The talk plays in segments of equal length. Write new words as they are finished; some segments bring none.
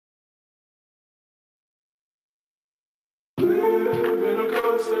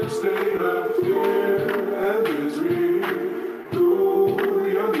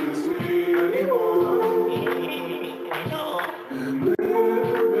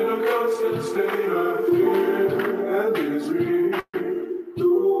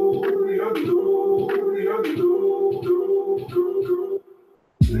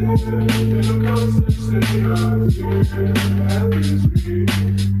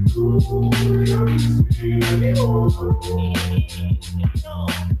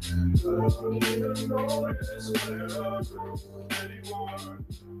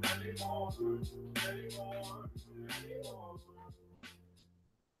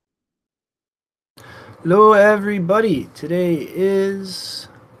Hello, everybody. Today is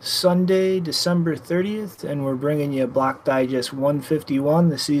Sunday, December 30th, and we're bringing you Block Digest 151,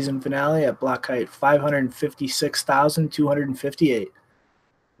 the season finale at block height 556,258.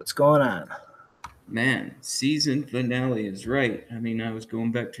 What's going on? Man, season finale is right. I mean, I was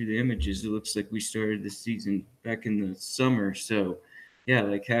going back through the images. It looks like we started the season back in the summer. So, yeah,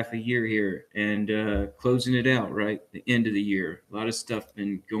 like half a year here and closing it out, right? The end of the year. A lot of stuff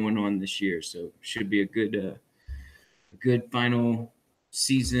been going on this year. So, should be a good final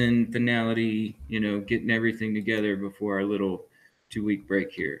season finale, getting everything together before our little 2-week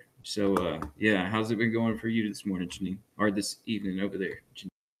break here. So, yeah, how's it been going for you this morning, Janine? Or this evening over there, Janine?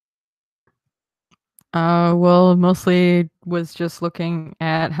 Well, mostly was just looking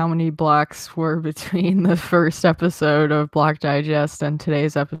at how many blocks were between the first episode of Block Digest and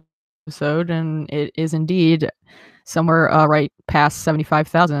today's episode, and it is indeed somewhere right past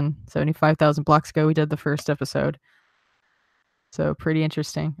 75,000. 75,000 blocks ago, we did the first episode. So pretty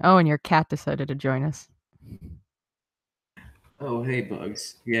interesting. Oh, and your cat decided to join us. Oh, hey,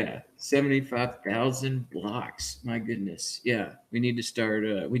 Bugs. Yeah, 75,000 blocks. My goodness. Yeah, we need to start.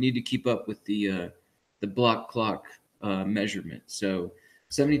 We need to keep up with the block clock measurement. So,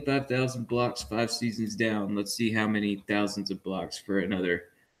 75,000 blocks, 5 seasons down. Let's see how many thousands of blocks for another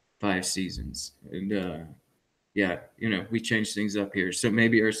 5 seasons. And yeah, we change things up here. So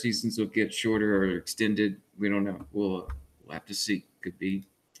maybe our seasons will get shorter or extended. We don't know. We'll have to see. Could be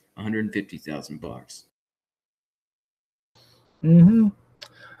 150,000 blocks. But,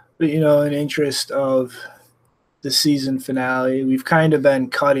 in interest of the season finale, we've kind of been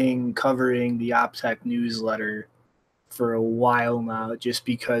covering the OpTech newsletter for a while now, just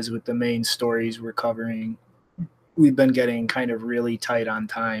because with the main stories we're covering, we've been getting kind of really tight on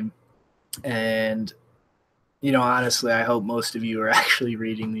time. And, honestly, I hope most of you are actually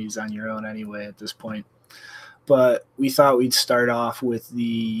reading these on your own anyway at this point. But we thought we'd start off with the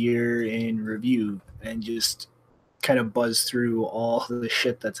year in review and just kind of buzz through all the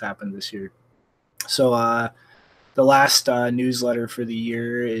shit that's happened this year. So the last newsletter for the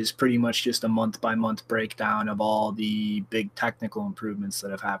year is pretty much just a month-by-month breakdown of all the big technical improvements that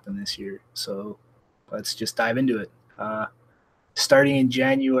have happened this year. So let's just dive into it. Starting in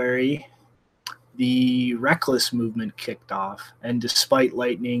January, the Reckless movement kicked off. And despite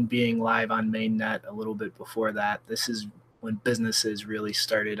Lightning being live on mainnet a little bit before that, this is when businesses really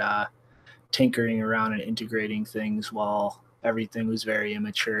started tinkering around and integrating things while everything was very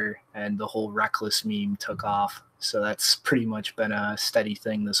immature and the whole Reckless meme took off. So that's pretty much been a steady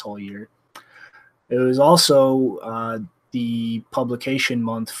thing this whole year. It was also the publication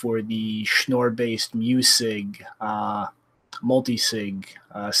month for the Schnorr-based MuSig multi-sig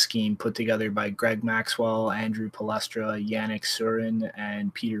scheme put together by Greg Maxwell, Andrew Palestra, Yannick Surin,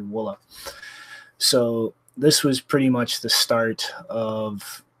 and Peter Wulla. So this was pretty much the start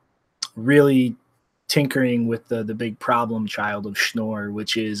of really tinkering with the big problem child of Schnorr,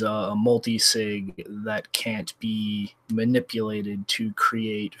 which is a multi-sig that can't be manipulated to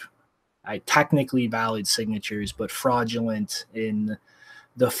create technically valid signatures, but fraudulent in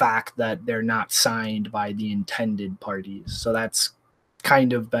the fact that they're not signed by the intended parties. So that's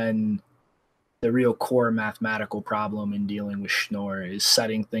kind of been the real core mathematical problem in dealing with Schnorr, is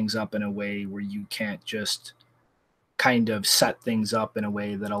setting things up in a way where you can't just kind of set things up in a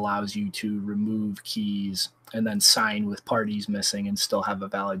way that allows you to remove keys and then sign with parties missing and still have a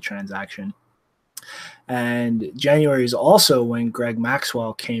valid transaction. And January is also when Greg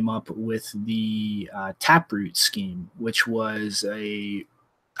Maxwell came up with the Taproot scheme, which was a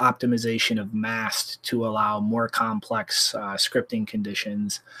optimization of MAST to allow more complex scripting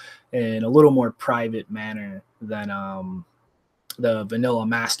conditions in a little more private manner than the vanilla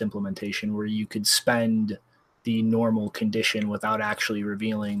MAST implementation, where you could spend the normal condition without actually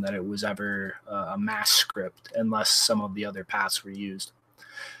revealing that it was ever a MAST script unless some of the other paths were used.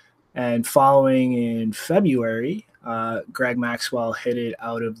 And following in February, Greg Maxwell hit it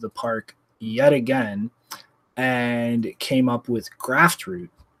out of the park yet again and came up with Graftroot,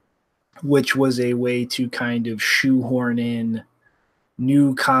 which was a way to kind of shoehorn in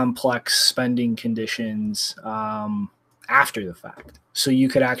new complex spending conditions after the fact. So you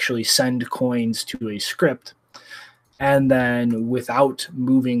could actually send coins to a script and then, without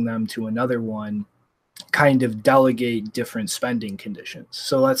moving them to another one, kind of delegate different spending conditions.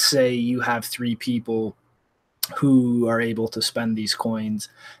 So let's say you have 3 people who are able to spend these coins.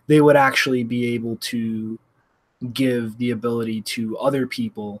 They would actually be able to give the ability to other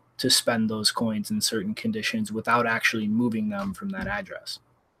people to spend those coins in certain conditions without actually moving them from that address.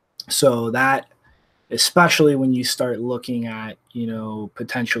 So that, especially when you start looking at,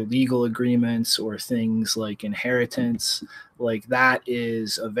 potential legal agreements or things like inheritance, like that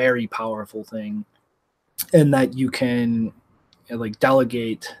is a very powerful thing, and that you can like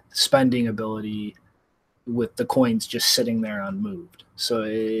delegate spending ability with the coins just sitting there unmoved. So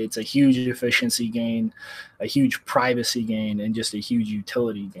it's a huge efficiency gain, a huge privacy gain, and just a huge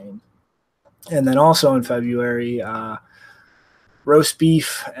utility gain. And then also in February, Roast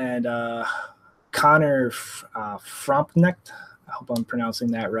Beef and Connor Fromknecht, I hope I'm pronouncing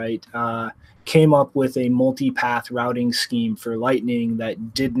that right, came up with a multi-path routing scheme for Lightning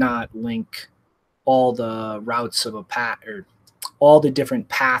that did not link all the routes of a path, or all the different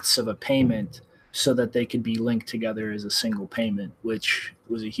paths of a payment, so that they could be linked together as a single payment, which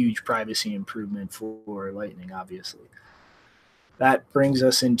was a huge privacy improvement for Lightning, obviously. That brings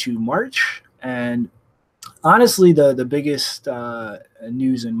us into March, and honestly, the biggest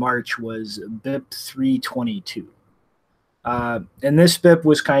news in March was BIP 322. And this BIP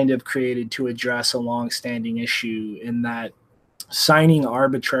was kind of created to address a long-standing issue in that signing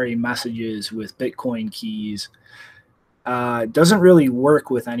arbitrary messages with Bitcoin keys doesn't really work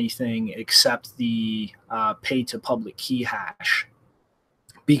with anything except the pay-to-public key hash,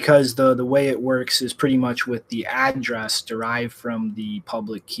 because the way it works is pretty much with the address derived from the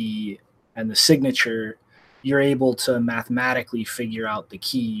public key and the signature. You're able to mathematically figure out the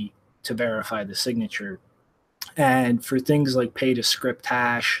key to verify the signature. And for things like pay-to-script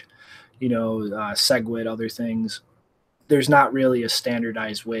hash, SegWit, other things, there's not really a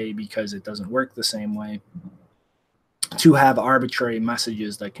standardized way, because it doesn't work the same way, to have arbitrary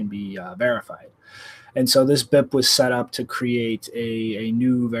messages that can be verified. And so this BIP was set up to create a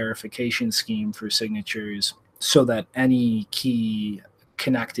new verification scheme for signatures, so that any key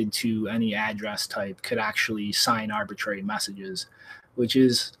connected to any address type could actually sign arbitrary messages, which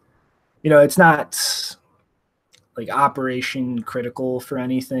is, it's not like operation critical for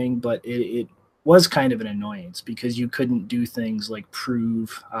anything, but it was kind of an annoyance, because you couldn't do things like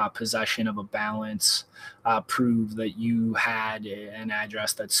prove possession of a balance, prove that you had an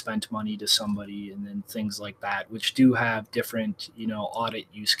address that spent money to somebody, and then things like that, which do have different, audit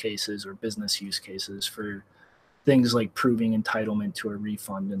use cases or business use cases for things like proving entitlement to a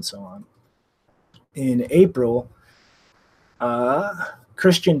refund and so on. In April,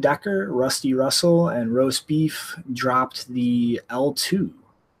 Christian Decker, Rusty Russell, and Roast Beef dropped the L2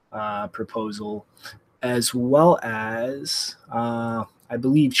 proposal, as well as I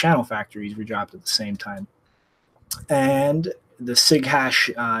believe Channel Factories were dropped at the same time, and the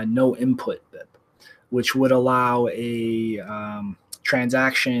SigHash no input BIP, which would allow a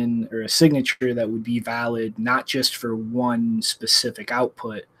transaction or a signature that would be valid not just for one specific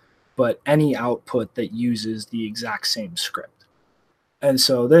output, but any output that uses the exact same script. And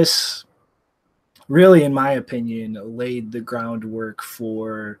so this really, in my opinion, laid the groundwork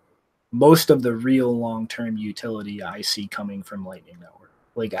for most of the real long-term utility I see coming from Lightning Network,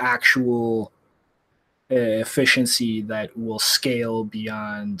 like actual efficiency that will scale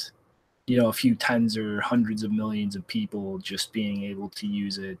beyond, a few tens or hundreds of millions of people just being able to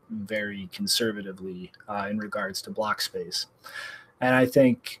use it very conservatively in regards to block space. And I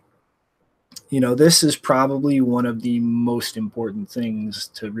think, this is probably one of the most important things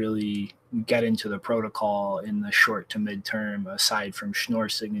to really get into the protocol in the short to midterm, aside from Schnorr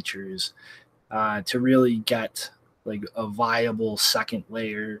signatures, to really get like a viable second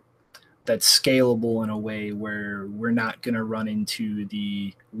layer that's scalable in a way where we're not going to run into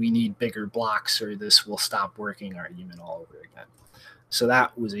the we need bigger blocks or this will stop working argument all over again. So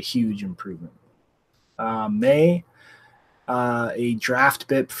that was a huge improvement. May, a draft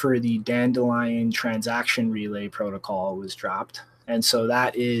BIP for the Dandelion transaction relay protocol was dropped. And so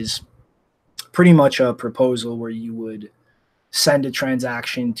that is pretty much a proposal where you would send a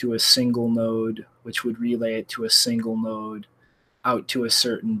transaction to a single node, which would relay it to a single node out to a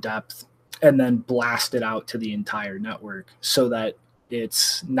certain depth, and then blast it out to the entire network, so that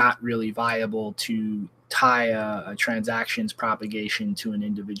it's not really viable to tie a transaction's propagation to an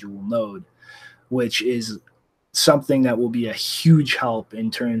individual node, which is something that will be a huge help in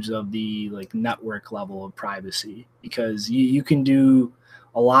terms of the like network level of privacy, because you can do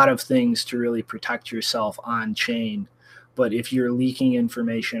a lot of things to really protect yourself on chain. But if you're leaking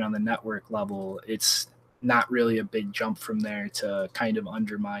information on the network level, it's not really a big jump from there to kind of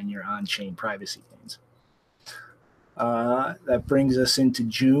undermine your on-chain privacy gains. That brings us into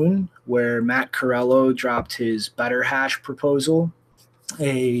June, where Matt Corello dropped his BetterHash proposal,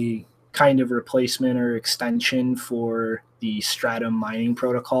 a kind of replacement or extension for the Stratum mining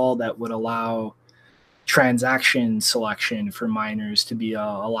protocol that would allow transaction selection for miners to be a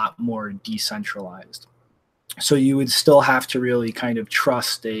lot more decentralized. So you would still have to really kind of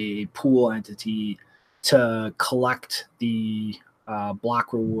trust a pool entity to collect the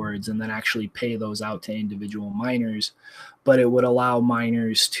block rewards and then actually pay those out to individual miners, but it would allow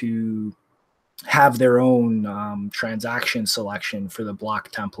miners to have their own transaction selection for the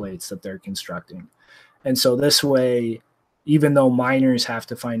block templates that they're constructing. And so this way, even though miners have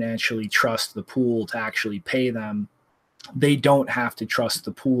to financially trust the pool to actually pay them, they don't have to trust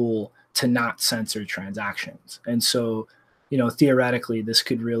the pool to not censor transactions. And so, you know, theoretically, this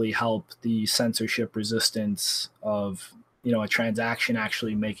could really help the censorship resistance of, you know, a transaction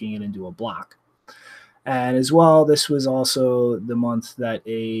actually making it into a block. And as well, this was also the month that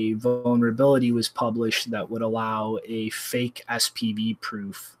a vulnerability was published that would allow a fake SPV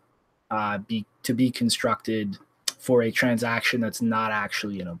proof to be constructed for a transaction that's not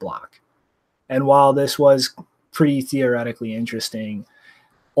actually in a block. And while this was pretty theoretically interesting,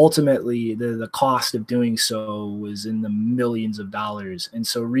 ultimately the cost of doing so was in the millions of dollars. And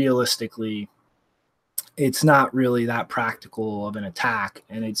so realistically, it's not really that practical of an attack,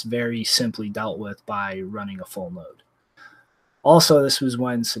 and it's very simply dealt with by running a full node. Also, this was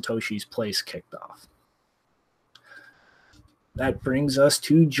when Satoshi's Place kicked off. That brings us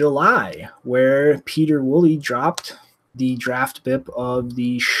to July, where Peter Woolley dropped the draft BIP of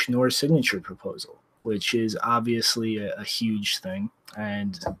the Schnorr signature proposal, which is obviously a huge thing.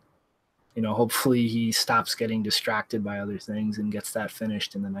 And, you know, hopefully he stops getting distracted by other things and gets that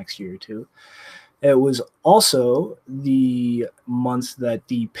finished in the next year or two. It was also the month that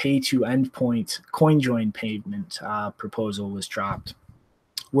the pay-to-endpoint CoinJoin payment proposal was dropped,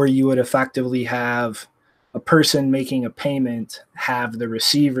 where you would effectively have a person making a payment have the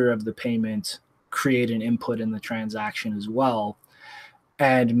receiver of the payment create an input in the transaction as well,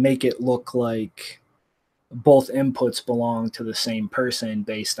 and make it look like both inputs belong to the same person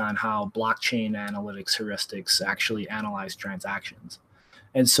based on how blockchain analytics heuristics actually analyze transactions.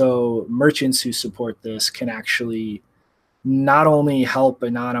 And so merchants who support this can actually not only help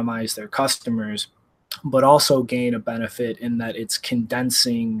anonymize their customers, but also gain a benefit in that it's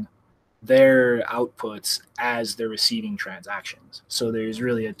condensing their outputs as they're receiving transactions. So there's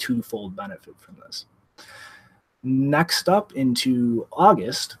really a twofold benefit from this. Next up into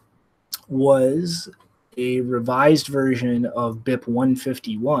August was a revised version of BIP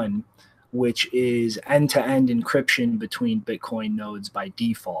 151, which is end-to-end encryption between Bitcoin nodes by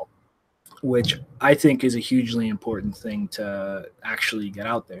default, which I think is a hugely important thing to actually get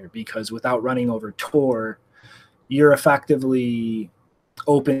out there, because without running over Tor, you're effectively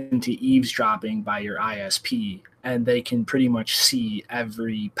open to eavesdropping by your ISP, and they can pretty much see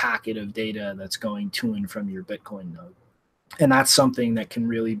every packet of data that's going to and from your Bitcoin node. And that's something that can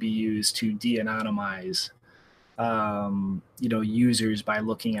really be used to de-anonymize users by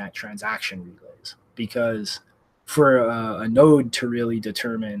looking at transaction relays. Because for a node to really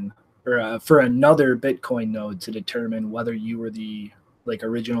determine, or for another Bitcoin node to determine whether you were the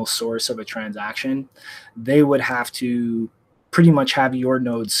original source of a transaction, they would have to pretty much have your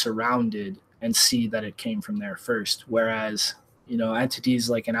node surrounded and see that it came from there first. Whereas, entities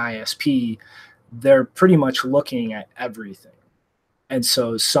like an ISP, they're pretty much looking at everything. And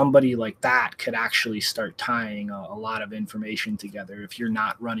so somebody like that could actually start tying a lot of information together if you're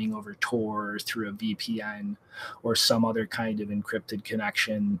not running over Tor or through a VPN or some other kind of encrypted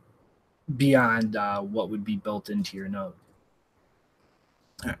connection beyond what would be built into your node.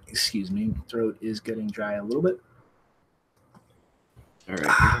 Excuse me, throat is getting dry a little bit. All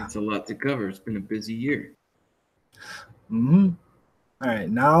right, that's a lot to cover. It's been a busy year. All right,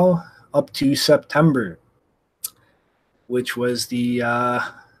 now up to September, which was the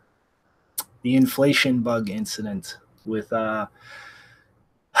inflation bug incident with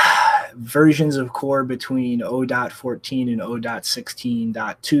versions of core between 0.14 and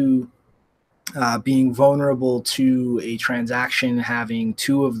 0.16.2 being vulnerable to a transaction having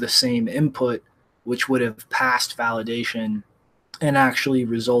two of the same input, which would have passed validation and actually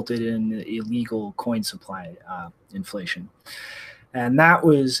resulted in illegal coin supply inflation. And that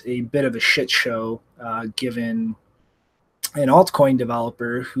was a bit of a shit show, given an altcoin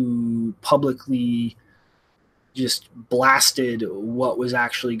developer who publicly just blasted what was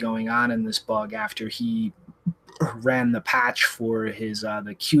actually going on in this bug after he ran the patch for his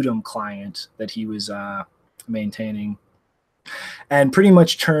the Qtum client that he was maintaining, and pretty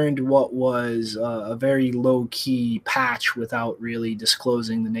much turned what was a very low-key patch without really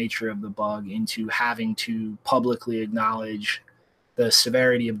disclosing the nature of the bug into having to publicly acknowledge the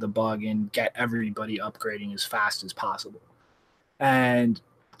severity of the bug and get everybody upgrading as fast as possible. And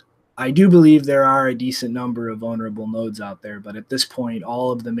I do believe there are a decent number of vulnerable nodes out there, but at this point,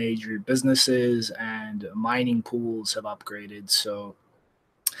 all of the major businesses and mining pools have upgraded. So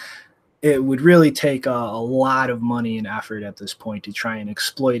it would really take a lot of money and effort at this point to try and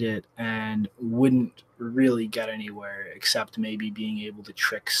exploit it, and wouldn't really get anywhere except maybe being able to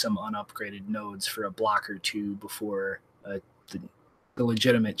trick some unupgraded nodes for a block or two before the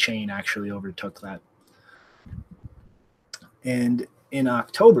legitimate chain actually overtook that. And in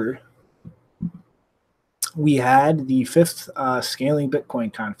October, we had the 5th Scaling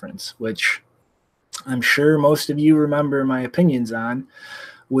Bitcoin conference, which I'm sure most of you remember my opinions on.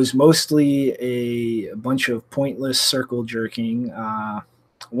 Was mostly a bunch of pointless circle jerking.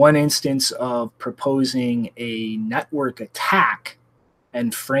 One instance of proposing a network attack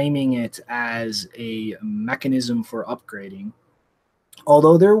and framing it as a mechanism for upgrading.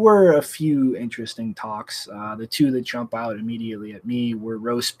 Although there were a few interesting talks, the two that jump out immediately at me were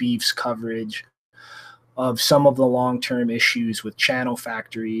Roast Beef's coverage of some of the long-term issues with channel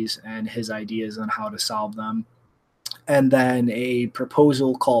factories and his ideas on how to solve them. And then a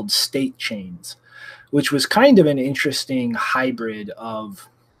proposal called State Chains, which was kind of an interesting hybrid of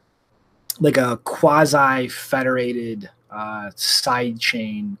like a quasi-federated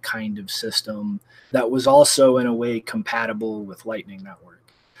sidechain kind of system that was also in a way compatible with Lightning Network.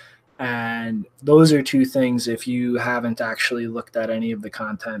 And those are two things, if you haven't actually looked at any of the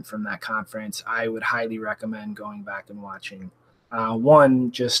content from that conference, I would highly recommend going back and watching.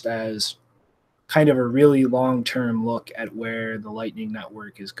 One, just as kind of a really long-term look at where the Lightning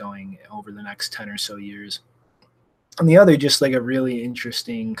Network is going over the next 10 or so years. And the other, just like a really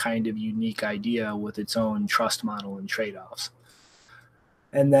interesting kind of unique idea with its own trust model and trade-offs.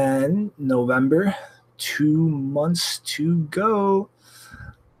 And then November, 2 months to go.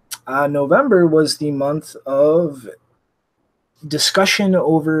 November was the month of discussion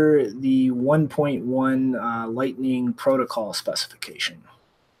over the 1.1 Lightning protocol specification.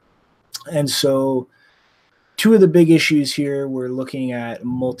 And so two of the big issues here, we're looking at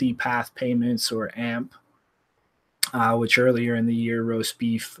multi-path payments, or AMP, which earlier in the year Roast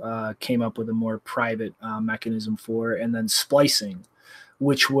Beef came up with a more private mechanism for, and then splicing,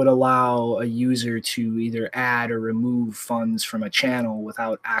 which would allow a user to either add or remove funds from a channel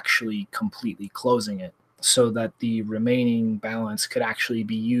without actually completely closing it, so that the remaining balance could actually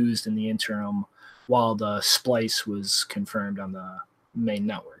be used in the interim while the splice was confirmed on the main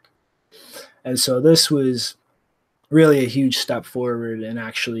network. And so this was really a huge step forward in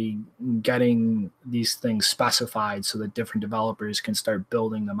actually getting these things specified so that different developers can start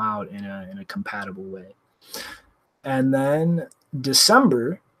building them out in a compatible way. And then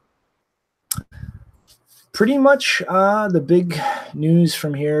December, pretty much the big news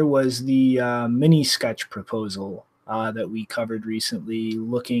from here was the mini sketch proposal that we covered recently,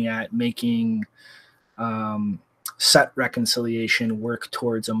 looking at making set reconciliation work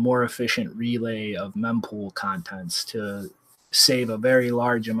towards a more efficient relay of mempool contents to save a very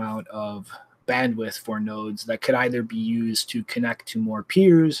large amount of bandwidth for nodes that could either be used to connect to more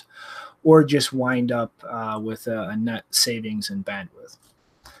peers or just wind up with a net savings in bandwidth.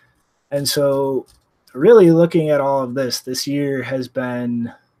 And so really looking at all of this year has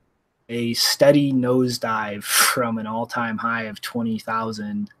been a steady nosedive from an all-time high of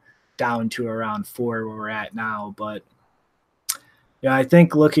 20,000 down to around 4 where we're at now. But yeah, I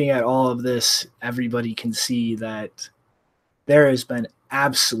think looking at all of this, everybody can see that there has been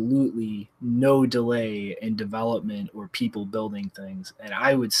absolutely no delay in development or people building things, and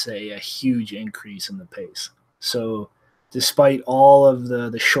I would say a huge increase in the pace. So despite all of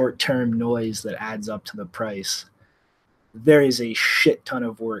the short-term noise that adds up to the price, there is a shit ton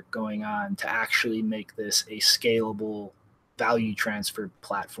of work going on to actually make this a scalable value transfer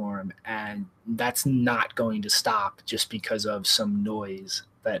platform, and that's not going to stop just because of some noise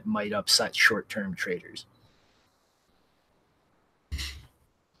that might upset short-term traders.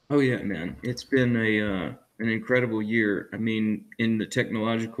 Oh yeah, man, it's been an incredible year. I mean, in the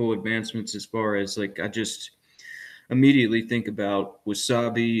technological advancements, as far as like, I immediately think about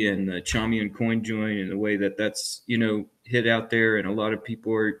Wasabi and the Chaumian coin join and the way that that's, hit out there. And a lot of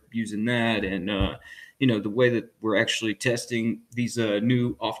people are using that. And, the way that we're actually testing these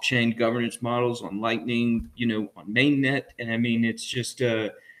new off-chain governance models on Lightning, on mainnet. And I mean, it's just,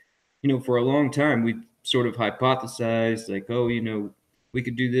 for a long time, we've sort of hypothesized like, oh, we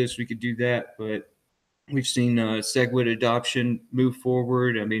could do this, we could do that. But we've seen SegWit adoption move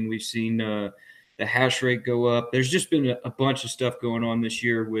forward. I mean, we've seen the hash rate go up. There's just been a bunch of stuff going on this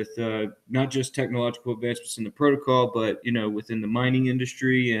year with not just technological advancements in the protocol, but within the mining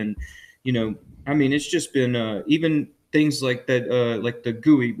industry. And I mean, it's just been even things like that, like the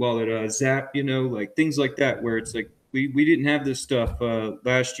GUI wallet, Zap, like things like that, where it's like we didn't have this stuff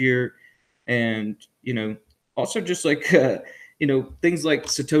last year, and also just like things like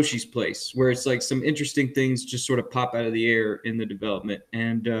Satoshi's Place, where it's like some interesting things just sort of pop out of the air in the development.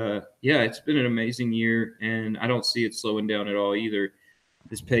 And yeah, it's been an amazing year, and I don't see it slowing down at all either.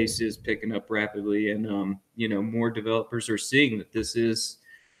 This pace is picking up rapidly, and more developers are seeing that this is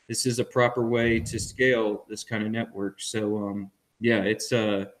a proper way to scale this kind of network. So yeah, it's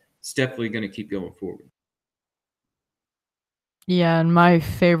definitely going to keep going forward. Yeah, and my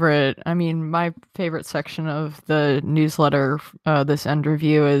favorite section of the newsletter, this end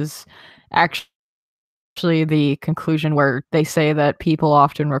review, is actually the conclusion where they say that people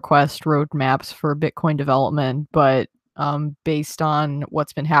often request roadmaps for Bitcoin development, but based on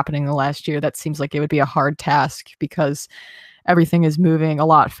what's been happening in the last year, that seems like it would be a hard task because everything is moving a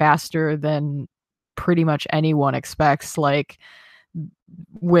lot faster than pretty much anyone expects. Like,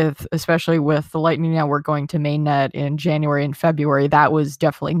 especially with the Lightning Network going to mainnet in January and February, that was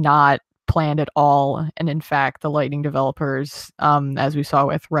definitely not planned at all. And in fact, the Lightning developers, as we saw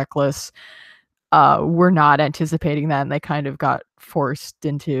with Reckless, were not anticipating that, and they kind of got forced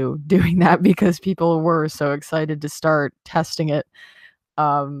into doing that because people were so excited to start testing it.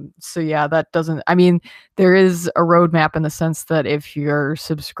 So yeah, there is a roadmap in the sense that if you're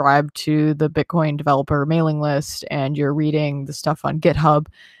subscribed to the Bitcoin developer mailing list and you're reading the stuff on GitHub,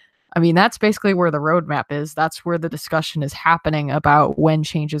 I mean, that's basically where the roadmap is. That's where the discussion is happening about when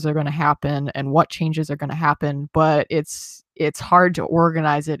changes are going to happen and what changes are going to happen. But it's hard to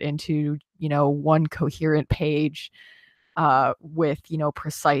organize it into, one coherent page with,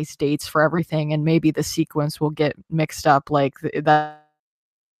 precise dates for everything. And maybe the sequence will get mixed up like that.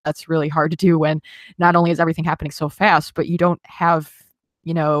 That's really hard to do when not only is everything happening so fast, but you don't have,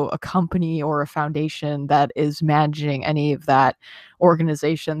 a company or a foundation that is managing any of that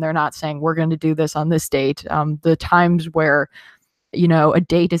organization. They're not saying we're going to do this on this date. The times where, a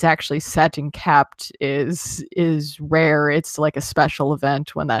date is actually set and kept is rare. It's like a special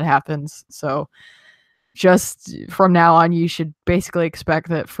event when that happens. So just from now on, you should basically expect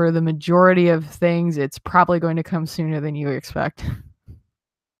that for the majority of things, it's probably going to come sooner than you expect.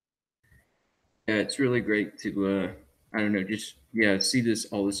 Yeah, it's really great to see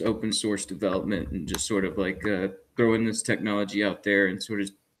all this open source development and just sort of like throwing this technology out there and sort of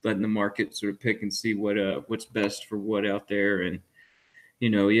letting the market sort of pick and see what's best for what out there. And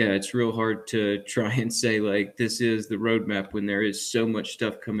it's real hard to try and say like this is the roadmap when there is so much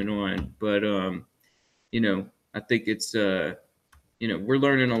stuff coming on. But I think it's we're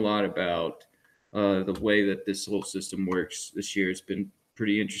learning a lot about the way that this whole system works this year. It's been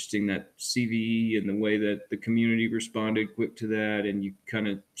pretty interesting, that CVE and the way that the community responded quick to that, and you kind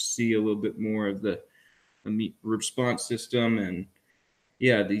of see a little bit more of the response system, and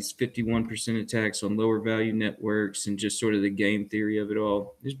yeah, these 51% attacks on lower value networks, and just sort of the game theory of it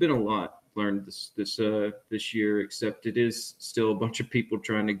all. There's been a lot learned this year, except it is still a bunch of people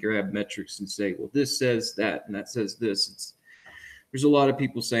trying to grab metrics and say, well, this says that and that says this. There's a lot of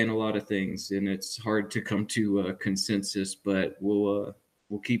people saying a lot of things, and it's hard to come to a consensus, but we'll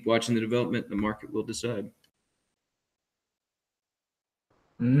keep watching the development. The market will decide.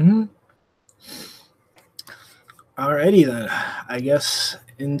 Mm-hmm. Alrighty then, I guess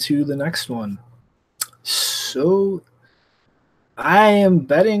into the next one. So I am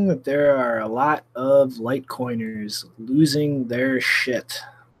betting that there are a lot of Litecoiners losing their shit.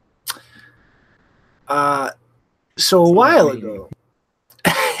 So a while ago,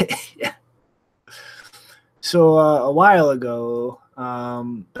 yeah. So a while ago,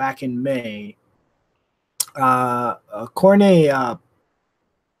 back in May, Cornet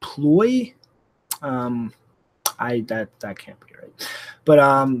Ploy, that can't be right,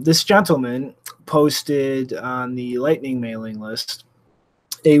 but this gentleman posted on the Lightning mailing list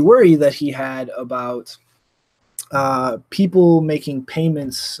a worry that he had about people making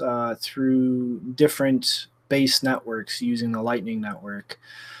payments through different base networks using the Lightning Network,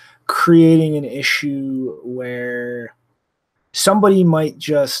 creating an issue where somebody might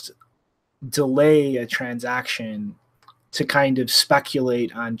just delay a transaction to kind of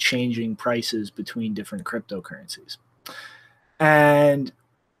speculate on changing prices between different cryptocurrencies. And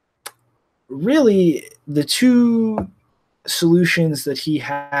really, the two solutions that he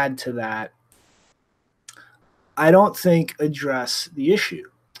had to that, I don't think address the issue.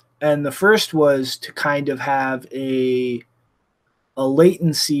 And the first was to kind of have a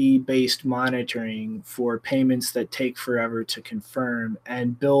latency-based monitoring for payments that take forever to confirm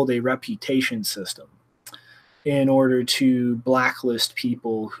and build a reputation system in order to blacklist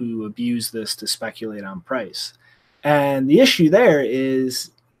people who abuse this to speculate on price. And the issue there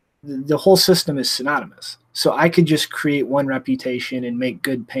is the whole system is synonymous. So I could just create one reputation and make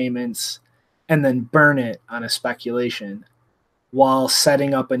good payments and then burn it on a speculation, while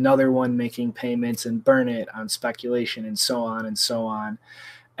setting up another one making payments and burn it on speculation, and so on and so on.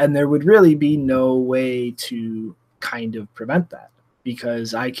 And there would really be no way to kind of prevent that,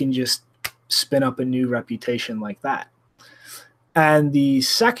 because I can just spin up a new reputation like that. And the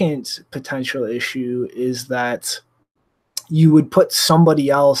second potential issue is that you would put somebody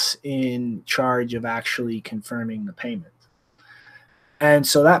else in charge of actually confirming the payment. And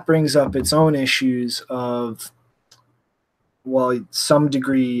so that brings up its own issues of, well, some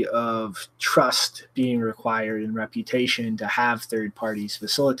degree of trust being required and reputation to have third parties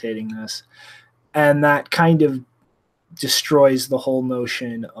facilitating this. And that kind of destroys the whole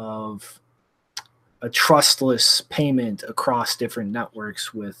notion of a trustless payment across different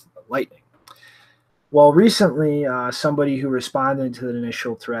networks with Lightning. Well, recently, somebody who responded to the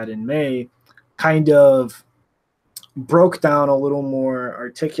initial thread in May kind of broke down a little more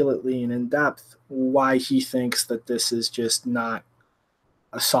articulately and in depth why he thinks that this is just not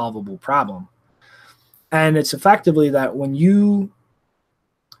a solvable problem. And it's effectively that when you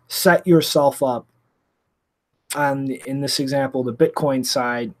set yourself up on, in this example, the Bitcoin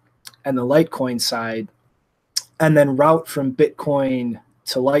side and the Litecoin side, and then route from Bitcoin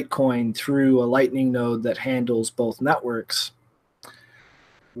to Litecoin through a Lightning node that handles both networks,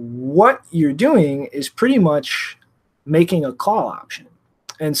 what you're doing is pretty much making a call option.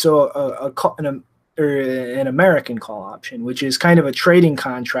 And so an American call option, which is kind of a trading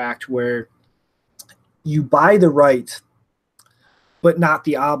contract where you buy the right but not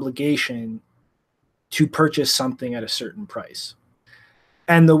the obligation to purchase something at a certain price.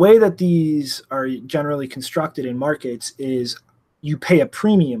 And the way that these are generally constructed in markets is you pay a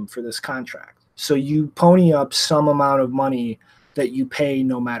premium for this contract. So you pony up some amount of money that you pay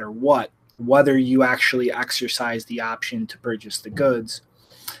no matter what, whether you actually exercise the option to purchase the goods.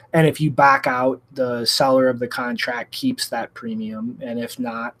 And if you back out, the seller of the contract keeps that premium. And if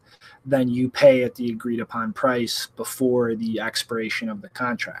not, then you pay at the agreed upon price before the expiration of the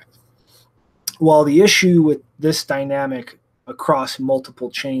contract. Well, the issue with this dynamic across multiple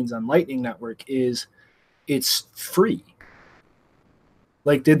chains on Lightning Network is it's free.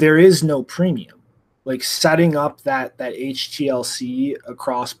 Like, there is no premium. Like, setting up that HTLC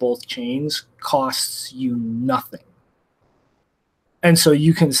across both chains costs you nothing. And so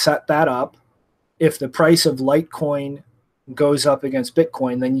you can set that up. If the price of Litecoin goes up against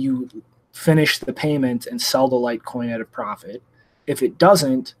Bitcoin, then you finish the payment and sell the Litecoin at a profit. If it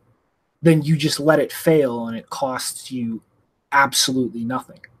doesn't, then you just let it fail and it costs you absolutely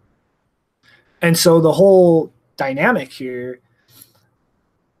nothing. And so the whole dynamic here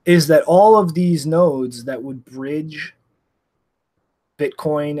is that all of these nodes that would bridge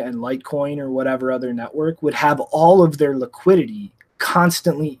Bitcoin and Litecoin or whatever other network would have all of their liquidity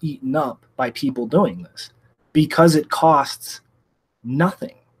constantly eaten up by people doing this because it costs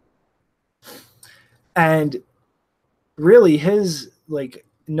nothing. And really his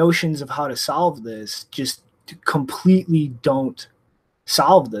notions of how to solve this just completely don't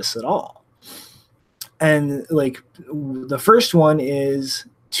solve this at all. And the first one is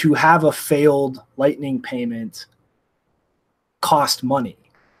to have a failed Lightning payment cost money.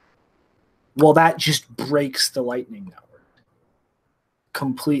 Well, that just breaks the Lightning network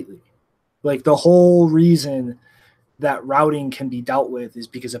completely. The whole reason that routing can be dealt with is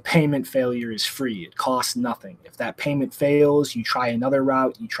because a payment failure is free. It costs nothing. If that payment fails, you try another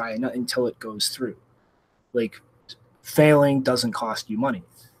route, you try another until it goes through. Failing doesn't cost you money.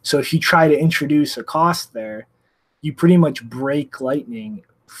 So if you try to introduce a cost there, you pretty much break Lightning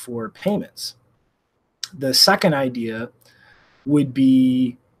for payments. The second idea would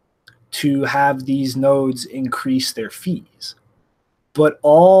be to have these nodes increase their fees. But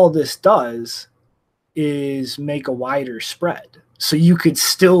all this does is make a wider spread. So you could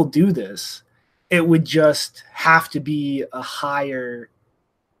still do this. It would just have to be a higher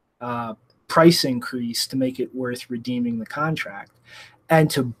price increase to make it worth redeeming the contract. And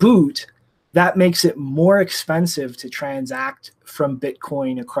to boot, that makes it more expensive to transact from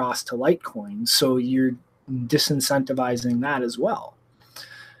Bitcoin across to Litecoin. So you're disincentivizing that as well.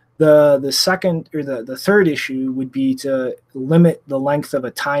 The second or the third issue would be to limit the length of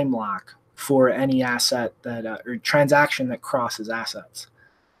a time lock for any asset that or transaction that crosses assets.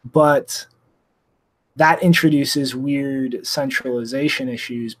 But that introduces weird centralization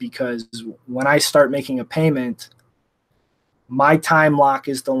issues, because when I start making a payment, my time lock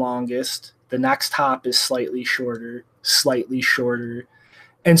is the longest. The next hop is slightly shorter.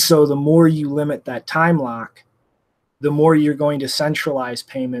 And so the more you limit that time lock, the more you're going to centralize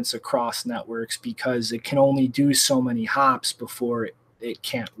payments across networks, because it can only do so many hops before it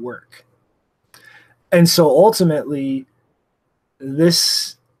can't work. And so ultimately,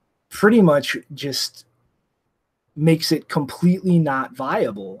 this pretty much just makes it completely not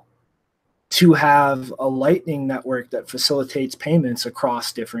viable to have a Lightning network that facilitates payments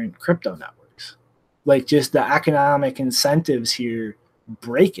across different crypto networks. Like, just the economic incentives here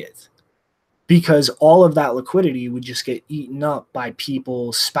break it, because all of that liquidity would just get eaten up by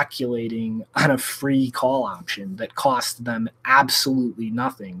people speculating on a free call option that costs them absolutely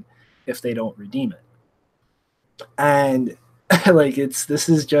nothing if they don't redeem it. And like, this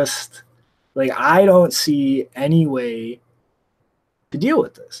is just like, I don't see any way to deal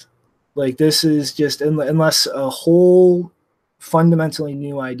with this. Like, this is just, unless a whole fundamentally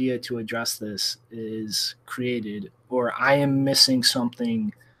new idea to address this is created, or I am missing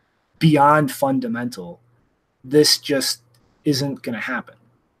something beyond fundamental, this just isn't going to happen.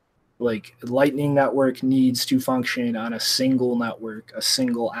 Like, Lightning Network needs to function on a single network, a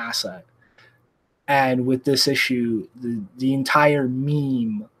single asset. And with this issue, the entire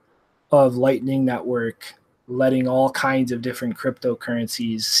meme of Lightning Network letting all kinds of different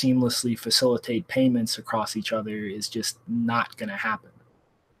cryptocurrencies seamlessly facilitate payments across each other is just not going to happen.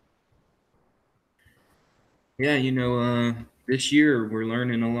 Yeah, this year we're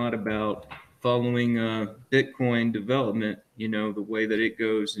learning a lot about following Bitcoin development, the way that it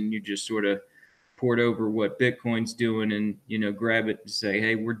goes, and you just sort of port over what Bitcoin's doing and, grab it and say,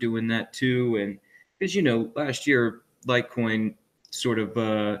 hey, we're doing that too. And because, last year, Litecoin sort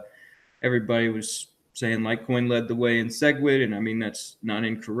of, everybody was saying Litecoin led the way in SegWit. And I mean, that's not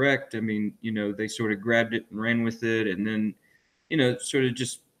incorrect. I mean, they sort of grabbed it and ran with it. And then, sort of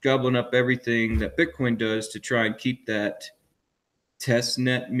just gobbling up everything that Bitcoin does to try and keep that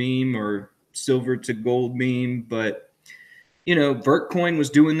testnet meme or silver to gold meme. But, Vertcoin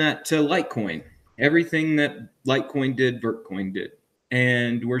was doing that to Litecoin. Everything that Litecoin did, Vertcoin did.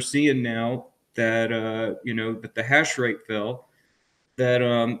 And we're seeing now that, that the hash rate fell, that,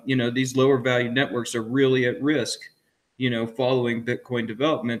 these lower value networks are really at risk, following Bitcoin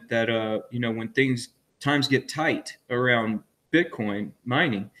development, that, when times get tight around Bitcoin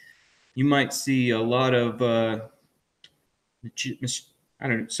mining, you might see a lot of,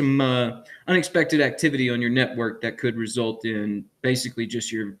 some unexpected activity on your network that could result in basically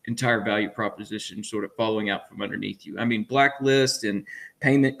just your entire value proposition sort of falling out from underneath you. I mean, blacklist and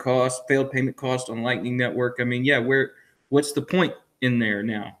failed payment cost on Lightning Network. I mean, yeah, what's the point in there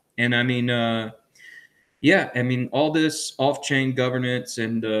now? And I mean, all this off-chain governance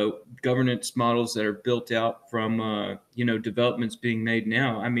and governance models that are built out from, developments being made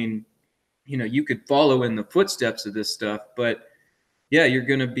now. I mean, you could follow in the footsteps of this stuff, but yeah, you're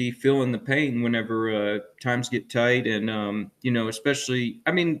going to be feeling the pain whenever times get tight. And, especially,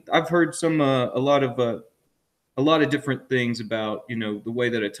 I mean, I've heard a lot of different things about, the way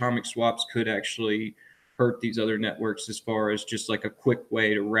that atomic swaps could actually hurt these other networks, as far as just like a quick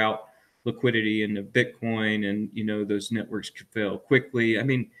way to route liquidity into Bitcoin, and, those networks could fail quickly. I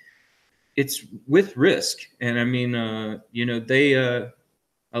mean, it's with risk. And I mean,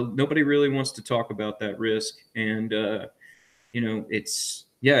 nobody really wants to talk about that risk. And, it's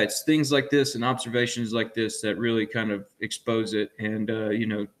things like this and observations like this that really kind of expose it.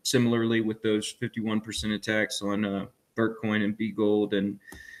 And, similarly with those 51% attacks on Vertcoin and BGold. And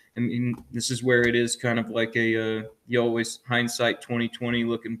I mean, this is where it is kind of like you always hindsight 2020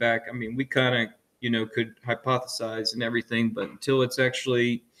 looking back. I mean, we kind of, could hypothesize and everything, but until it's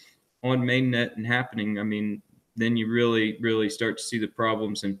actually on mainnet and happening, I mean, then you really, really start to see the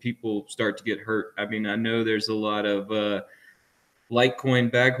problems and people start to get hurt. I mean, I know there's a lot of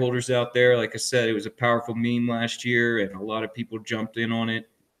Litecoin bag holders out there. Like I said, it was a powerful meme last year and a lot of people jumped in on it.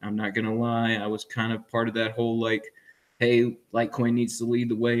 I'm not going to lie. I was kind of part of that whole, like, hey, Litecoin needs to lead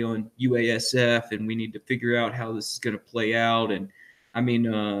the way on UASF and we need to figure out how this is going to play out. And I mean,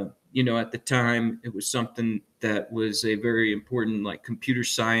 you know, at the time, it was something that was a very important, like computer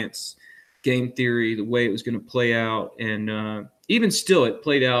science, game theory, the way it was going to play out. And even still, it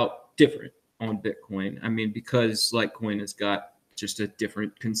played out different on Bitcoin. I mean, because Litecoin has got just a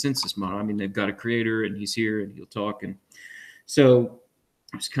different consensus model. I mean, they've got a creator and he's here and he'll talk. And so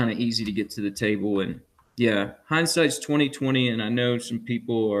it's kind of easy to get to the table. And yeah, hindsight's 2020. And I know some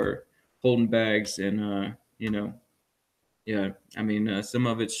people are holding bags and, you know, yeah, I mean, some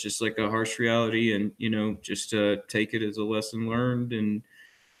of it's just like a harsh reality and, you know, just take it as a lesson learned and,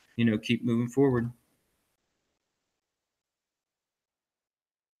 you know, keep moving forward.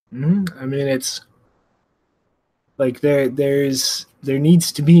 I mean, it's like there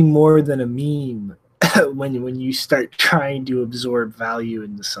needs to be more than a meme when you start trying to absorb value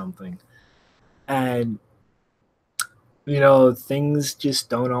into something. And you know, things just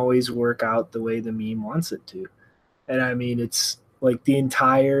don't always work out the way the meme wants it to. And I mean, it's like the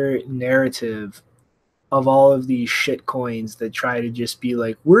entire narrative of all of these shit coins that try to just be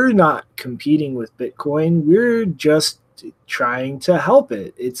like, we're not competing with Bitcoin, we're just trying to help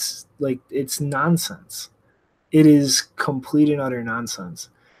it. It's like, it's nonsense. It is complete and utter nonsense.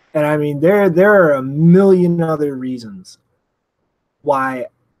 And I mean, there are a million other reasons why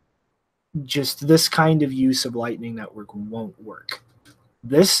just this kind of use of Lightning Network won't work.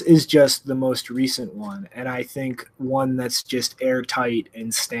 This is just the most recent one, and I think one that's just airtight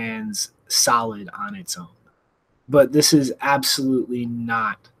and stands solid on its own. But this is absolutely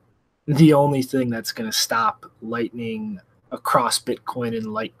not the only thing that's going to stop Lightning across Bitcoin and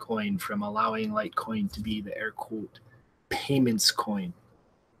Litecoin from allowing Litecoin to be the air quote payments coin.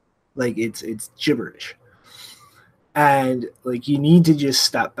 Like it's gibberish. And like you need to just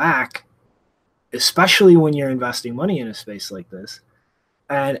step back, especially when you're investing money in a space like this,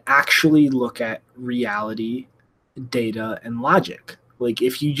 and actually look at reality, data, and logic. Like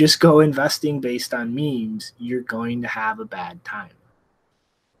if you just go investing based on memes, you're going to have a bad time.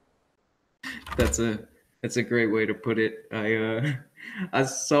 That's a great way to put it. I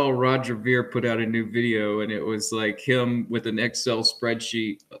saw Roger Ver put out a new video, and it was like him with an Excel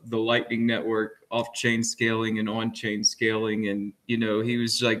spreadsheet, the Lightning Network, off-chain scaling and on-chain scaling, and you know he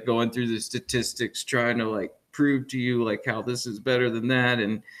was like going through the statistics, trying to like prove to you like how this is better than that,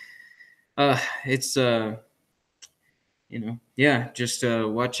 and it's you know, yeah, just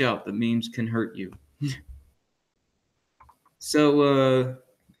watch out. The memes can hurt you. So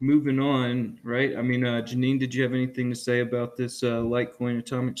moving on, right? I mean, Janine, did you have anything to say about this Litecoin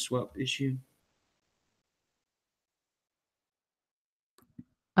atomic swap issue?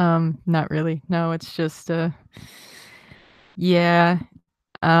 Not really. No, it's just yeah.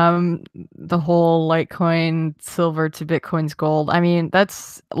 The whole Litecoin silver to Bitcoin's gold. I mean,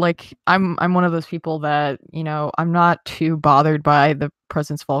 that's like I'm one of those people that, you know, I'm not too bothered by the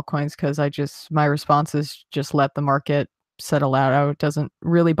presence of altcoins because my response is just let the market settle out. It doesn't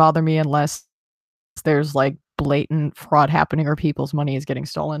really bother me unless there's like blatant fraud happening or people's money is getting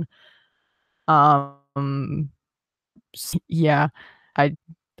stolen. Yeah, I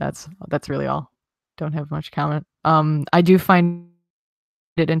that's really all. Don't have much comment. I do find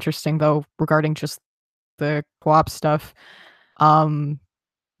it interesting though regarding just the co-op stuff.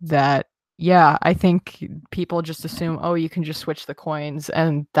 That yeah, I think people just assume, oh, you can just switch the coins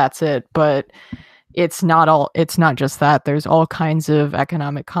and that's it. But it's not just that. There's all kinds of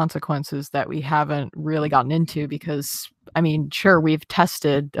economic consequences that we haven't really gotten into because I mean, sure, we've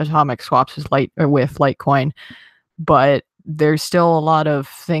tested atomic swaps with Litecoin, but there's still a lot of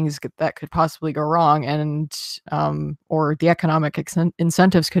things that could possibly go wrong and or the economic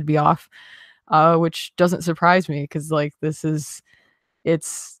incentives could be off, which doesn't surprise me because like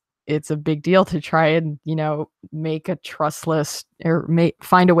it's a big deal to try and, you know, make a trustless or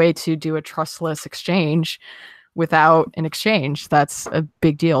find a way to do a trustless exchange without an exchange. That's a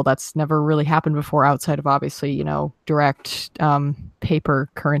big deal. That's never really happened before outside of obviously, you know, direct paper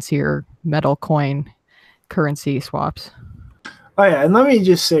currency or metal coin currency swaps. Oh yeah, and let me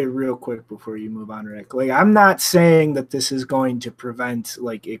just say real quick before you move on, Rick. Like I'm not saying that this is going to prevent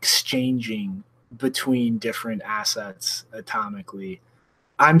like exchanging between different assets atomically.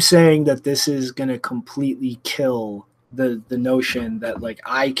 I'm saying that this is going to completely kill the notion that like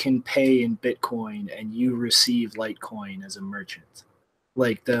I can pay in Bitcoin and you receive Litecoin as a merchant.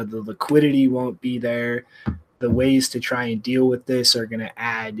 Like the liquidity won't be there. The ways to try and deal with this are going to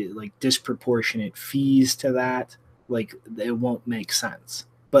add like disproportionate fees to that. Like it won't make sense.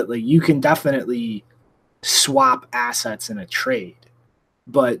 But like you can definitely swap assets in a trade.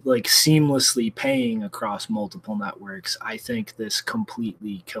 But like seamlessly paying across multiple networks, I think this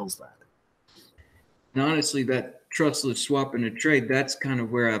completely kills that. And honestly, that trustless swap and a trade, that's kind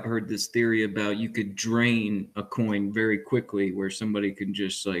of where I've heard this theory about you could drain a coin very quickly, where somebody can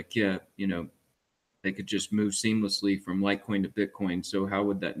just like, yeah, you know, they could just move seamlessly from Litecoin to Bitcoin. So how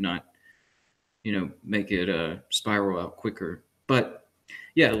would that not, you know, make it spiral out quicker? But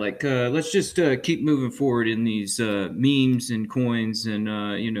yeah, like let's just keep moving forward in these memes and coins. And,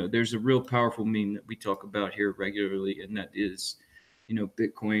 you know, there's a real powerful meme that we talk about here regularly, and that is, you know,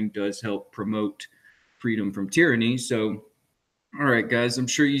 Bitcoin does help promote freedom from tyranny. So, all right, guys, I'm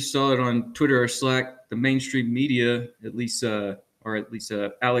sure you saw it on Twitter or Slack. The mainstream media, at least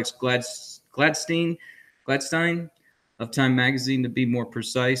Alex Gladstein of Time Magazine, to be more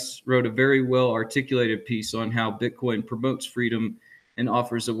precise, wrote a very well articulated piece on how Bitcoin promotes freedom and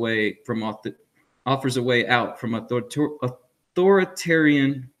offers a way out from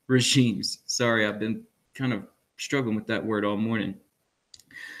authoritarian regimes. Sorry, I've been kind of struggling with that word all morning.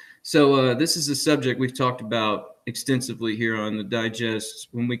 So this is a subject we've talked about extensively here on the digest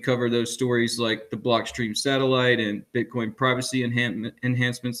when we cover those stories like the Blockstream satellite and Bitcoin privacy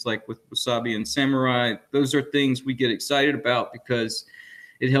enhancements like with Wasabi and Samurai. Those are things we get excited about because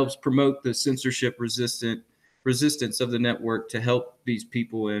it helps promote the censorship resistance of the network to help these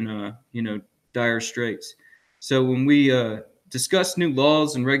people in you know, dire straits. So when we discuss new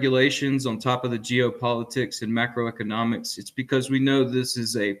laws and regulations on top of the geopolitics and macroeconomics, it's because we know this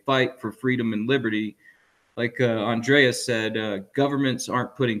is a fight for freedom and liberty. Like Andreas said, governments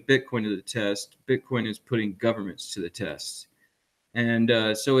aren't putting Bitcoin to the test. Bitcoin is putting governments to the test. And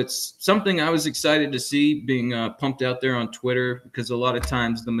so it's something I was excited to see being pumped out there on Twitter, because a lot of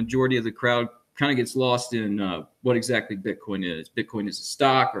times the majority of the crowd kind of gets lost in what exactly Bitcoin is. Bitcoin is a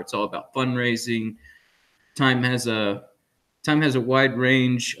stock, or it's all about fundraising. Time has a wide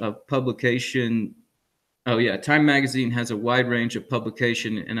range of publication. Oh yeah, Time Magazine has a wide range of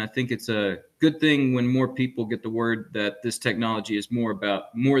publication, and I think it's a good thing when more people get the word that this technology is more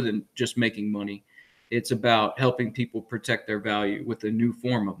than just making money. It's about helping people protect their value with a new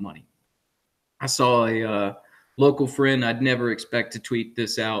form of money. I saw a local friend I'd never expect to tweet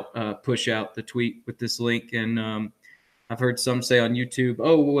this out, push out the tweet with this link, and I've heard some say on YouTube,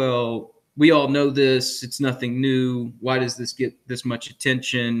 "Oh well, we all know this. It's nothing new. Why does this get this much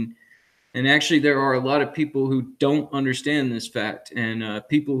attention?" And actually, there are a lot of people who don't understand this fact, and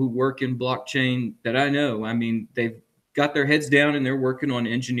people who work in blockchain that I know. I mean, they've got their heads down and they're working on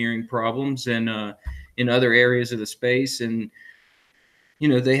engineering problems and in other areas of the space, and you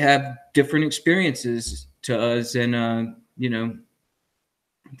know, they have different experiences to us, and you know,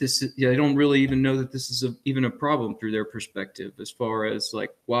 they don't really even know that this is even a problem through their perspective, as far as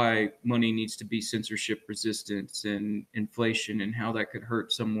like why money needs to be censorship resistant and inflation and how that could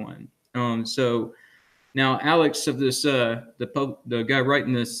hurt someone. So now Alex of this, the guy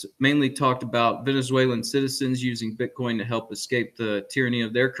writing this, mainly talked about Venezuelan citizens using Bitcoin to help escape the tyranny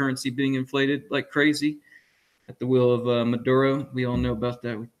of their currency being inflated like crazy at the will of Maduro. We all know about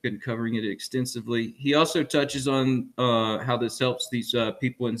that. We've been covering it extensively. He also touches on how this helps these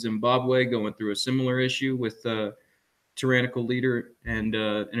people in Zimbabwe going through a similar issue with a tyrannical leader and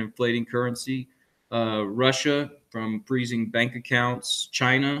an inflating currency. Russia from freezing bank accounts,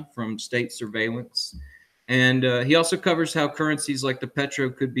 China from state surveillance. And he also covers how currencies like the petro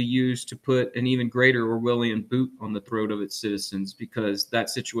could be used to put an even greater Orwellian boot on the throat of its citizens, because that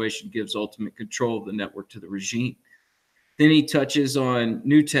situation gives ultimate control of the network to the regime. Then he touches on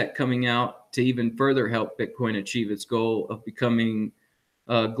new tech coming out to even further help Bitcoin achieve its goal of becoming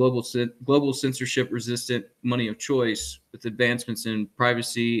global censorship-resistant money of choice, with advancements in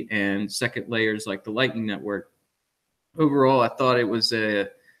privacy and second layers like the Lightning Network. Overall, I thought it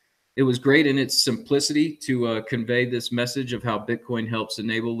was great in its simplicity to convey this message of how Bitcoin helps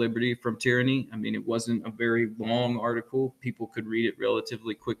enable liberty from tyranny. I mean, it wasn't a very long article. People could read it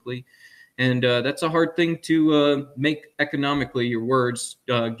relatively quickly. And that's a hard thing to make economically, your words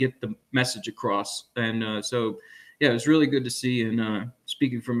get the message across. And so, yeah, it was really good to see. And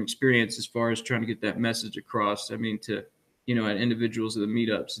speaking from experience, as far as trying to get that message across, I mean, to, you know, at individuals at the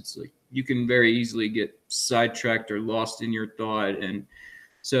meetups, it's like you can very easily get sidetracked or lost in your thought. And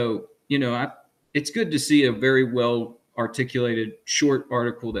so, you know, it's good to see a very well articulated short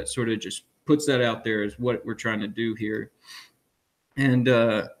article that sort of just puts that out there as what we're trying to do here. And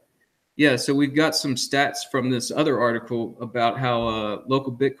yeah, so we've got some stats from this other article about how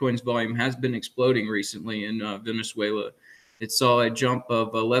local Bitcoin's volume has been exploding recently in Venezuela. It saw a jump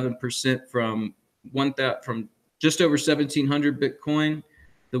of 11% from just over 1,700 Bitcoin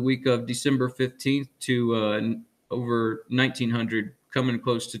the week of December 15th to over 1,900, coming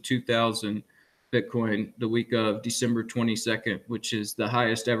close to 2,000 Bitcoin the week of December 22nd, which is the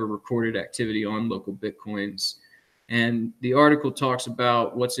highest ever recorded activity on local Bitcoins. And the article talks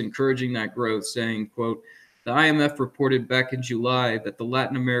about what's encouraging that growth, saying, quote, the IMF reported back in July that the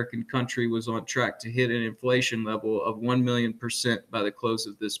Latin American country was on track to hit an inflation level of 1,000,000% by the close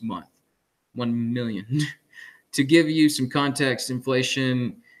of this month. 1 million. To give you some context,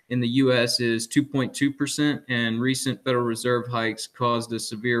 inflation in the U.S. is 2.2%, and recent Federal Reserve hikes caused a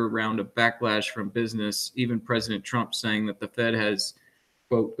severe round of backlash from business, even President Trump saying that the Fed has,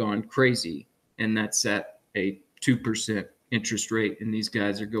 quote, gone crazy, and that's at a 2% interest rate, and these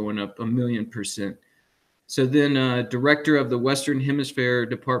guys are going up 1,000,000%. So then director of the Western Hemisphere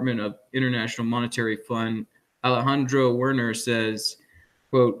Department of International Monetary Fund, Alejandro Werner, says,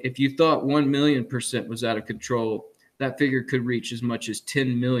 quote, if you thought 1,000,000% was out of control, that figure could reach as much as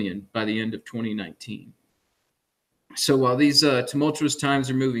 10 million by the end of 2019. So while these tumultuous times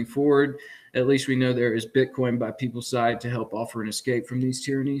are moving forward, at least we know there is Bitcoin by people's side to help offer an escape from these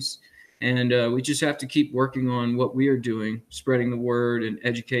tyrannies. And we just have to keep working on what we are doing, spreading the word and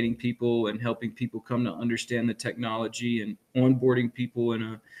educating people and helping people come to understand the technology and onboarding people in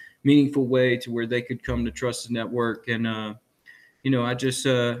a meaningful way to where they could come to trust the network. And, I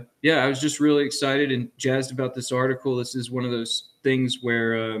was just really excited and jazzed about this article. This is one of those things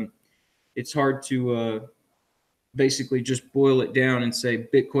where it's hard to basically just boil it down and say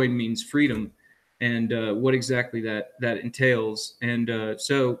Bitcoin means freedom and what exactly that entails. And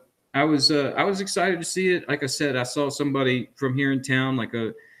so I was excited to see it. Like I said, I saw somebody from here in town, like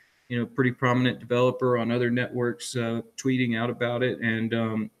a pretty prominent developer on other networks, tweeting out about it,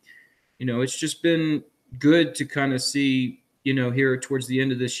 and it's just been good to kind of see here towards the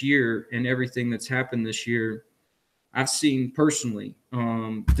end of this year and everything that's happened this year. I've seen personally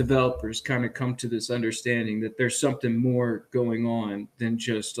developers kind of come to this understanding that there's something more going on than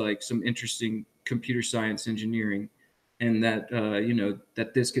just like some interesting computer science engineering, and that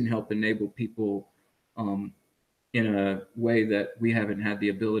that this can help enable people in a way that we haven't had the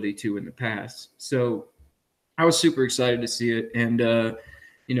ability to in the past. So I was super excited to see it and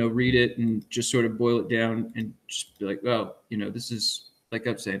read it and just sort of boil it down and just be like, well, this is, like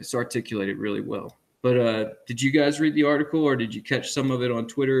I'm saying, it's articulated really well. But did you guys read the article, or did you catch some of it on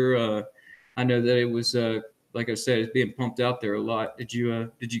Twitter? I know that it was, like I said, it's being pumped out there a lot. Did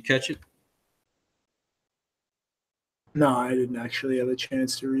you catch it? No, I didn't actually have a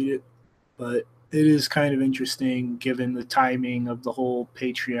chance to read it, but it is kind of interesting given the timing of the whole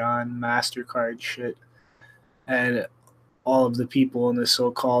Patreon MasterCard shit and all of the people in the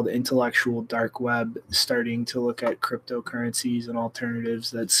so-called intellectual dark web starting to look at cryptocurrencies and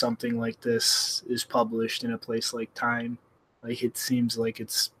alternatives, that something like this is published in a place like Time. Like, it seems like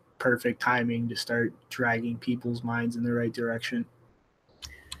it's perfect timing to start dragging people's minds in the right direction.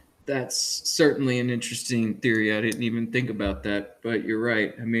 That's certainly an interesting theory. I didn't even think about that, but you're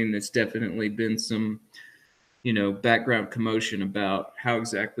right. I mean, there's definitely been some, background commotion about how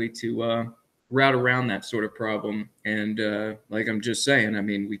exactly to route around that sort of problem. And like I'm just saying, I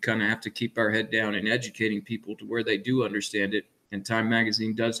mean, we kind of have to keep our head down in educating people to where they do understand it. And Time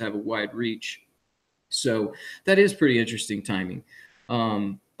Magazine does have a wide reach. So that is pretty interesting timing.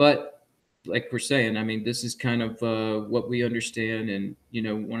 But like we're saying, I mean, this is kind of what we understand. And,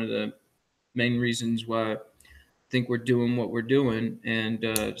 one of the main reasons why I think we're doing what we're doing. And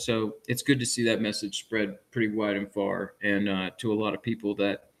so it's good to see that message spread pretty wide and far, and to a lot of people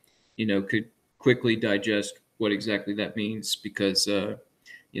that, could quickly digest what exactly that means, because,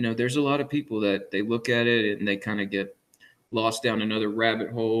 there's a lot of people that they look at it and they kind of get lost down another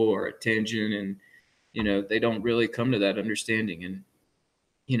rabbit hole or a tangent, and, they don't really come to that understanding. And,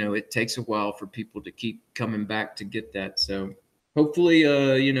 it takes a while for people to keep coming back to get that. So hopefully,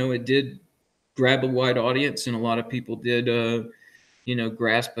 it did grab a wide audience, and a lot of people did,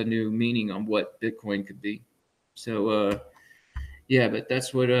 grasp a new meaning on what Bitcoin could be. So, yeah, but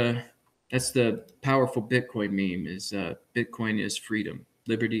that's what, that's the powerful Bitcoin meme is, Bitcoin is freedom,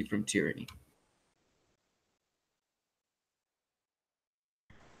 liberty from tyranny.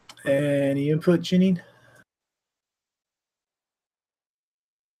 Any input, Janine?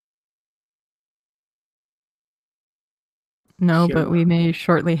 No, but we may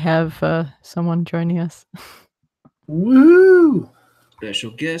shortly have someone joining us. Woo! Special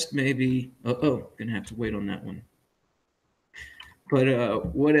guest, maybe. Gonna have to wait on that one.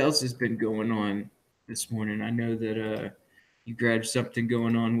 But what else has been going on this morning? I know that you grabbed something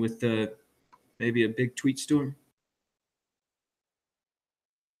going on with maybe a big tweet storm.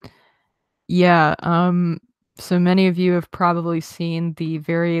 Yeah. So many of you have probably seen the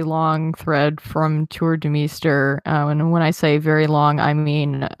very long thread from Tour de Meester. And when I say very long, I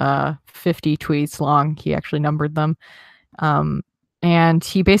mean 50 tweets long. He actually numbered them. And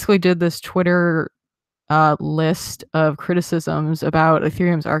he basically did this Twitter list of criticisms about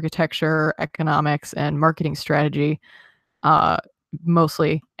Ethereum's architecture, economics, and marketing strategy,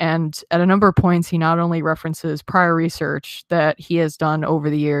 mostly. And at a number of points, he not only references prior research that he has done over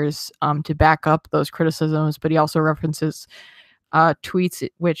the years to back up those criticisms, but he also references tweets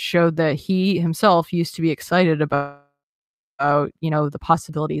which showed that he himself used to be excited about the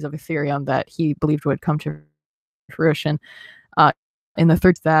possibilities of Ethereum that he believed would come to fruition. In the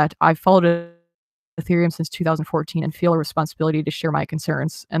third, that I followed Ethereum since 2014 and feel a responsibility to share my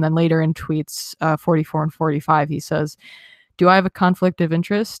concerns. And then later in tweets 44 and 45, he says, do I have a conflict of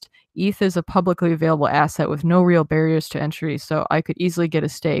interest? ETH is a publicly available asset with no real barriers to entry, so I could easily get a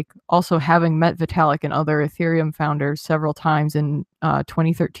stake. Also, having met Vitalik and other Ethereum founders several times in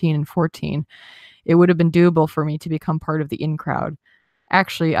 2013 and 14, it would have been doable for me to become part of the in crowd.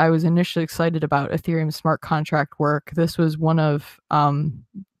 Actually, I was initially excited about Ethereum smart contract work. This was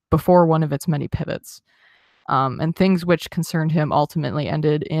before one of its many pivots. And things which concerned him ultimately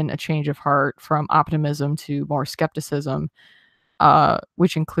ended in a change of heart from optimism to more skepticism,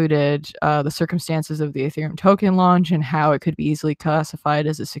 which included the circumstances of the Ethereum token launch and how it could be easily classified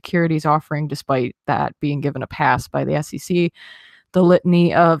as a securities offering despite that being given a pass by the SEC, the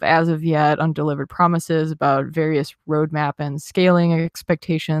litany of as of yet undelivered promises about various roadmap and scaling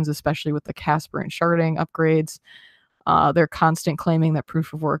expectations, especially with the Casper and sharding upgrades, their constant claiming that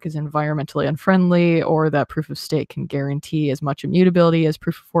proof of work is environmentally unfriendly or that proof of stake can guarantee as much immutability as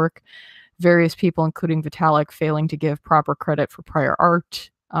proof of work, various people, including Vitalik, failing to give proper credit for prior art,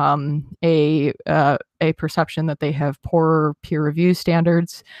 a perception that they have poorer peer review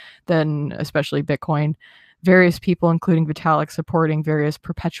standards than especially Bitcoin, various people, including Vitalik, supporting various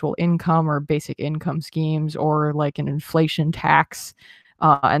perpetual income or basic income schemes or like an inflation tax.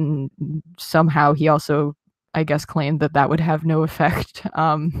 And somehow he also, I guess, claimed that that would have no effect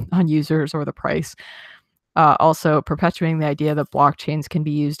on users or the price. Also perpetuating the idea that blockchains can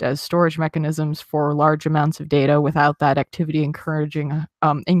be used as storage mechanisms for large amounts of data without that activity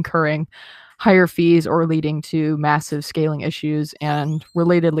incurring higher fees or leading to massive scaling issues, and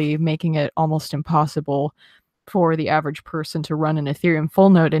relatedly making it almost impossible for the average person to run an Ethereum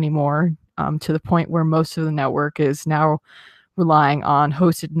full node anymore, to the point where most of the network is now relying on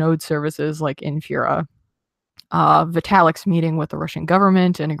hosted node services like Infura. Vitalik's meeting with the Russian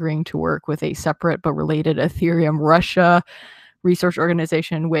government and agreeing to work with a separate but related Ethereum Russia research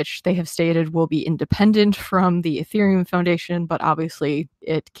organization, which they have stated will be independent from the Ethereum Foundation, but obviously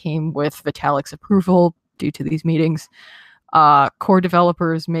it came with Vitalik's approval due to these meetings. Core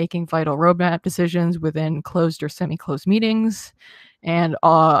developers making vital roadmap decisions within closed or semi-closed meetings. And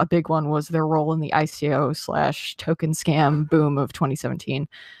a big one was their role in the ICO/token scam boom of 2017.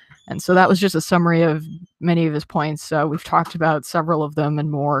 And so that was just a summary of many of his points. We've talked about several of them and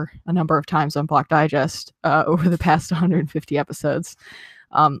more a number of times on Block Digest over the past 150 episodes.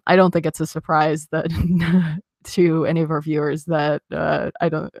 I don't think it's a surprise that to any of our viewers that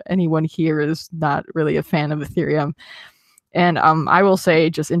anyone here is not really a fan of Ethereum. And I will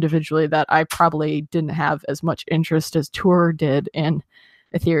say just individually that I probably didn't have as much interest as Tuur did in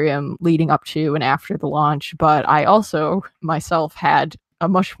Ethereum leading up to and after the launch, but I also myself had a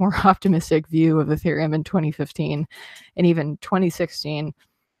much more optimistic view of Ethereum in 2015 and even 2016.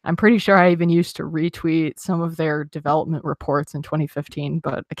 I'm pretty sure I even used to retweet some of their development reports in 2015,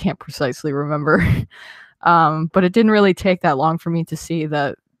 but I can't precisely remember. But it didn't really take that long for me to see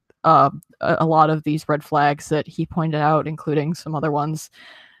that a lot of these red flags that he pointed out, including some other ones,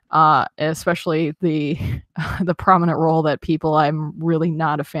 especially the prominent role that people I'm really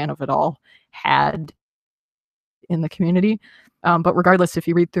not a fan of at all had in the community. But regardless, if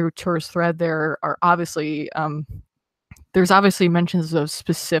you read through Tuur's thread, there are obviously there's obviously mentions of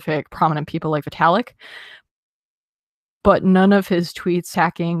specific prominent people like Vitalik, but none of his tweets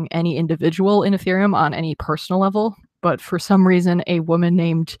hacking any individual in Ethereum on any personal level. But for some reason, a woman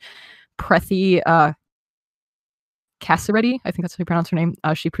named Preeti Kasiredi, I think that's how you pronounce her name,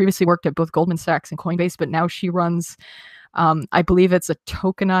 she previously worked at both Goldman Sachs and Coinbase, but now she runs, I believe it's a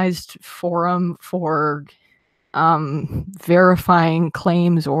tokenized forum for verifying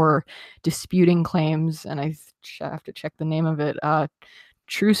claims or disputing claims, and I have to check the name of it.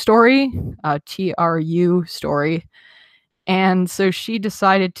 True Story, TRU Story. And so she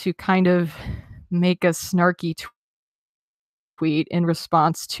decided to kind of make a snarky tweet in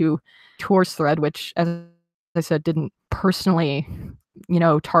response to Tuur's thread, which, as I said, didn't personally,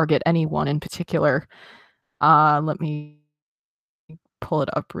 target anyone in particular. Let me pull it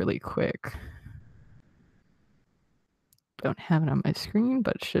up really quick. Don't have it on my screen,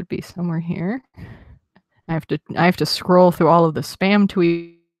 but it should be somewhere here. I have to scroll through all of the spam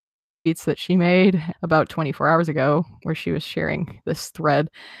tweets tweets that she made about 24 hours ago where she was sharing this thread.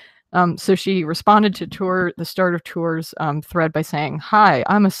 So she responded to the start of Tour's thread by saying, "Hi,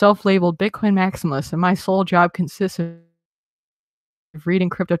 I'm a self-labeled Bitcoin maximalist, and my sole job consists of reading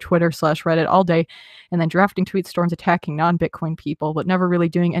crypto Twitter / Reddit all day and then drafting tweet storms attacking non-Bitcoin people, but never really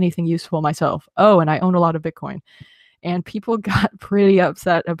doing anything useful myself. Oh, and I own a lot of Bitcoin." And people got pretty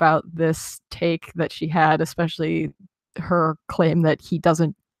upset about this take that she had, especially her claim that he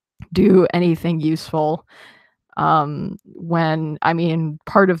doesn't do anything useful. When, I mean,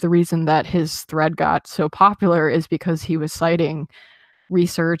 part of the reason that his thread got so popular is because he was citing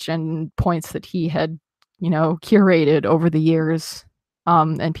research and points that he had, curated over the years,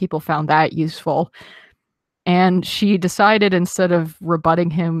 and people found that useful. And she decided, instead of rebutting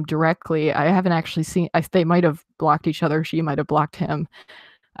him directly, I haven't actually seen, they might have blocked each other. She might have blocked him.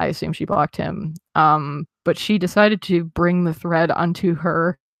 I assume she blocked him. But she decided to bring the thread onto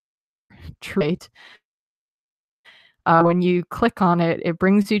her trait. When you click on it, it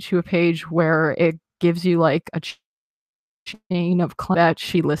brings you to a page where it gives you like a chain of that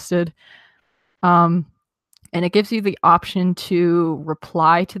she listed. And it gives you the option to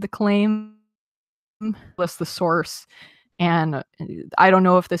reply to the claim, list the source. And I don't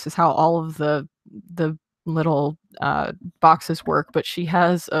know if this is how all of the little boxes work, but she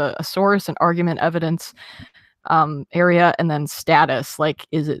has a source, an argument, evidence area, and then status, like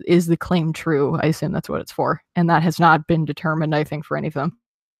is the claim true? I assume that's what it's for, and that has not been determined, I think, for any of them.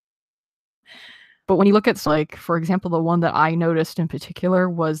 But when you look at, like, for example, the one that I noticed in particular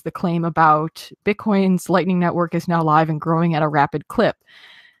was the claim about Bitcoin's Lightning Network is now live and growing at a rapid clip.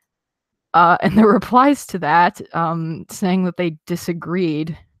 And the replies to that, saying that they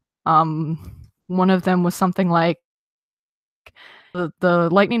disagreed. One of them was something like, the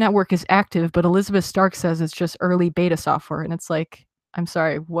Lightning Network is active, but Elizabeth Stark says it's just early beta software. And it's like, I'm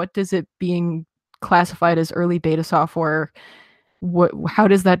sorry, what does it being classified as early beta software? How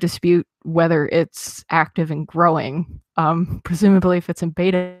does that dispute whether it's active and growing? Presumably, if it's in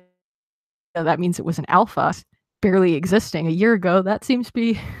beta, that means it was an alpha, barely existing a year ago. That seems to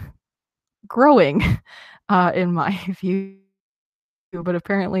be growing, in my view. But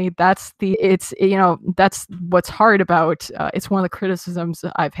apparently that's what's hard about it's one of the criticisms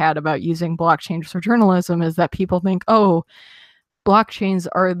I've had about using blockchains for journalism, is that people think, oh, blockchains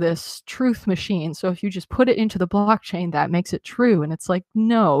are this truth machine, so if you just put it into the blockchain, that makes it true. And it's like,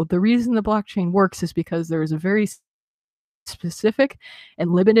 no, the reason the blockchain works is because there is a very specific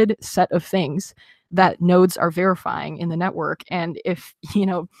and limited set of things that nodes are verifying in the network. And if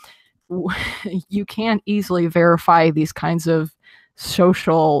you can't easily verify these kinds of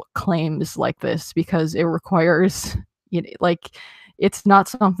social claims like this, because it requires, it's not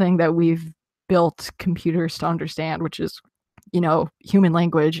something that we've built computers to understand, which is, human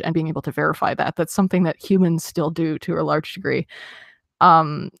language, and being able to verify that. That's something that humans still do to a large degree.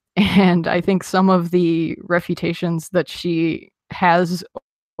 And I think some of the refutations that she has,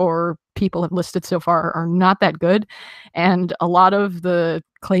 or people have listed so far, are not that good. And a lot of the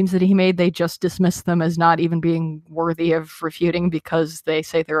claims that he made, they just dismiss them as not even being worthy of refuting, because they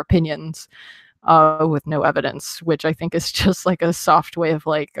say they're opinions with no evidence, which I think is just like a soft way of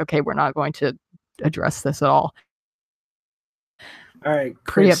like, okay, we're not going to address this at all. All right,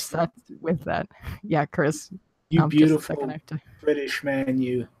 Chris. Pretty upset with that. Yeah, Chris. You beautiful British man.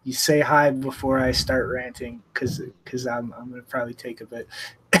 You say hi before I start ranting, because I'm gonna probably take a bit.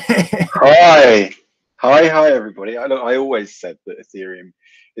 Hi everybody. I always said that Ethereum,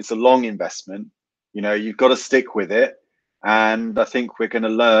 it's a long investment. You've got to stick with it, and I think we're going to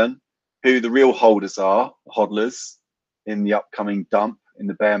learn who the real holders are, hodlers, in the upcoming dump in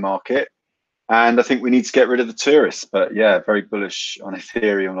the bear market. And I think we need to get rid of the tourists. But yeah, very bullish on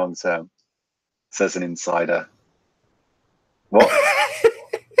Ethereum long term, says an insider. What?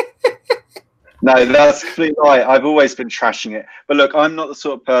 No, that's completely right. I've always been trashing it. But look, I'm not the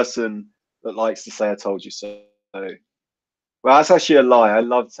sort of person that likes to say I told you so. Well, that's actually a lie. I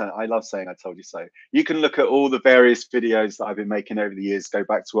love saying I told you so. You can look at all the various videos that I've been making over the years, go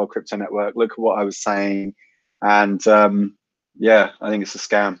back to World Crypto Network, look at what I was saying. And yeah, I think it's a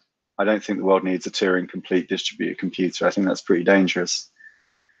scam. I don't think the world needs a Turing complete distributed computer. I think that's pretty dangerous.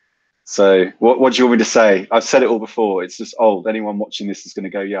 So what do you want me to say? I've said it all before. It's just old. Anyone watching this is going to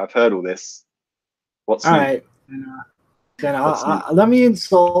go, yeah, I've heard all this. What's all right? Then let me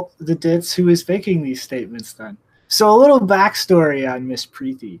insult the ditz who is making these statements then. So a little backstory on Miss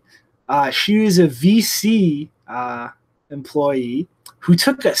Preeti. She was a VC employee who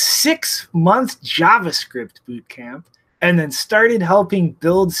took a 6-month JavaScript bootcamp and then started helping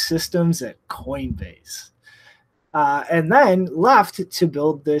build systems at Coinbase. and then left to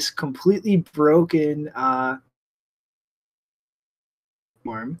build this completely broken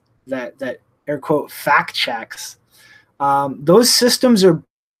form that air quote fact checks. Those systems are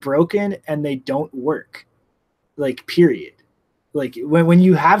broken and they don't work. Like, period. Like, when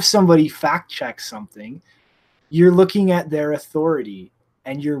you have somebody fact check something, you're looking at their authority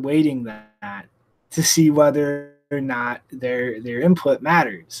and you're weighting that to see whether or not their input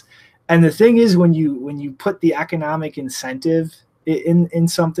matters. And the thing is, when you put the economic incentive in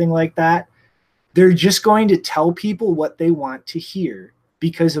something like that, they're just going to tell people what they want to hear,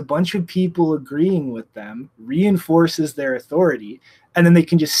 because a bunch of people agreeing with them reinforces their authority, and then they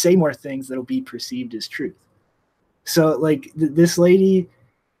can just say more things that'll be perceived as truth. So, like, this lady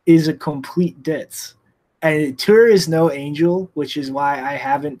is a complete ditz. And Tur is no angel, which is why I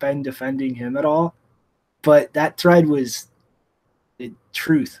haven't been defending him at all. But that thread was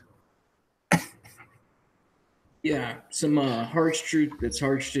truth. Yeah, some harsh truth that's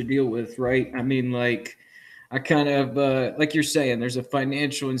harsh to deal with, right? I mean, like, I kind of like you're saying, there's a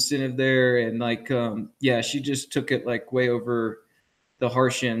financial incentive there, and like, yeah, she just took it like way over the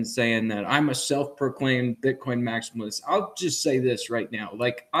harsh end, saying that I'm a self-proclaimed Bitcoin maximalist. I'll just say this right now: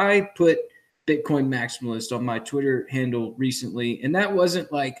 like, I put Bitcoin maximalist on my Twitter handle recently, and that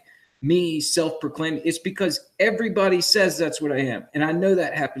wasn't like me self-proclaiming. It's because everybody says that's what I am, and I know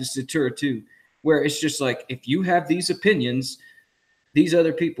that happens to Tur too, where it's just like, if you have these opinions, these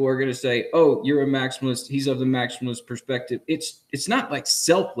other people are going to say, oh, you're a maximalist. He's of the maximalist perspective. It's not like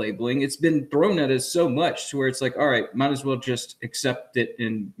self-labeling. It's been thrown at us so much to where it's like, all right, might as well just accept it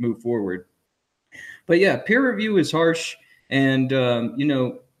and move forward. But yeah, peer review is harsh. And, you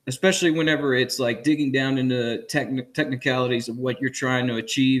know, especially whenever it's like digging down into technicalities of what you're trying to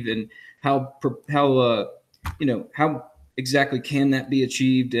achieve and how you know, how exactly can that be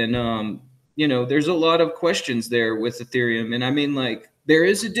achieved. And, you know, there's a lot of questions there with Ethereum. And I mean, like, there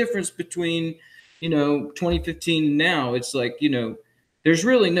is a difference between, you know, 2015 and now. It's like, you know, there's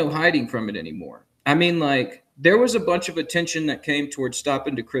really no hiding from it anymore. I mean, like, there was a bunch of attention that came towards Stop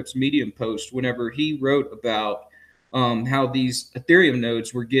and Decrypt's Medium post whenever he wrote about how these Ethereum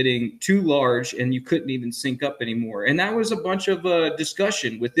nodes were getting too large and you couldn't even sync up anymore. And that was a bunch of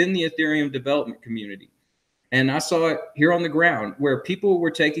discussion within the Ethereum development community. And I saw it here on the ground where people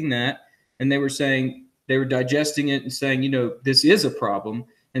were taking that and they were saying, they were digesting it and saying, you know, this is a problem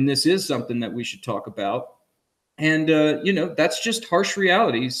and this is something that we should talk about. And, you know, that's just harsh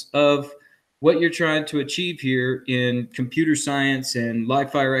realities of what you're trying to achieve here in computer science and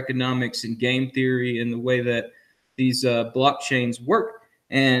live fire economics and game theory and the way that these blockchains work.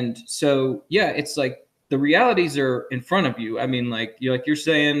 And so, yeah, it's like the realities are in front of you. I mean, like you're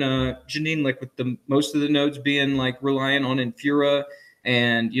saying, Janine, like with the most of the nodes being like reliant on Infura,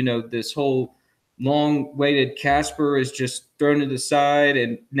 and, you know, this whole long-weighted Casper is just thrown to the side,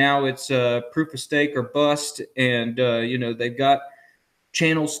 and now it's proof of stake or bust. And, you know, they've got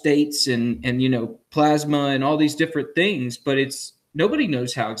channel states and, you know, plasma and all these different things, but it's nobody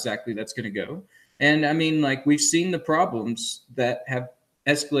knows how exactly that's going to go. And I mean, like, we've seen the problems that have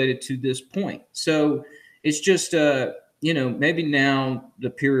escalated to this point. So it's just, you know, maybe now the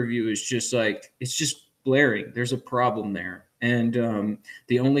peer review is just like, it's just blaring. There's a problem there. And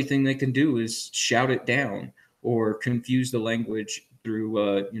the only thing they can do is shout it down or confuse the language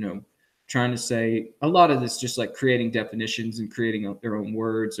through, you know, trying to say a lot of this, just like creating definitions and creating their own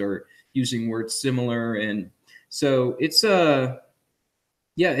words or using words similar. And so it's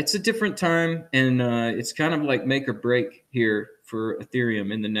yeah, it's a different time, and it's kind of like make or break here for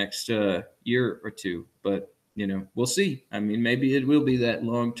Ethereum in the next year or two. But, you know, we'll see. I mean, maybe it will be that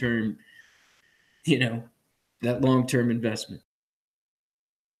long-term, you know, that long-term investment.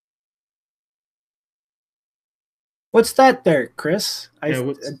 What's that there, Chris?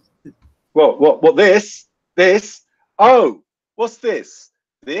 What this? Oh, what's this?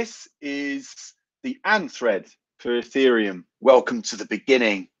 This is the AND thread for Ethereum. Welcome to the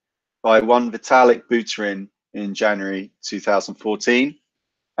beginning, by one Vitalik Buterin in January 2014.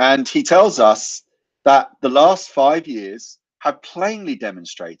 And he tells us that the last 5 years have plainly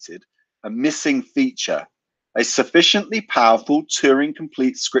demonstrated a missing feature, a sufficiently powerful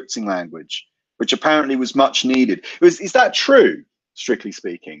Turing-complete scripting language, which apparently was much needed. Is that true, strictly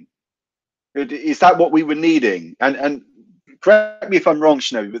speaking? Is that what we were needing? And correct me if I'm wrong,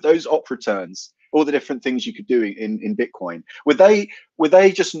 Shinobi, but those op returns, all the different things you could do in Bitcoin, were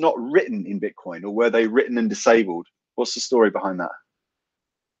they just not written in Bitcoin, or were they written and disabled? What's the story behind that?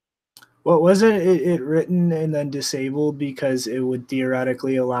 What wasn't it written and then disabled because it would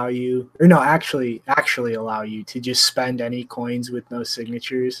theoretically allow you, or no, actually allow you to just spend any coins with no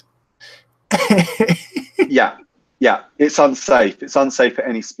signatures? Yeah. Yeah, it's unsafe. It's unsafe at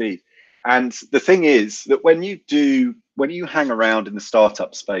any speed. And the thing is that when you hang around in the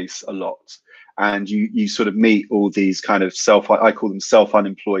startup space a lot, and you sort of meet all these kind of I call them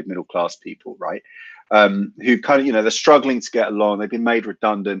self-unemployed middle class people, right? Who kind of, they're struggling to get along. They've been made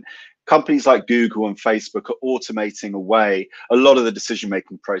redundant. Companies like Google and Facebook are automating away a lot of the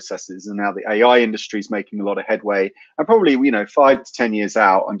decision-making processes, and now the AI industry is making a lot of headway. And probably, 5 to 10 years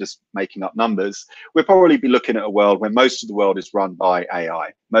out, I'm just making up numbers, we'll probably be looking at a world where most of the world is run by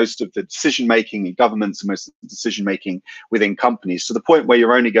AI. Most of the decision-making in governments and most of the decision-making within companies, to the point where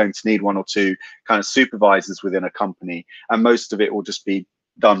you're only going to need 1 or 2 kind of supervisors within a company, and most of it will just be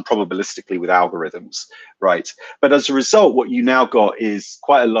done probabilistically with algorithms, right? But as a result, what you now got is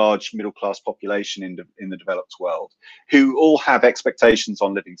quite a large middle class population in the developed world, who all have expectations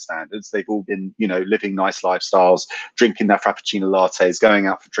on living standards. They've all been, living nice lifestyles, drinking their frappuccino lattes, going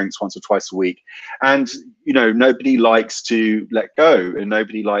out for drinks once or twice a week, and nobody likes to let go, and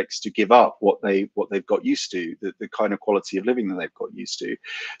nobody likes to give up what they've got used to, the kind of quality of living that they've got used to.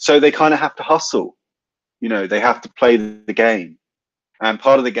 So they kind of have to hustle. They have to play the game. And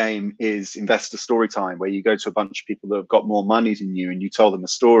part of the game is investor story time, where you go to a bunch of people that have got more money than you, and you tell them a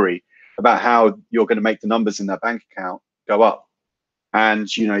story about how you're going to make the numbers in their bank account go up.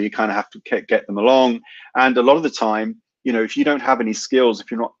 And, you kind of have to get them along. And a lot of the time, if you don't have any skills, if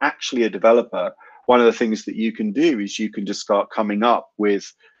you're not actually a developer, one of the things that you can do is you can just start coming up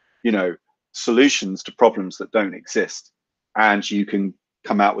with, solutions to problems that don't exist. And you can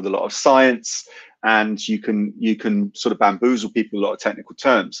come out with a lot of science, and you can sort of bamboozle people with a lot of technical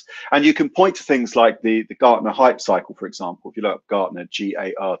terms. And you can point to things like the Gartner hype cycle, for example. If you look at Gartner,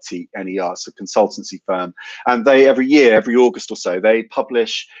 Gartner, it's a consultancy firm, and they every year, every August or so, they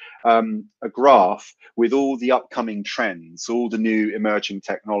publish a graph with all the upcoming trends, all the new emerging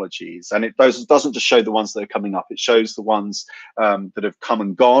technologies. And it doesn't just show the ones that are coming up, it shows the ones that have come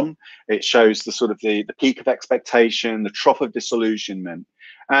and gone. It shows the sort of the peak of expectation, the trough of disillusionment.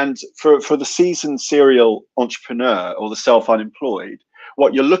 And for the seasoned serial entrepreneur or the self-unemployed,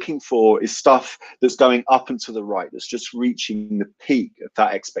 what you're looking for is stuff that's going up and to the right, that's just reaching the peak of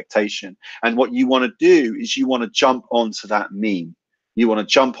that expectation. And what you want to do is you want to jump onto that meme. You want to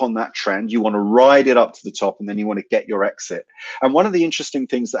jump on that trend, you want to ride it up to the top, and then you want to get your exit. And one of the interesting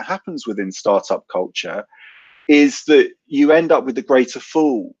things that happens within startup culture is that you end up with the greater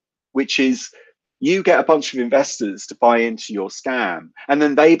fool, which is you get a bunch of investors to buy into your scam, and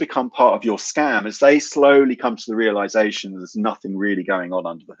then they become part of your scam as they slowly come to the realization that there's nothing really going on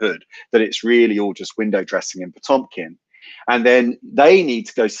under the hood, that it's really all just window dressing in Potomkin. And then they need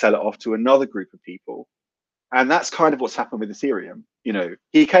to go sell it off to another group of people. And that's kind of what's happened with Ethereum.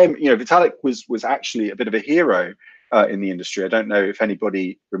 Vitalik was actually a bit of a hero in the industry. I don't know if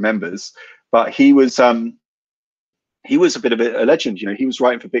anybody remembers, but he was a bit of a legend. He was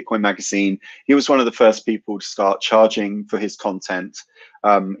writing for Bitcoin Magazine. He was one of the first people to start charging for his content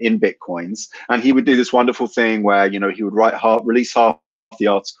in Bitcoins. And he would do this wonderful thing where, he would release half the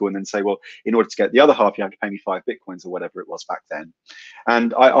article and then say, well, in order to get the other half, you have to pay me 5 Bitcoins or whatever it was back then.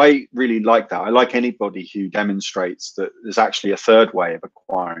 And I really like that. I like anybody who demonstrates that there's actually a third way of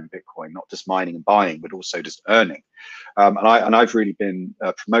acquiring Bitcoin, not just mining and buying, but also just earning. And I've really been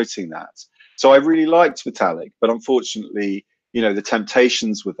promoting that. So I really liked Vitalik, but unfortunately, the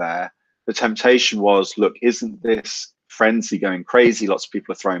temptations were there. The temptation was, look, isn't this frenzy going crazy? Lots of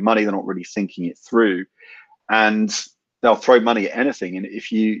people are throwing money. They're not really thinking it through. And they'll throw money at anything. And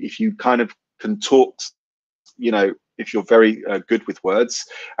if you kind of can talk, if you're very good with words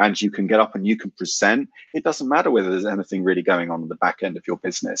and you can get up and you can present, it doesn't matter whether there's anything really going on the back end of your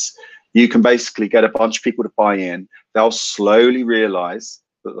business. You can basically get a bunch of people to buy in. They'll slowly realize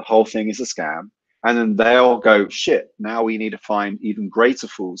that the whole thing is a scam. And then they'll go, shit, now we need to find even greater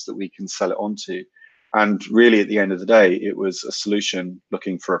fools that we can sell it onto. And really, at the end of the day, it was a solution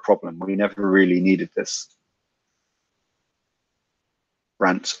looking for a problem. We never really needed this.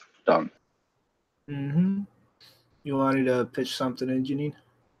 Rant done. You wanted to pitch something in, Janine?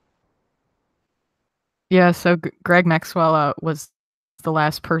 Yeah, so Greg Maxwell was the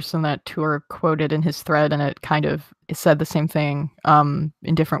last person that Tuur quoted in his thread, and it said the same thing in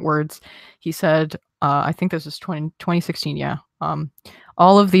different words. He said, I think this was 2016, yeah.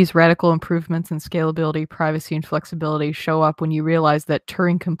 All of these radical improvements in scalability, privacy, and flexibility show up when you realize that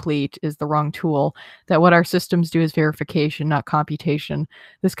Turing complete is the wrong tool, that what our systems do is verification, not computation.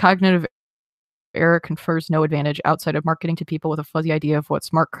 This cognitive error confers no advantage outside of marketing to people with a fuzzy idea of what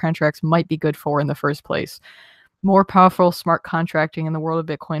smart contracts might be good for in the first place. More powerful smart contracting in the world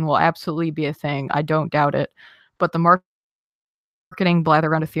of Bitcoin will absolutely be a thing. I don't doubt it. But the market marketing blather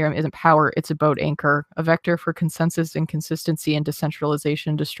around Ethereum isn't power, it's a boat anchor, a vector for consensus and consistency and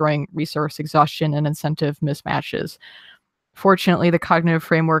decentralization, destroying resource exhaustion and incentive mismatches. Fortunately, the cognitive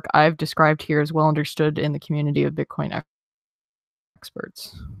framework I've described here is well understood in the community of Bitcoin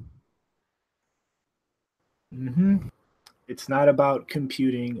experts. Mm-hmm. It's not about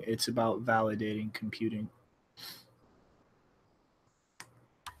computing, it's about validating computing.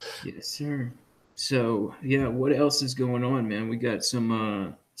 Yes, sir. So yeah, what else is going on, man? We got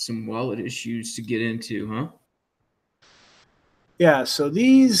some wallet issues to get into, huh? Yeah, so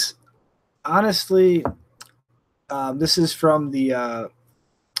these, honestly, this is from the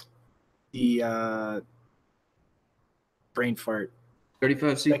brain fart.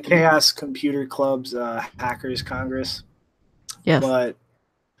 35C. The Chaos Computer Club's Hackers Congress. Yes. But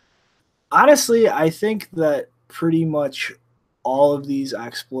honestly, I think that pretty much all of these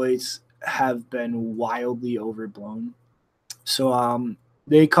exploits have been wildly overblown. So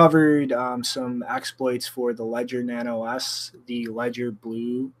they covered some exploits for the Ledger Nano S, the Ledger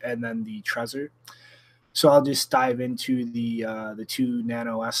Blue, and then the Trezor. So I'll just dive into the two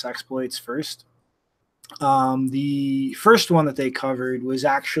Nano S exploits first. The first one that they covered was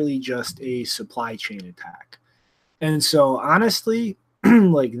actually just a supply chain attack. And so honestly,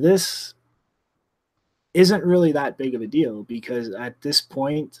 like this isn't really that big of a deal because at this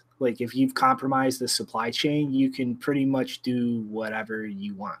point, like if you've compromised the supply chain, you can pretty much do whatever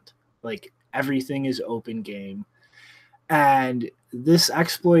you want. Like everything is open game. And this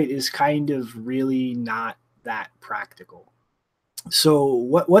exploit is kind of really not that practical. So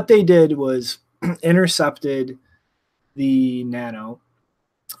what they did was intercepted the Nano,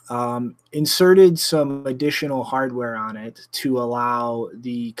 inserted some additional hardware on it to allow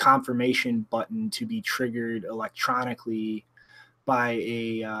the confirmation button to be triggered electronically by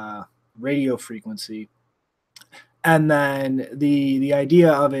a radio frequency. And then the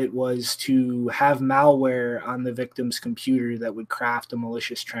idea of it was to have malware on the victim's computer that would craft a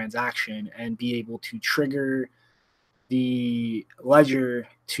malicious transaction and be able to trigger the ledger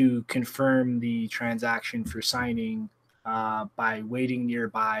to confirm the transaction for signing by waiting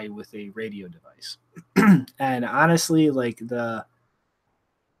nearby with a radio device. And honestly, like the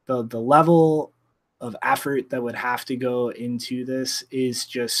level of effort that would have to go into this is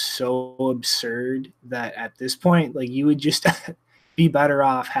just so absurd that at this point, like you would just be better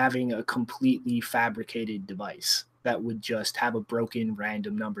off having a completely fabricated device that would just have a broken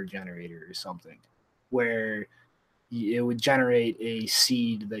random number generator or something, where it would generate a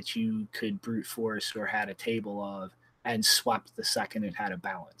seed that you could brute force or had a table of and swept the second it had a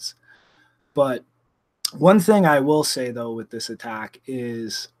balance. But one thing I will say though with this attack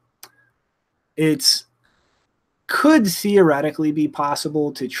is it's could theoretically be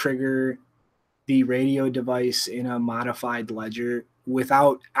possible to trigger the radio device in a modified ledger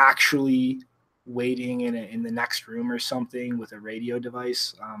without actually waiting in the next room or something with a radio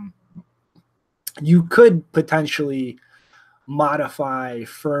device. You could potentially modify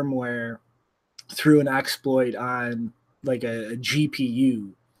firmware through an exploit on like a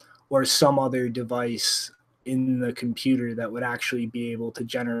GPU or some other device in the computer that would actually be able to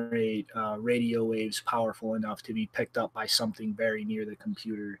generate radio waves powerful enough to be picked up by something very near the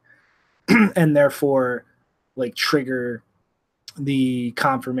computer and therefore like trigger the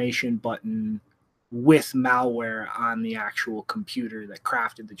confirmation button with malware on the actual computer that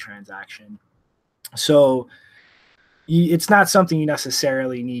crafted the transaction. So it's not something you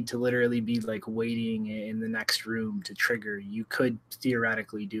necessarily need to literally be like waiting in the next room to trigger. You could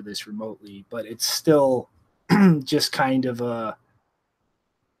theoretically do this remotely, but it's still just kind of a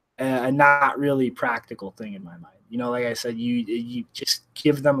not really practical thing in my mind. You know, like I said, you just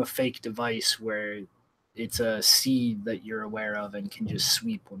give them a fake device where it's a seed that you're aware of and can just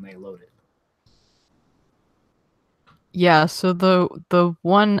sweep when they load it. Yeah, so the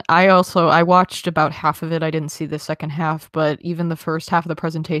one I watched about half of it. I didn't see the second half, but even the first half of the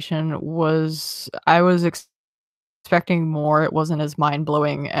presentation was expecting more. It wasn't as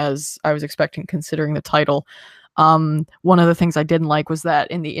mind-blowing as I was expecting considering the title. One of the things I didn't like was that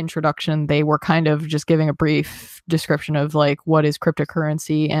in the introduction they were kind of just giving a brief description of like what is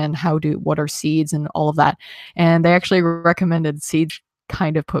cryptocurrency and what are seeds and all of that. And they actually recommended seeds,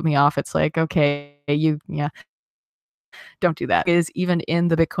 kind of put me off. It's like, okay, don't do that. It is even in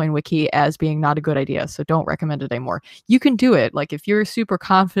the Bitcoin wiki as being not a good idea, so don't recommend it anymore. You can do it. Like if you're super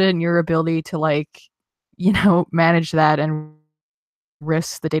confident in your ability to like, manage that and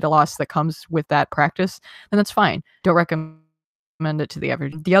risk the data loss that comes with that practice, then that's fine. Don't recommend it to the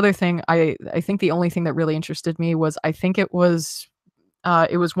average. The other thing, I think the only thing that really interested me was I think it was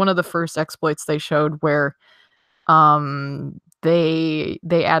one of the first exploits they showed where they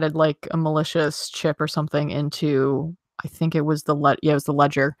added like a malicious chip or something into, I think it was the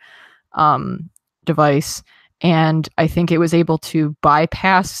Ledger device, and I think it was able to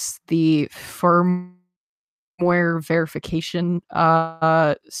bypass the firmware verification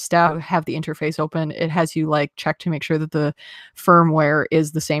step. Have the interface open. It has you like check to make sure that the firmware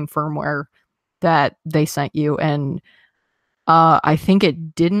is the same firmware that they sent you, and I think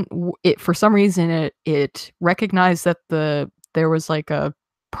it didn't. It for some reason it recognized that there was like a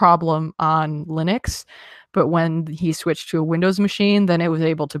problem on Linux, but when he switched to a Windows machine, then it was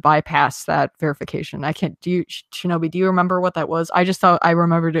able to bypass that verification. I can't. Shinobi? Do you remember what that was? I just thought I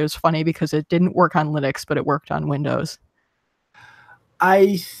remembered it was funny because it didn't work on Linux, but it worked on Windows.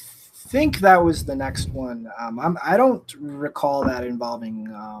 I think that was the next one. I don't recall that involving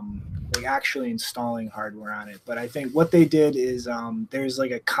like actually installing hardware on it, but I think what they did is there's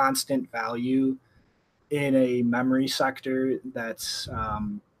like a constant value in a memory sector that's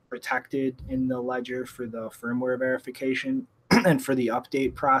protected in the ledger for the firmware verification, and for the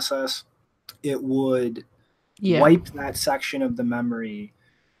update process, it would wipe that section of the memory,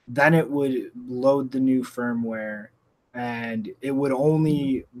 then it would load the new firmware, and it would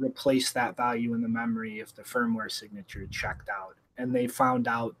only replace that value in the memory if the firmware signature checked out. And they found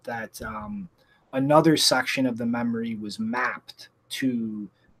out that another section of the memory was mapped to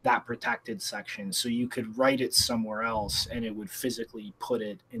that protected section, so you could write it somewhere else and it would physically put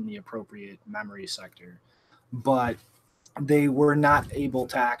it in the appropriate memory sector. But they were not able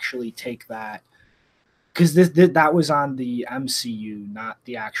to actually take that, because that was on the MCU, not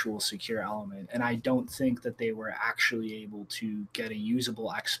the actual secure element. And I don't think that they were actually able to get a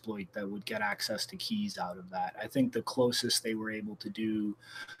usable exploit that would get access to keys out of that. I think the closest they were able to do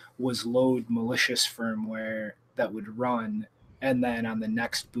was load malicious firmware that would run, and then on the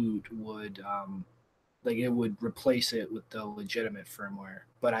next boot would like it would replace it with the legitimate firmware.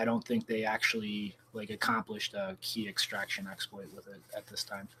 But I don't think they actually like accomplished a key extraction exploit with it at this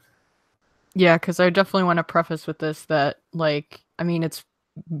time. Yeah, because I definitely want to preface with this that, like, I mean, it's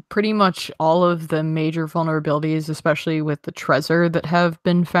pretty much all of the major vulnerabilities, especially with the Trezor that have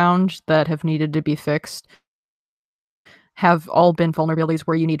been found that have needed to be fixed, have all been vulnerabilities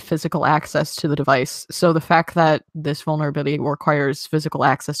where you need physical access to the device. So the fact that this vulnerability requires physical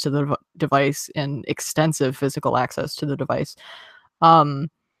access to the device and extensive physical access to the device,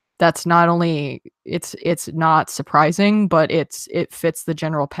 that's not only it's not surprising, but it fits the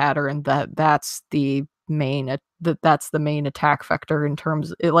general pattern that's the main attack vector in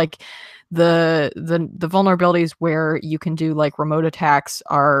terms like the vulnerabilities where you can do like remote attacks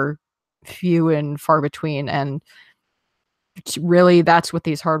are few and far between, and really that's what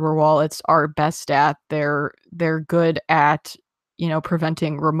these hardware wallets are best at. They're good at, you know,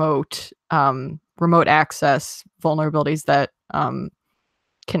 preventing remote access vulnerabilities that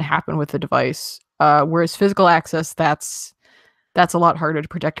can happen with the device, whereas physical access, that's a lot harder to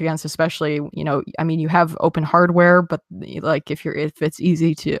protect against, especially, you know, I mean, you have open hardware, but like if it's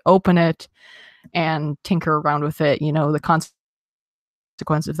easy to open it and tinker around with it, you know, the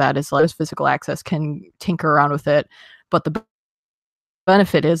consequence of that is like physical access can tinker around with it. But the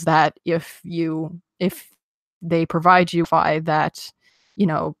benefit is that if they provide you that, you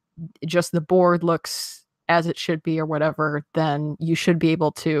know, just the board looks as it should be or whatever, then you should be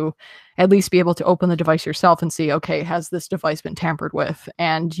able to at least be able to open the device yourself and see, okay, has this device been tampered with?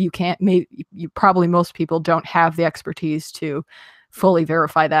 And you can't, probably most people don't have the expertise to fully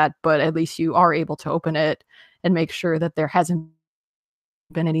verify that, but at least you are able to open it and make sure that there hasn't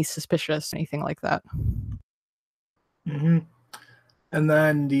been any suspicious anything like that. Mm-hmm. And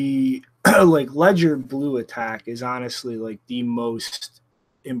then the like Ledger Blue attack is honestly like the most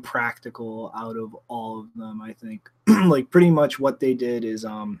impractical out of all of them, I think. Like pretty much what they did is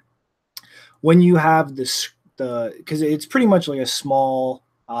when you have because it's pretty much like a small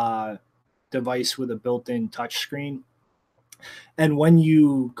device with a built-in touch screen, and when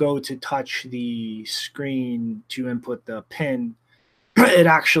you go to touch the screen to input the pin, it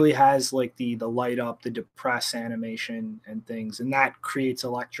actually has like the light up, the depress animation and things, and that creates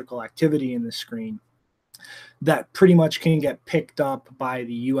electrical activity in the screen that pretty much can get picked up by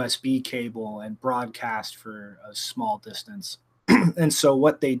the USB cable and broadcast for a small distance. And so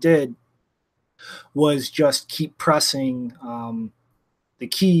what they did was just keep pressing the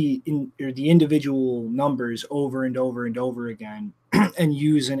key or the individual numbers over and over and over again and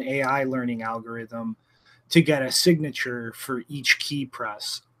use an AI learning algorithm to get a signature for each key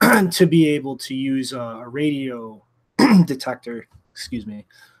press to be able to use a radio detector, excuse me,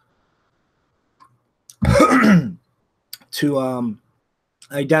 to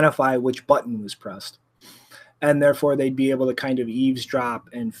identify which button was pressed. and therefore they'd be able to kind of eavesdrop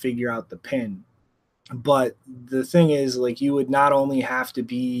and figure out the pin. But the thing is, like, you would not only have to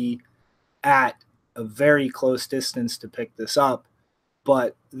be at a very close distance to pick this up,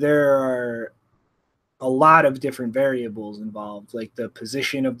 but there are a lot of different variables involved, like the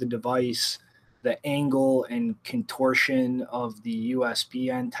position of the device, the angle and contortion of the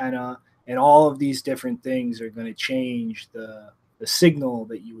USB antenna, and all of these different things are going to change the signal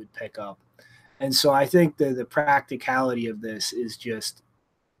that you would pick up. And so I think that the practicality of this is just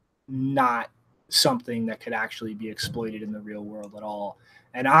not something that could actually be exploited in the real world at all.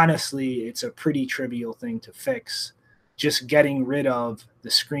 And honestly, it's a pretty trivial thing to fix, just getting rid of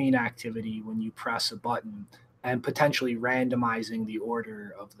the screen activity when you press a button and potentially randomizing the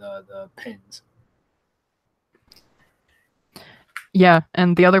order of the pins. Yeah,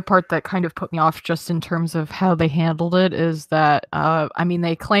 and the other part that kind of put me off just in terms of how they handled it is that, I mean,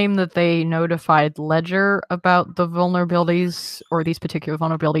 they claim that they notified Ledger about the vulnerabilities, or these particular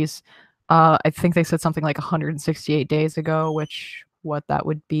vulnerabilities. I think they said something like 168 days ago, which what that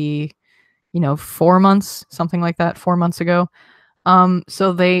would be, 4 months, something like that, 4 months ago.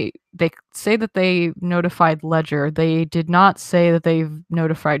 So they say that they notified Ledger. They did not say that they've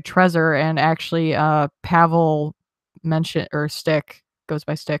notified Trezor, and actually, Pavel mentioned, or Stick, goes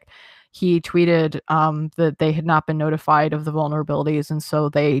by Stick, he tweeted that they had not been notified of the vulnerabilities, and so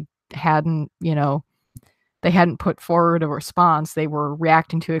they hadn't put forward a response. They were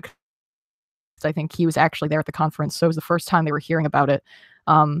reacting to it. I think he was actually there at the conference, so it was the first time they were hearing about it.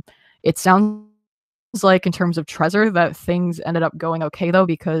 It sounds like, in terms of Trezor, that things ended up going okay, though,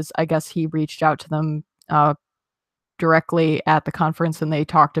 because I guess he reached out to them directly at the conference, and they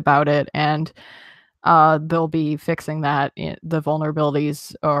talked about it, and they'll be fixing that, the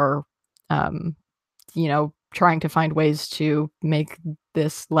vulnerabilities, or trying to find ways to make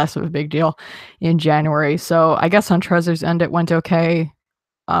this less of a big deal in January. So I guess on Trezor's end it went okay.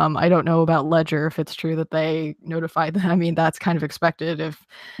 I don't know about Ledger, if it's true that they notified them. I mean, that's kind of expected. If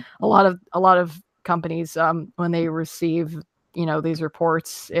a lot of companies, when they receive these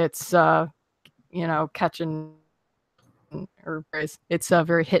reports, it's catching, or it's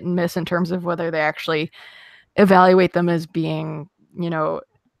very hit and miss in terms of whether they actually evaluate them as being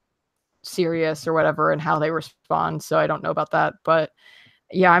serious or whatever, and how they respond. So I don't know about that, but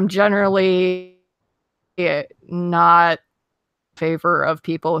yeah, I'm generally not favor of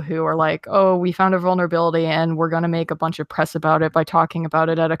people who are like, oh, we found a vulnerability and we're going to make a bunch of press about it by talking about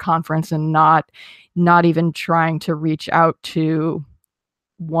it at a conference, and not even trying to reach out to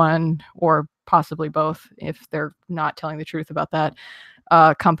one, or possibly both, if they're not telling the truth about that,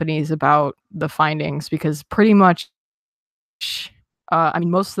 companies about the findings. Because pretty much, I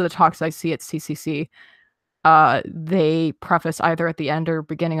mean, most of the talks I see at CCC, they preface either at the end or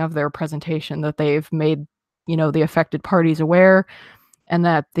beginning of their presentation that they've made the affected parties aware, and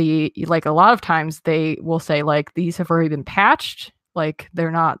that a lot of times they will say, like, these have already been patched, like they're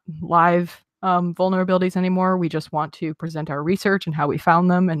not live vulnerabilities anymore. We just want to present our research and how we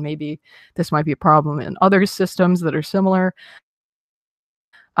found them, and maybe this might be a problem in other systems that are similar.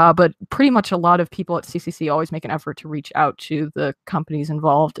 But pretty much a lot of people at CCC always make an effort to reach out to the companies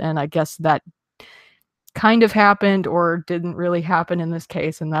involved, and I guess that kind of happened or didn't really happen in this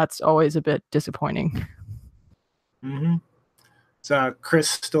case, and that's always a bit disappointing. Mm-hmm. So Chris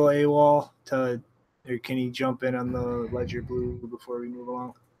still AWOL, or can he jump in on the Ledger Blue before we move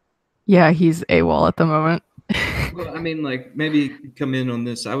along? Yeah, he's AWOL at the moment. Well, I mean, like, maybe come in on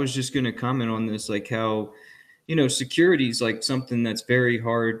this. I was just going to comment on this, like how, security is like something that's very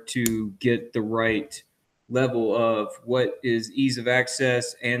hard to get the right level of what is ease of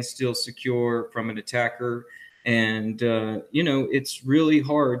access and still secure from an attacker. And, it's really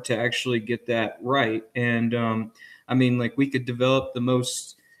hard to actually get that right. And, I mean, like, we could develop the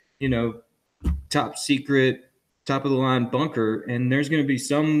most, top secret, top of the line bunker, and there's going to be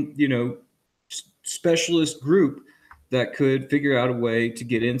some, specialist group that could figure out a way to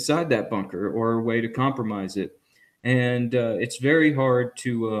get inside that bunker, or a way to compromise it. And it's very hard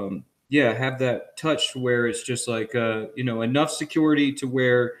to, have that touch where it's just like, enough security to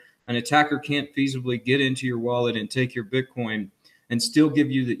where an attacker can't feasibly get into your wallet and take your Bitcoin, and still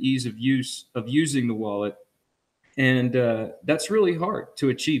give you the ease of use of using the wallet. And that's really hard to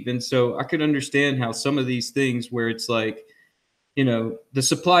achieve. And so I could understand how some of these things where it's like, the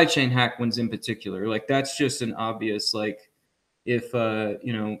supply chain hack ones in particular, like, that's just an obvious, like, if,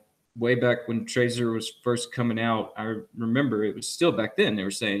 way back when Trezor was first coming out, I remember it was still back then, they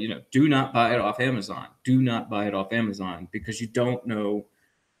were saying, do not buy it off Amazon. Do not buy it off Amazon, because you don't know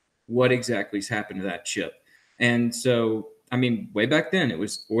what exactly has happened to that chip. And so, I mean, way back then it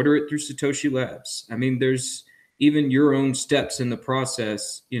was order it through Satoshi Labs. I mean, there's even your own steps in the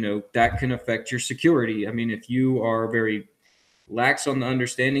process, you know, that can affect your security. I mean, if you are very lax on the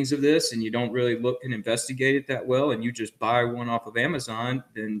understandings of this and you don't really look and investigate it that well, and you just buy one off of Amazon,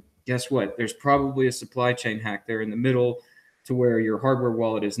 then guess what? There's probably a supply chain hack there in the middle to where your hardware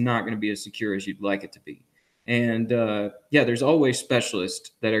wallet is not going to be as secure as you'd like it to be. And yeah, there's always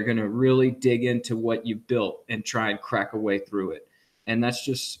specialists that are going to really dig into what you built and try and crack a way through it. And that's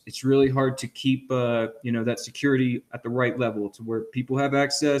just, it's really hard to keep, you know, that security at the right level to where people have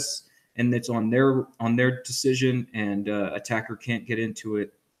access and it's on their decision, and attacker can't get into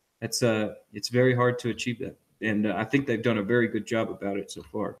it. That's it's very hard to achieve that. And I think they've done a very good job about it so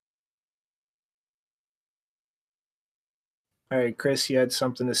far. All right, Chris, you had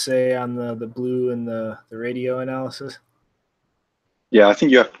something to say on the blue and the radio analysis? Yeah, I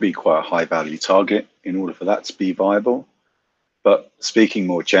think you have to be quite a high value target in order for that to be viable. But speaking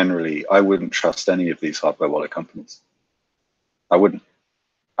more generally, I wouldn't trust any of these hardware wallet companies. I wouldn't.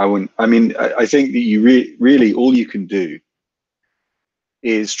 I mean, I think that you really all you can do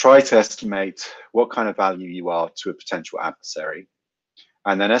is try to estimate what kind of value you are to a potential adversary,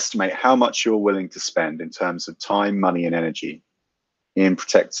 and then estimate how much you're willing to spend in terms of time, money, and energy in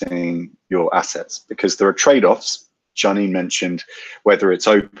protecting your assets. Because there are trade-offs. Janine mentioned whether it's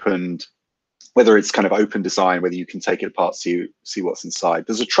opened, whether it's kind of open design, whether you can take it apart, see what's inside.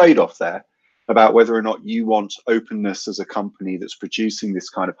 There's a trade-off there about whether or not you want openness as a company that's producing this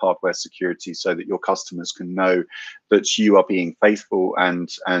kind of hardware security so that your customers can know that you are being faithful and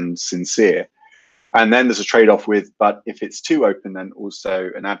sincere. And then there's a trade-off with, but if it's too open, then also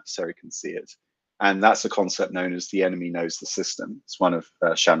an adversary can see it. And that's a concept known as the enemy knows the system. It's one of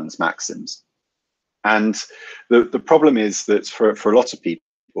Shannon's maxims. And the problem is that for a lot of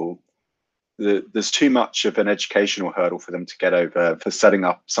people, there's too much of an educational hurdle for them to get over for setting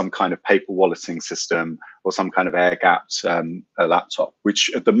up some kind of paper walleting system or some kind of air-gapped laptop,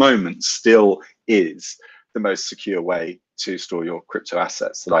 which at the moment still is the most secure way to store your crypto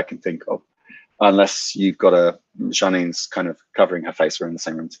assets that I can think of, unless you've got Janine's kind of covering her face, we're in the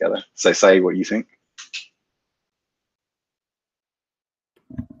same room together. So say what you think.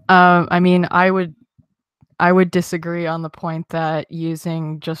 I mean, I would disagree on the point that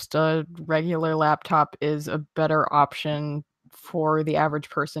using just a regular laptop is a better option for the average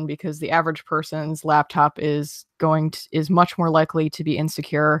person, because the average person's laptop is much more likely to be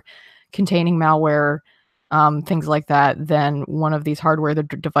insecure, containing malware, things like that, than one of these hardware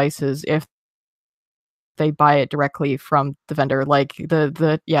devices if they buy it directly from the vendor. Like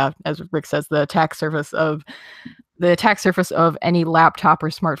yeah, as Rick says, the attack surface of any laptop or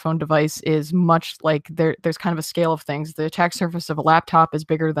smartphone device is much like there's kind of a scale of things. The attack surface of a laptop is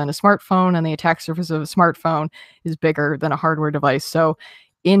bigger than a smartphone, and the attack surface of a smartphone is bigger than a hardware device. So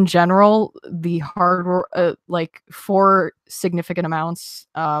in general, the hardware, like for significant amounts,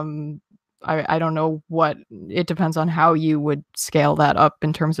 I don't know what, it depends on how you would scale that up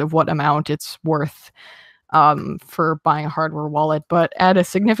in terms of what amount it's worth for buying a hardware wallet. But at a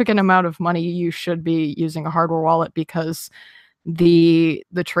significant amount of money, you should be using a hardware wallet, because the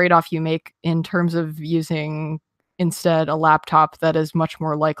trade-off you make in terms of using instead a laptop that is much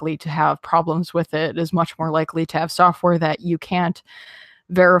more likely to have problems with it, is much more likely to have software that you can't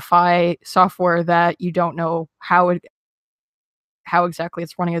verify, software that you don't know how exactly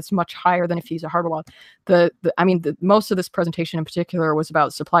it's running. It's much higher than if you use a hardware wallet. I mean, most of this presentation in particular was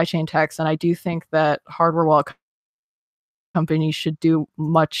about supply chain techs, and I do think that hardware wallet companies should do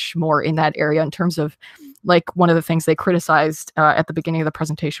much more in that area in terms of, like, one of the things they criticized at the beginning of the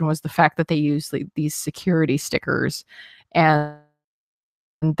presentation was the fact that they use these security stickers, and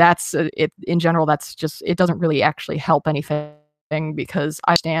that's it. In general, that's just, it doesn't really actually help anything, because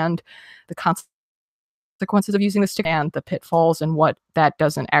I understand the consequences of using the stick and the pitfalls and what that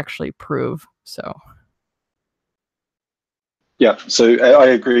doesn't actually prove. So yeah, so I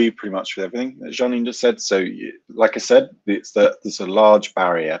agree pretty much with everything that Janine just said. So like I said, there's a large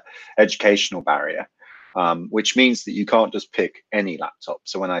barrier, educational barrier, which means that you can't just pick any laptop.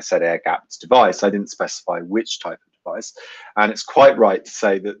 So when I said air-gapped device, I didn't specify which type of device. And it's quite right to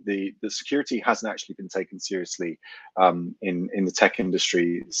say that the security hasn't actually been taken seriously in the tech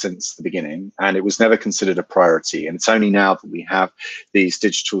industry since the beginning, and it was never considered a priority. And it's only now that we have these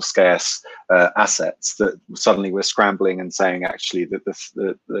digital scarce assets that suddenly we're scrambling and saying actually that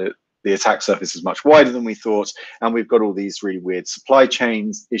the attack surface is much wider than we thought, and we've got all these really weird supply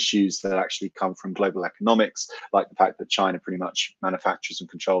chains issues that actually come from global economics, like the fact that China pretty much manufactures and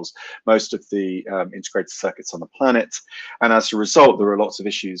controls most of the integrated circuits on the planet. And as a result, there are lots of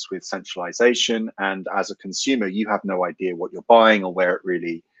issues with centralization, and as a consumer, you have no idea what you're buying or where it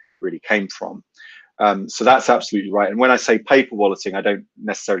really came from. So that's absolutely right. And when I say paper walleting, I don't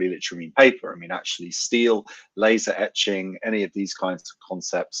necessarily literally mean paper. I mean actually steel, laser etching, any of these kinds of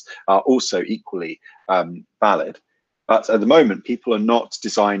concepts are also equally valid. But at the moment, people are not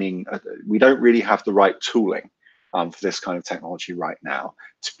designing, we don't really have the right tooling for this kind of technology right now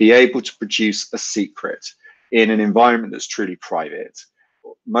to be able to produce a secret in an environment that's truly private.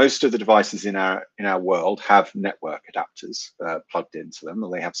 Most of the devices in our world have network adapters plugged into them,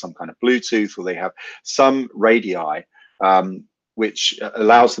 or they have some kind of Bluetooth, or they have some radii which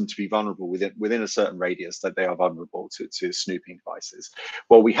allows them to be vulnerable within a certain radius, that they are vulnerable to snooping devices.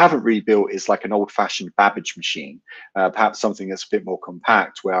 What we haven't really built is like an old-fashioned Babbage machine, perhaps something that's a bit more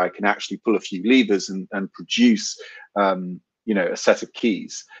compact, where I can actually pull a few levers and produce you know, a set of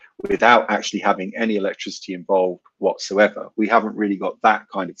keys without actually having any electricity involved whatsoever. We haven't really got that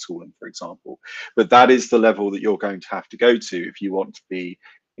kind of tooling, for example. But that is the level that you're going to have to go to if you want to be,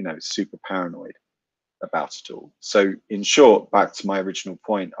 you know, super paranoid about it all. So in short, back to my original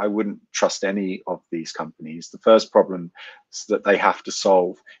point, I wouldn't trust any of these companies. The first problem that they have to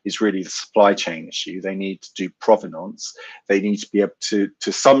solve is really the supply chain issue. They need to do provenance. They need to be able to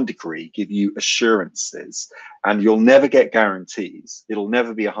some degree, give you assurances, and you'll never get guarantees. It'll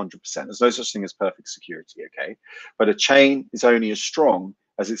never be 100%. There's no such thing as perfect security, okay? But a chain is only as strong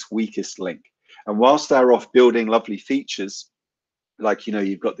as its weakest link. And whilst they're off building lovely features, like, you know,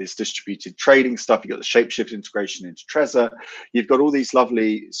 you've got this distributed trading stuff, you've got the Shapeshift integration into Trezor, you've got all these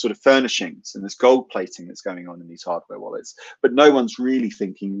lovely sort of furnishings and this gold plating that's going on in these hardware wallets, but no one's really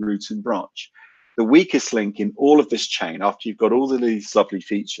thinking root and branch. The weakest link in all of this chain, after you've got all of these lovely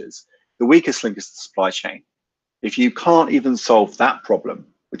features, the weakest link is the supply chain. If you can't even solve that problem,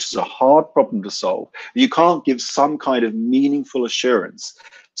 which is a hard problem to solve, you can't give some kind of meaningful assurance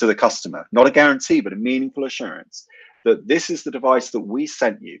to the customer, not a guarantee, but a meaningful assurance, that this is the device that we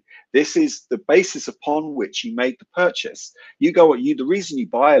sent you. This is the basis upon which you made the purchase. The reason you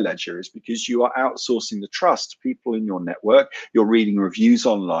buy a ledger is because you are outsourcing the trust to people in your network, you're reading reviews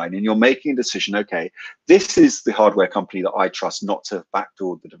online, and you're making a decision, okay, this is the hardware company that I trust not to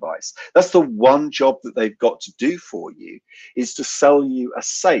backdoor the device. That's the one job that they've got to do for you, is to sell you a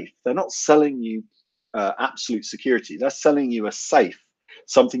safe. They're not selling you absolute security. They're selling you a safe,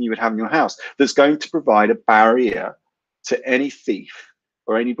 something you would have in your house, that's going to provide a barrier to any thief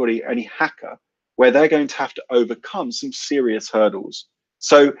or anybody, any hacker, where they're going to have to overcome some serious hurdles.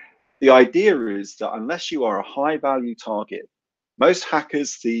 So the idea is that unless you are a high value target, most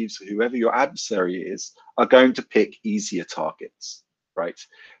hackers, thieves, whoever your adversary is, are going to pick easier targets, right?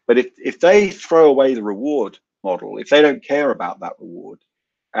 But if they throw away the reward model, if they don't care about that reward,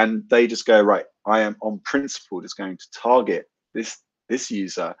 and they just go, right, I am on principle just going to target this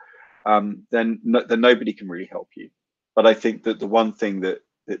user, then nobody can really help you. But I think that the one thing that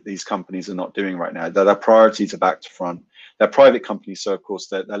these companies are not doing right now, that their priorities are back to front. They're private companies, so of course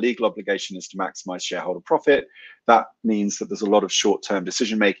their legal obligation is to maximize shareholder profit. That means that there's a lot of short-term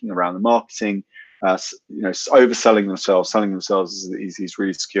decision making around the marketing, you know, overselling themselves, selling themselves as these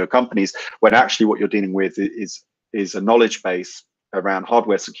really secure companies, when actually what you're dealing with is a knowledge base around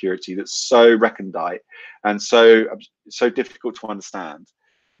hardware security that's so recondite and so difficult to understand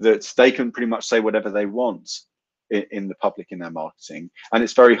that they can pretty much say whatever they want in the public in their marketing, and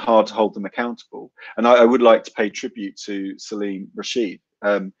it's very hard to hold them accountable. And I would like to pay tribute to Salim Rashid.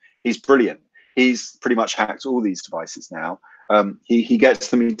 He's brilliant. He's pretty much hacked all these devices now. He gets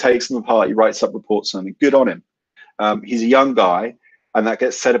them, he takes them apart, he writes up reports on them. Good on him. He's a young guy, and that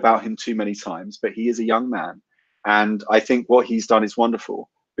gets said about him too many times, but he is a young man. And I think what he's done is wonderful,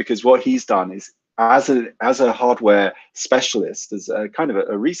 because what he's done is, as a hardware specialist, as a kind of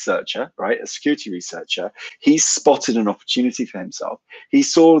a researcher, right, a security researcher, he spotted an opportunity for himself. He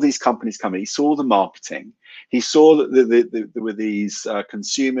saw these companies coming, he saw the marketing, he saw that there were these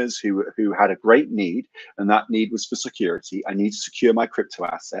consumers who had a great need, and that need was for security. I need to secure my crypto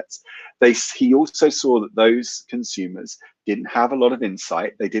assets. He also saw that those consumers didn't have a lot of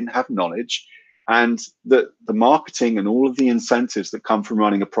insight, they didn't have knowledge, and the marketing and all of the incentives that come from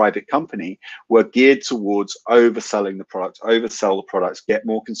running a private company were geared towards overselling the product, oversell the products, get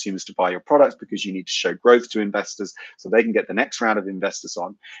more consumers to buy your products because you need to show growth to investors so they can get the next round of investors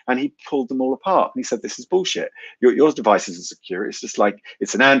on. And he pulled them all apart. And he said, this is bullshit. Your device isn't secure. It's just like,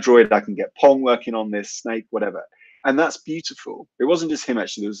 it's an Android. I can get Pong working on this, Snake, whatever. And that's beautiful. It wasn't just him,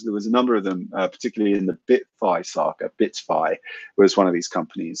 actually. There was a number of them, particularly in the BitFi saga. BitFi was one of these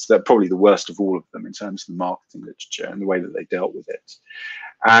companies. They're probably the worst of all of them in terms of the marketing literature and the way that they dealt with it.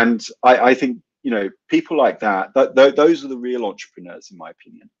 And I think, you know, people like that, those are the real entrepreneurs, in my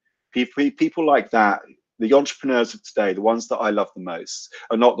opinion. People like that the entrepreneurs of today, the ones that I love the most,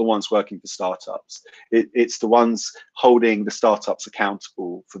 are not the ones working for startups. It's the ones holding the startups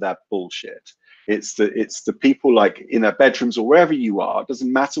accountable for their bullshit. It's the people like in their bedrooms or wherever you are. It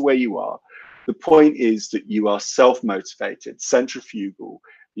doesn't matter where you are. The point is that you are self-motivated, centrifugal.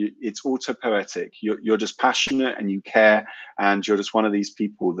 It's autopoietic. You're just passionate and you care, and you're just one of these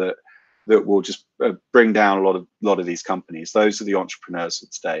people that will just bring down a lot of these companies. Those are the entrepreneurs of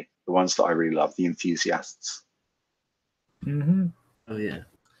today, the ones that I really love, the enthusiasts. Mm-hmm. Oh yeah.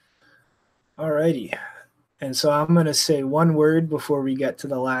 Alrighty. And so I'm going to say one word before we get to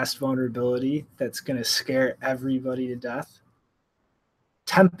the last vulnerability that's going to scare everybody to death.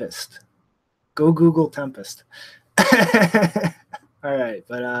 Tempest. Go Google Tempest. All right.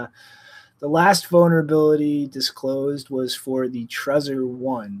 But the last vulnerability disclosed was for the Trezor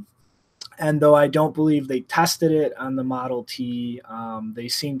 1. And though I don't believe they tested it on the Model T, they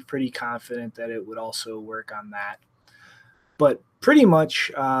seemed pretty confident that it would also work on that. But pretty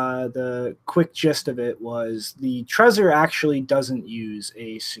much the quick gist of it was the Trezor actually doesn't use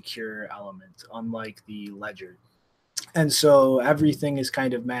a secure element, unlike the Ledger. And so everything is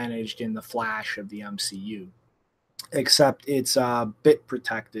kind of managed in the flash of the MCU, except it's bit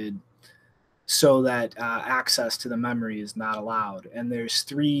protected so that access to the memory is not allowed. And there's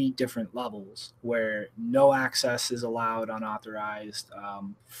 3 different levels where no access is allowed, unauthorized,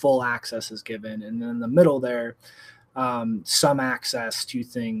 full access is given, and then in the middle there, some access to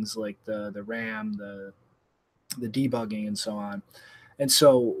things like the RAM, the debugging, and so on. And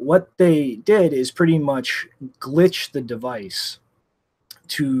so what they did is pretty much glitch the device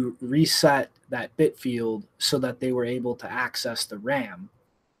to reset that bit field so that they were able to access the RAM.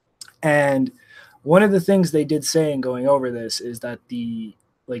 And one of the things they did say in going over this is that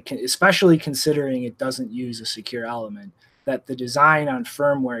especially considering it doesn't use a secure element, that the design on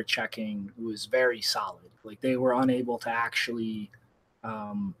firmware checking was very solid. Like they were unable to actually,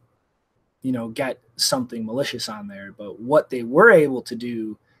 get something malicious on there. But what they were able to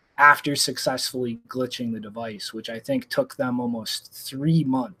do after successfully glitching the device, which I think took them almost 3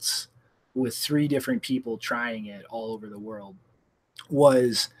 months with 3 different people trying it all over the world,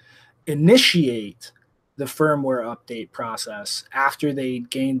 was initiate the firmware update process after they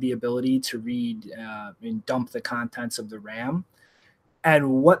gained the ability to read and dump the contents of the RAM.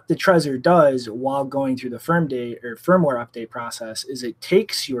 And what the Trezor does while going through the firmware update process is it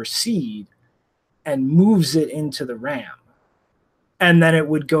takes your seed and moves it into the RAM. And then it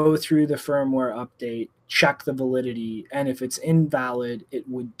would go through the firmware update, check the validity, and if it's invalid, it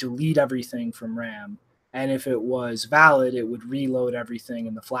would delete everything from RAM. And if it was valid, it would reload everything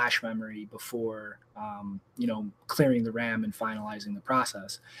in the flash memory before, clearing the RAM and finalizing the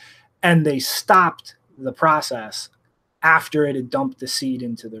process. And they stopped the process after it had dumped the seed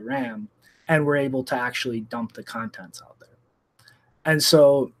into the RAM and were able to actually dump the contents out there. And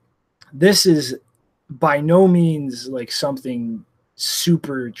so this is by no means like something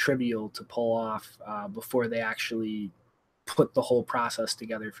super trivial to pull off before they actually put the whole process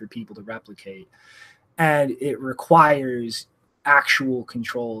together for people to replicate. And it requires actual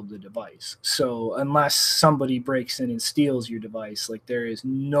control of the device. So unless somebody breaks in and steals your device, like there is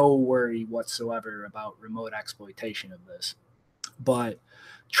no worry whatsoever about remote exploitation of this. But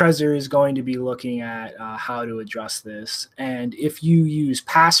Trezor is going to be looking at how to address this. And if you use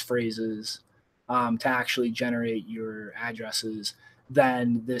passphrases to actually generate your addresses,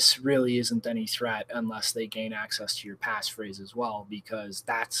 then this really isn't any threat unless they gain access to your passphrase as well, because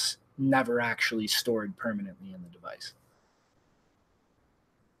that's never actually stored permanently in the device.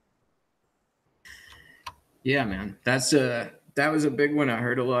 Yeah, man, that was a big one. I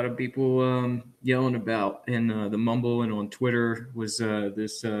heard a lot of people yelling about in the Mumble and on Twitter was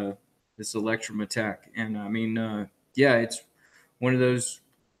this Electrum attack, and I mean, it's one of those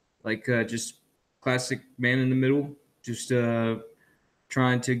like just classic man in the middle, just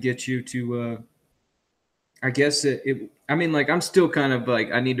trying to get you to. I guess I mean, like I'm still kind of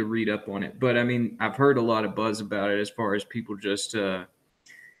like I need to read up on it, but I mean, I've heard a lot of buzz about it as far as people just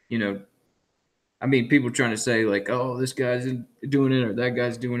I mean, people trying to say like, oh, this guy's doing it or that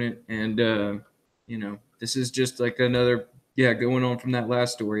guy's doing it. And, this is just like another, going on from that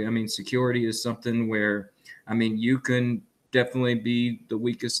last story. I mean, security is something where, I mean, you can definitely be the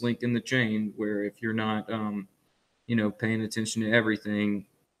weakest link in the chain where if you're not, paying attention to everything,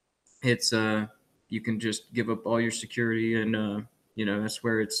 it's, you can just give up all your security. And, that's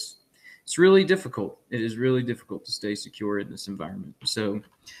where it's really difficult. It is really difficult to stay secure in this environment. So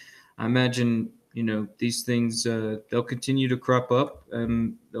I imagine, these things, they'll continue to crop up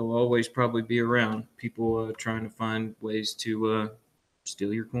and they'll always probably be around. People trying to find ways to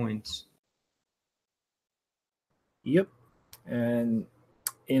steal your coins. Yep. And,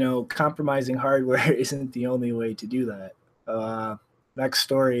 compromising hardware isn't the only way to do that. Next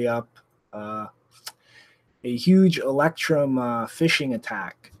story up, a huge Electrum phishing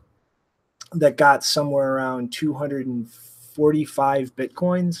attack that got somewhere around 245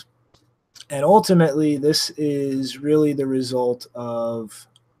 Bitcoins. And ultimately, this is really the result of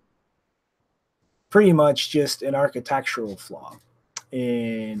pretty much just an architectural flaw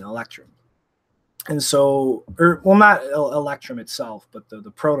in Electrum. And so, not Electrum itself, but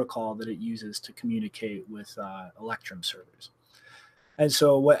the protocol that it uses to communicate with Electrum servers. And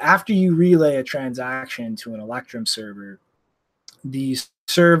so after you relay a transaction to an Electrum server, the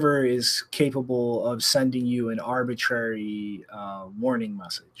server is capable of sending you an arbitrary warning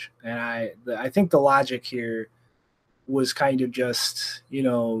message. And I think the logic here was kind of just,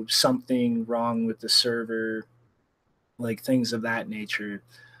 something wrong with the server, like things of that nature.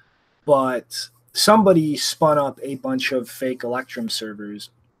 But somebody spun up a bunch of fake Electrum servers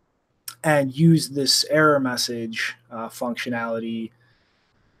and used this error message functionality,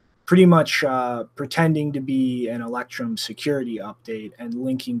 pretty much pretending to be an Electrum security update and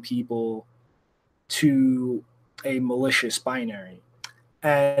linking people to a malicious binary.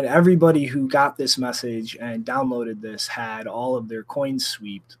 And everybody who got this message and downloaded this had all of their coins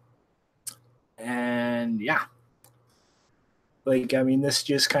swept. And yeah, this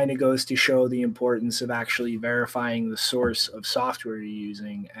just kind of goes to show the importance of actually verifying the source of software you're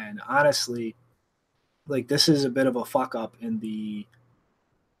using. And honestly, this is a bit of a fuck up in the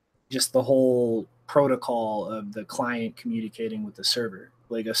whole protocol of the client communicating with the server.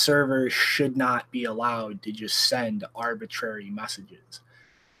 A server should not be allowed to just send arbitrary messages.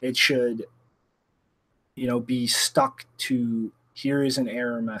 It should, be stuck to, here is an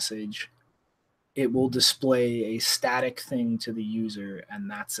error message. It will display a static thing to the user, and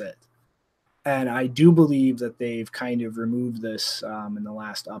that's it. And I do believe that they've kind of removed this in the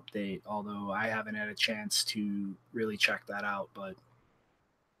last update, although I haven't had a chance to really check that out. But,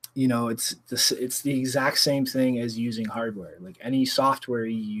 it's the exact same thing as using hardware. Any software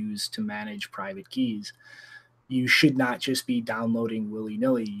you use to manage private keys, you should not just be downloading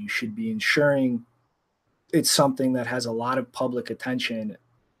willy-nilly. You should be ensuring it's something that has a lot of public attention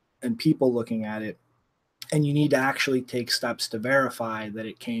and people looking at it, and you need to actually take steps to verify that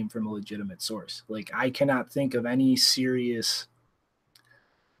it came from a legitimate source. I cannot think of any serious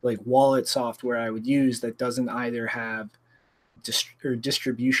wallet software I would use that doesn't either have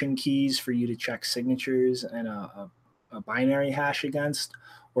distribution keys for you to check signatures and a binary hash against,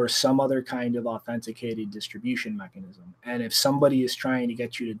 or some other kind of authenticated distribution mechanism. And if somebody is trying to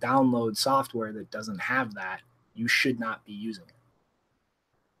get you to download software that doesn't have that, you should not be using it.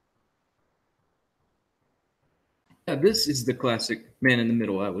 Yeah, this is the classic man in the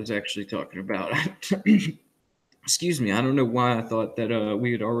middle I was actually talking about. Excuse me. I don't know why I thought that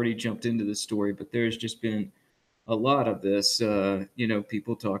we had already jumped into the story, but there's just been a lot of this,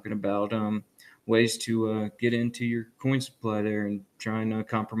 people talking about ways to get into your coin supply there and trying to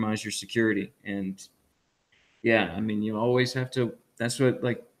compromise your security. And yeah, you always have to, that's what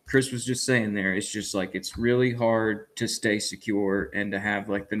Chris was just saying there. It's just it's really hard to stay secure and to have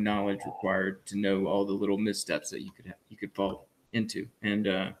the knowledge required to know all the little missteps that you could fall into.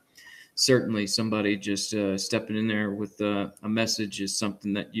 And certainly somebody just stepping in there with a message is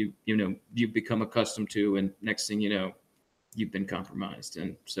something that you've become accustomed to, and next thing you know, you've been compromised.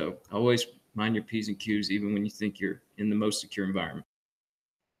 And so always mind your P's and Q's, even when you think you're in the most secure environment.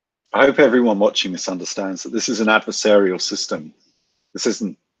 I hope everyone watching this understands that this is an adversarial system. This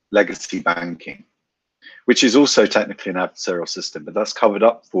isn't legacy banking, which is also technically an adversarial system, but that's covered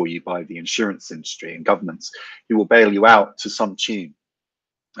up for you by the insurance industry and governments who will bail you out to some tune.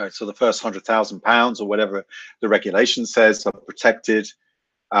 All right, so the first £100,000 or whatever the regulation says are protected.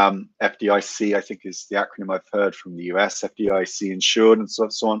 FDIC, I think, is the acronym I've heard from the US, FDIC insured and so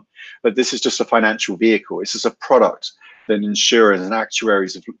on. But this is just a financial vehicle. This is a product that insurers and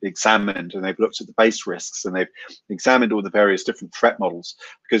actuaries have examined, and they've looked at the base risks, and they've examined all the various different threat models,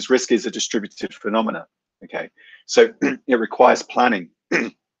 because risk is a distributed phenomena. Okay, so it requires planning.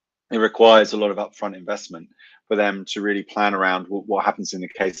 It requires a lot of upfront investment for them to really plan around what happens in the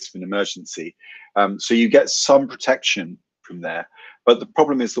case of an emergency. So you get some protection from there. But the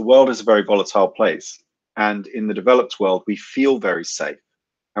problem is the world is a very volatile place. And in the developed world, we feel very safe.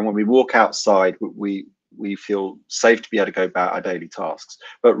 And when we walk outside, we feel safe to be able to go about our daily tasks.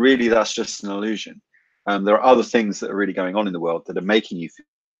 But really, that's just an illusion. There are other things that are really going on in the world that are making you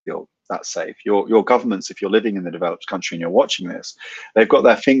feel that safe. Your governments, if you're living in the developed country and you're watching this, they've got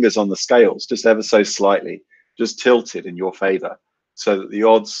their fingers on the scales just ever so slightly, just tilted in your favor. so that the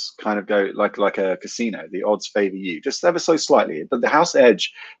odds kind of go like a casino. The odds favor you just ever so slightly. But the house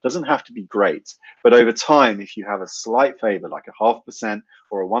edge doesn't have to be great. But over time, if you have a slight favor, like a 0.5%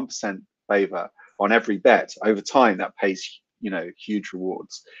 or a 1% favor on every bet, over time that pays, huge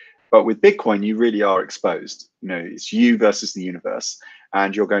rewards. But with Bitcoin, you really are exposed. It's you versus the universe,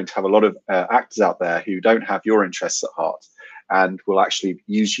 and you're going to have a lot of actors out there who don't have your interests at heart and will actually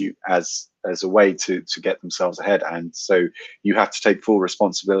use you as a way to get themselves ahead. And so you have to take full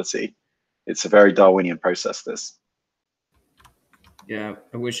responsibility. It's a very Darwinian process, this. Yeah,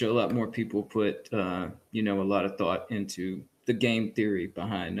 I wish a lot more people put, a lot of thought into the game theory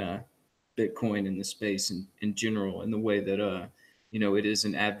behind Bitcoin and the space in general, and the way that, it is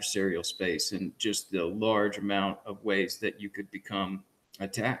an adversarial space, and just the large amount of ways that you could become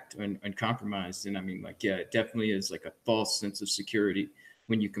attacked and compromised. And I mean, it definitely is like a false sense of security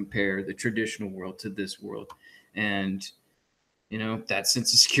when you compare the traditional world to this world. And that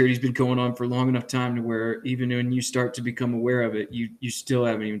sense of security has been going on for a long enough time to where even when you start to become aware of it, you still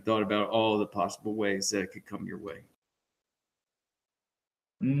haven't even thought about all the possible ways that it could come your way.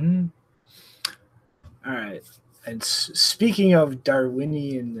 Mm-hmm. All right. And speaking of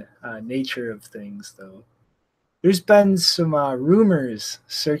Darwinian nature of things, though, there's been some rumors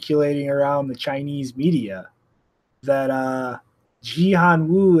circulating around the Chinese media that Jihan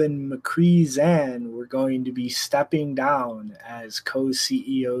Wu and McCree Zhan were going to be stepping down as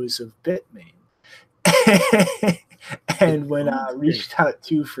co-CEOs of Bitmain. And when reached out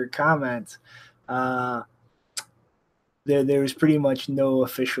to for comment, there was pretty much no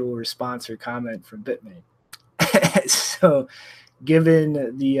official response or comment from Bitmain. So, given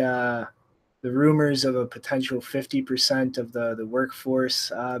the rumors of a potential 50% of the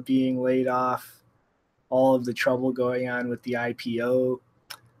workforce being laid off, all of the trouble going on with the IPO,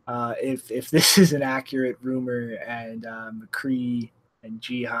 if this is an accurate rumor and McCree and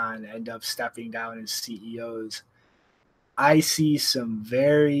Jihan end up stepping down as CEOs, I see some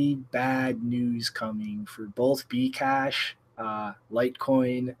very bad news coming for both Bcash,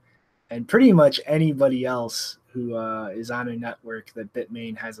 Litecoin, and pretty much anybody else who is on a network that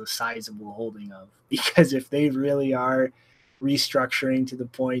Bitmain has a sizable holding of. Because if they really are restructuring to the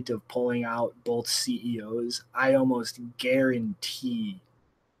point of pulling out both CEOs, I almost guarantee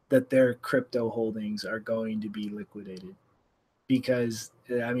that their crypto holdings are going to be liquidated. Because,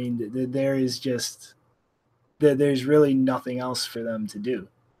 I mean, there's really nothing else for them to do.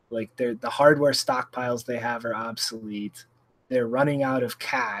 Like, the hardware stockpiles they have are obsolete. They're running out of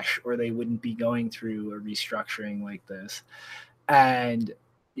cash, or they wouldn't be going through a restructuring like this. And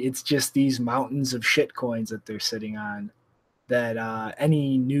it's just these mountains of shit coins that they're sitting on that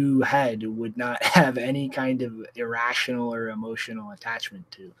any new head would not have any kind of irrational or emotional attachment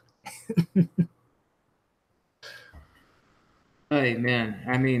to. Hey, man.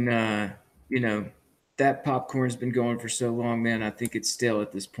 I mean, that popcorn's been going for so long, man. I think it's stale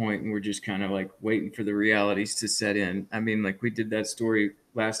at this point, and we're just kind of like waiting for the realities to set in. I mean, like we did that story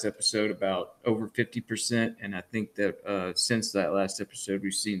last episode about over 50%, and I think that since that last episode,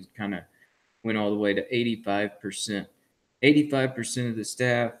 we've seen kind of went all the way to 85%. 85% of the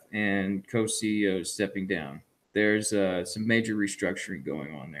staff and co-CEOs stepping down. There's some major restructuring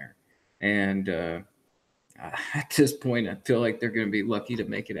going on there, and at this point, I feel like they're going to be lucky to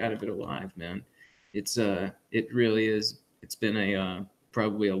make it out of it alive, man. It really is. It's been a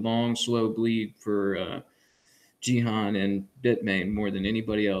probably a long, slow bleed for Jihan and Bitmain more than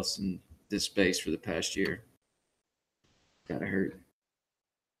anybody else in this space for the past year. Gotta hurt.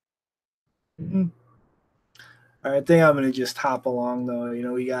 Mm-hmm. All right, I think I'm going to just hop along, though.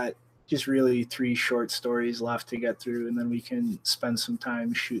 We got just really 3 short stories left to get through, and then we can spend some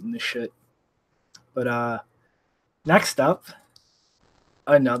time shooting the shit. But next up,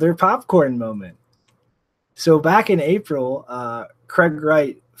 another popcorn moment. So back in April, Craig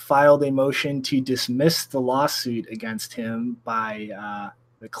Wright filed a motion to dismiss the lawsuit against him by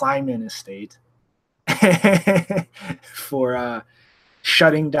the Kleinman estate for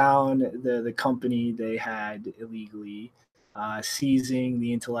shutting down the company they had illegally, seizing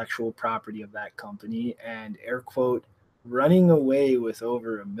the intellectual property of that company, and air quote, running away with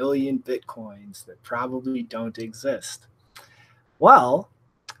over 1 million Bitcoins that probably don't exist. Well,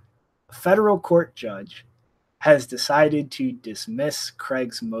 a federal court judge has decided to dismiss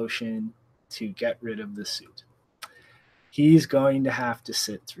Craig's motion to get rid of the suit. He's going to have to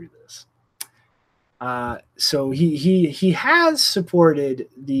sit through this. So he has supported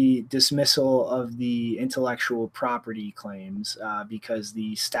the dismissal of the intellectual property claims because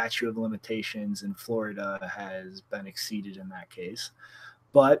the statute of limitations in Florida has been exceeded in that case.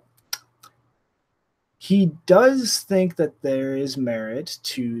 But He does think that there is merit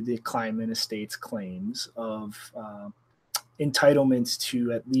to the Kleinman estate's claims of entitlements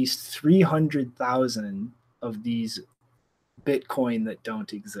to at least 300,000 of these Bitcoin that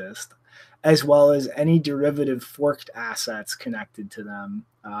don't exist, as well as any derivative forked assets connected to them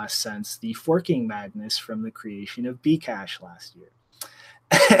since the forking madness from the creation of Bcash last year.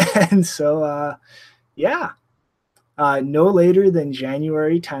 And so, no later than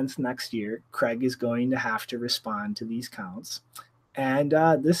January 10th next year, Craig is going to have to respond to these counts. And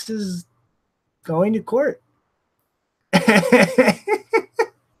this is going to court.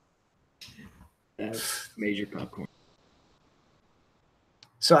 That's major popcorn.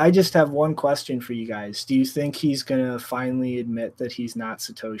 So I just have one question for you guys. Do you think he's going to finally admit that he's not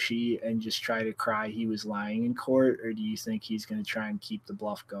Satoshi and just try to cry he was lying in court? Or do you think he's going to try and keep the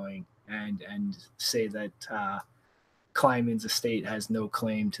bluff going and say that Kleinman's estate has no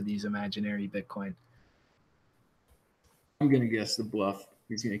claim to these imaginary Bitcoin? I'm going to guess the bluff.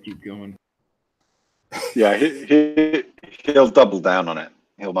 He's going to keep going. Yeah, he'll double down on it.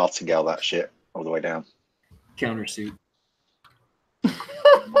 He'll martingale that shit all the way down. Countersuit.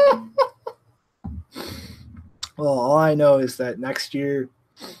 Well, all I know is that next year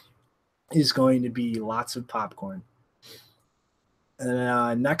is going to be lots of popcorn.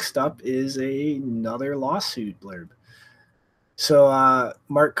 And next up is another lawsuit blurb. So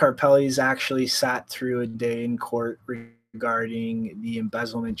Mark Carpelli's actually sat through a day in court regarding the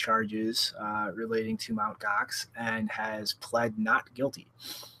embezzlement charges relating to Mt. Gox and has pled not guilty.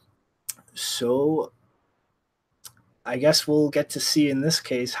 So I guess we'll get to see in this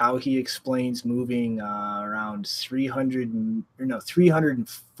case how he explains moving around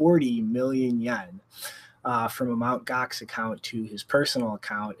 340 million yen from a Mt. Gox account to his personal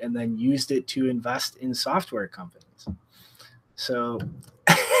account and then used it to invest in software companies. So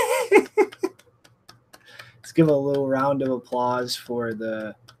let's give a little round of applause for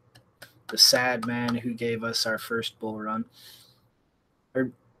the sad man who gave us our first bull run.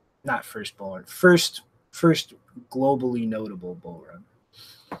 Or not first bull run, first globally notable bull run.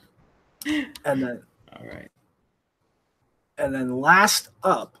 And then all right. And then last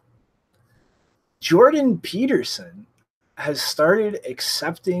up, Jordan Peterson has started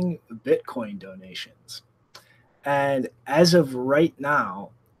accepting Bitcoin donations. And as of right now,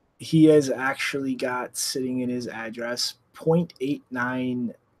 he has actually got sitting in his address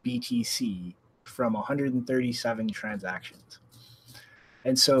 0.89 BTC from 137 transactions.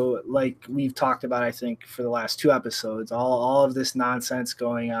 And so, like we've talked about, I think, for the last two episodes, all of this nonsense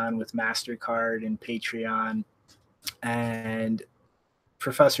going on with MasterCard and Patreon and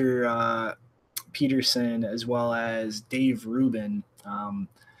Professor Peterson, as well as Dave Rubin,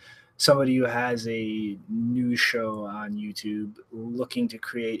 somebody who has a news show on YouTube looking to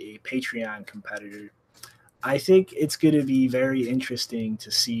create a Patreon competitor. I think it's going to be very interesting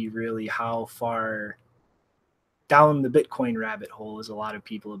to see really how far down the Bitcoin rabbit hole, as a lot of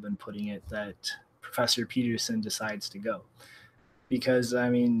people have been putting it, that Professor Peterson decides to go. Because, I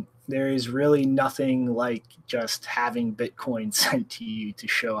mean, there is really nothing like just having Bitcoin sent to you to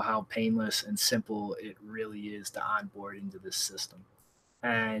show how painless and simple it really is to onboard into this system.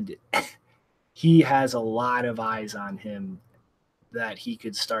 And he has a lot of eyes on him that he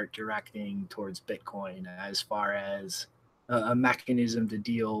could start directing towards Bitcoin as far as a mechanism to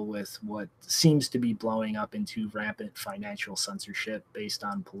deal with what seems to be blowing up into rampant financial censorship based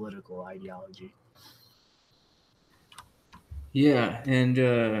on political ideology. Yeah, and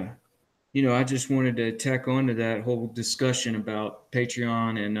I just wanted to tack on to that whole discussion about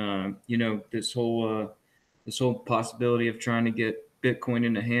Patreon and this whole possibility of trying to get Bitcoin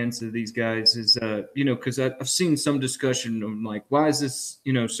in the hands of these guys is because I've seen some discussion of like, why is this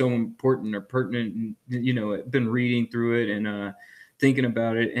so important or pertinent, and I've been reading through it and thinking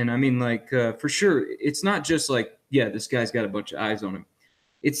about it, and I mean, like, for sure it's not just like, yeah, this guy's got a bunch of eyes on him.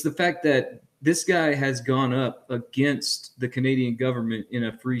 It's the fact that this guy has gone up against the Canadian government in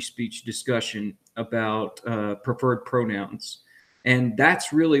a free speech discussion about preferred pronouns. And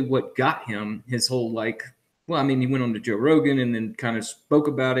that's really what got him his whole, like, well, I mean, he went on to Joe Rogan and then kind of spoke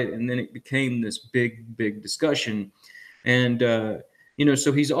about it. And then it became this big, big discussion. And,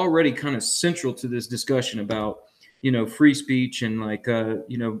 so he's already kind of central to this discussion about, free speech and like,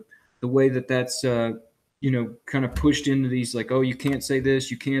 the way that's, kind of pushed into these, like, oh, you can't say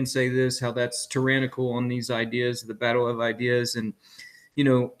this, you can say this, how that's tyrannical on these ideas, the battle of ideas. And,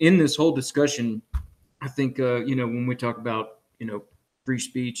 in this whole discussion, I think, when we talk about, free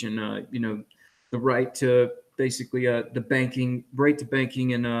speech and, the right to basically the right to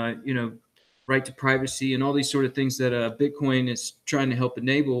banking and, right right to privacy and all these sort of things that Bitcoin is trying to help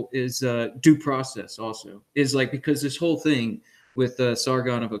enable is due process also is like, because this whole thing with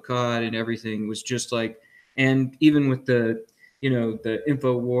Sargon of Akkad and everything was just like, and even with the, you know, the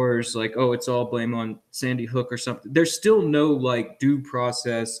info wars, like, oh, it's all blame on Sandy Hook or something. There's still no like due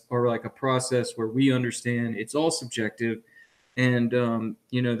process or like a process where we understand it's all subjective. And,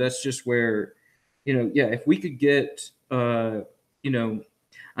 you know, that's just where, you know, yeah, if we could get, you know,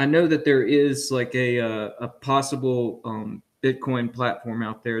 I know that there is like a possible Bitcoin platform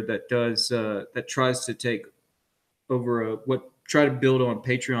out there that does that tries to take over try to build on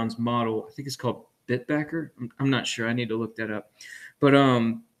Patreon's model. I think it's called Bitbacker. I'm not sure. I need to look that up. But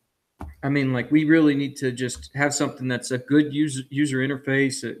I mean, like, we really need to just have something that's a good user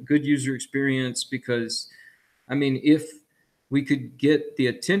interface, a good user experience, because I mean, if we could get the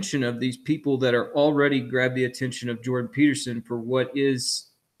attention of these people that are already grabbed the attention of Jordan Peterson for what is,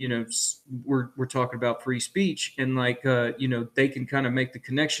 you know, we're talking about free speech, and like, you know, they can kind of make the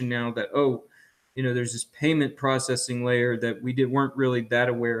connection now that, oh, you know, there's this payment processing layer that we weren't really that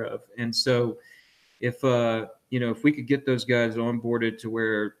aware of. And so if, you know, if we could get those guys onboarded to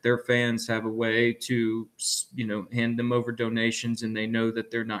where their fans have a way to, you know, hand them over donations and they know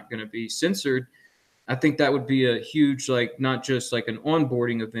that they're not going to be censored, I think that would be a huge, like, not just like an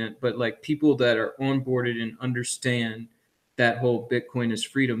onboarding event, but like people that are onboarded and understand that whole Bitcoin is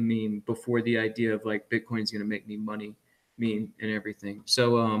freedom meme before the idea of like Bitcoin's going to make me money meme and everything.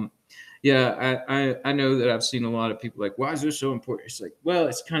 So, yeah, I know that I've seen a lot of people like, why is this so important? It's like, well,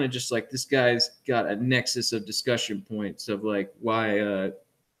 it's kind of just like this guy's got a nexus of discussion points of like why,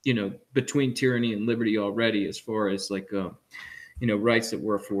 you know, between tyranny and liberty already, as far as like, you know, rights that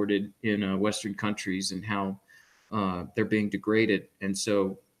were afforded in Western countries and how they're being degraded. And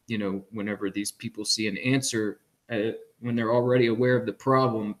so, you know, whenever these people see an answer, when they're already aware of the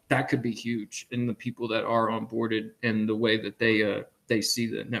problem, that could be huge in the people that are onboarded and the way that they see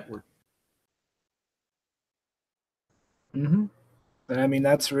the network. Mm-hmm. And I mean,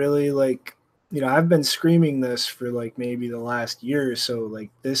 that's really like, you know, I've been screaming this for like maybe the last year or so. Like,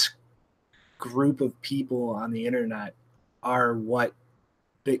 this group of people on the internet are what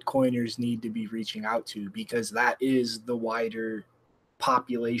Bitcoiners need to be reaching out to, because that is the wider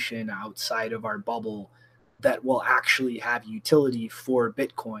population outside of our bubble that will actually have utility for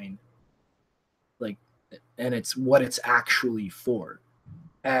Bitcoin. Like, and it's what it's actually for.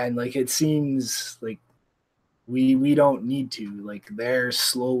 And like, it seems like we don't need to, like, they're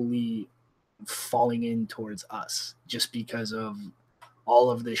slowly falling in towards us just because of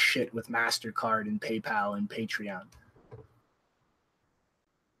all of this shit with MasterCard and PayPal and Patreon.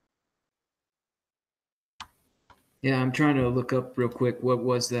 Yeah, I'm trying to look up real quick. What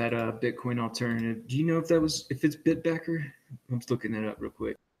was that Bitcoin alternative? Do you know if it's Bitbacker? I'm just looking that up real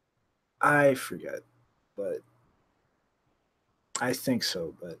quick. I forget, but I think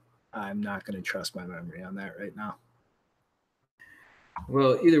so, but I'm not going to trust my memory on that right now.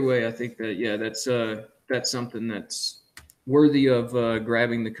 Well, either way, I think that, yeah, that's something that's worthy of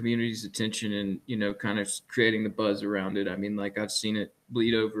grabbing the community's attention and, you know, kind of creating the buzz around it. I mean, like, I've seen it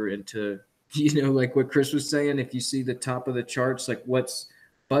bleed over into, you know, like what Chris was saying, if you see the top of the charts, like what's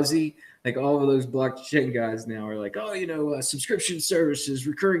buzzy, like all of those blockchain guys now are like, oh, you know, subscription services,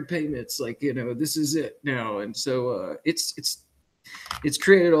 recurring payments, like, you know, this is it now. And so it's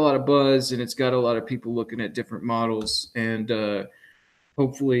created a lot of buzz, and it's got a lot of people looking at different models, and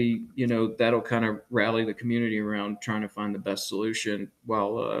hopefully, you know, that'll kind of rally the community around trying to find the best solution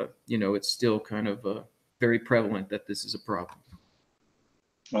while, you know, it's still kind of very prevalent that this is a problem.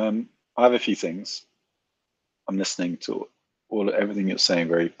 I have a few things. I'm listening to everything you're saying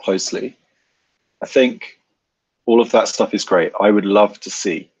very closely. I think all of that stuff is great. I would love to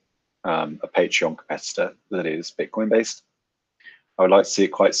see a Patreon competitor that is Bitcoin based. I would like to see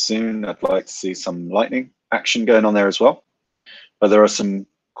it quite soon. I'd like to see some Lightning action going on there as well. But there are some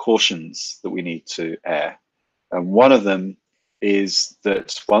cautions that we need to air. And one of them is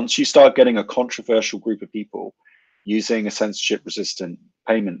that once you start getting a controversial group of people using a censorship resistant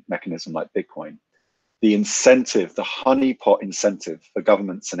payment mechanism like Bitcoin, the incentive, the honeypot incentive for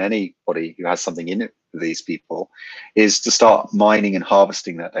governments and anybody who has something in it for these people is to start mining and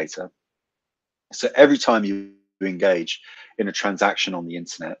harvesting that data. So every time you engage in a transaction on the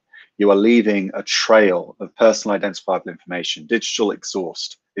internet, you are leaving a trail of personal identifiable information, digital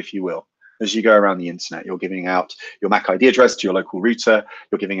exhaust, if you will. As you go around the internet, you're giving out your MAC ID address to your local router,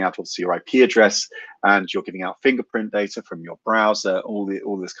 you're giving out obviously your IP address, and you're giving out fingerprint data from your browser, all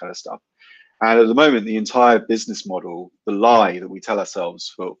this kind of stuff. And at the moment, the entire business model, the lie that we tell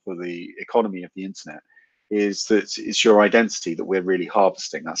ourselves for the economy of the internet, is that it's your identity that we're really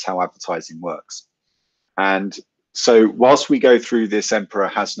harvesting. That's how advertising works. And so whilst we go through this emperor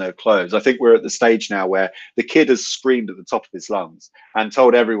has no clothes, I think we're at the stage now where the kid has screamed at the top of his lungs and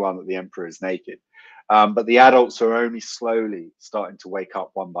told everyone that the emperor is naked. But the adults are only slowly starting to wake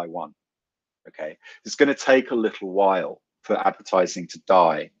up one by one. Okay, it's going to take a little while for advertising to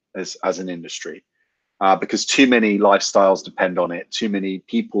die as an industry, because too many lifestyles depend on it. Too many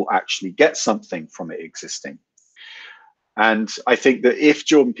people actually get something from it existing. And I think that if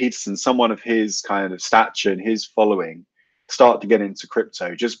Jordan Peterson, someone of his kind of stature and his following, start to get into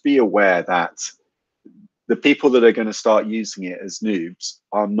crypto, just be aware that the people that are going to start using it as noobs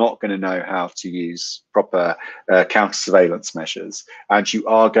are not going to know how to use proper counter surveillance measures, and you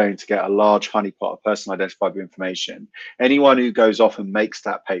are going to get a large honeypot of personal identifiable information. Anyone who goes off and makes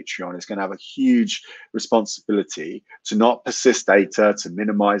that Patreon is going to have a huge responsibility to not persist data, to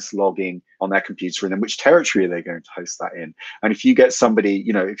minimize logging on their computer, and then which territory are they going to host that in. And if you get somebody,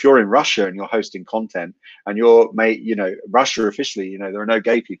 you know, if you're in Russia and you're hosting content and you're Russia officially, you know, there are no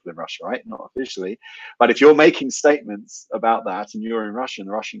gay people in Russia, right? Not officially. But if you're making statements about that and you're in Russia and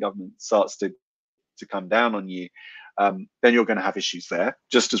the Russian government starts to come down on you, then you're going to have issues there,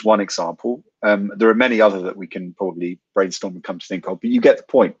 just as one example. There are many other that we can probably brainstorm and come to think of, but you get the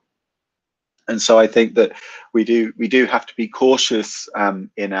point. And so I think that we do have to be cautious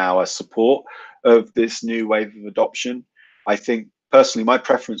in our support of this new wave of adoption. I think personally, my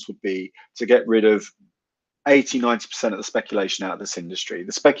preference would be to get rid of 80–90% of the speculation out of this industry.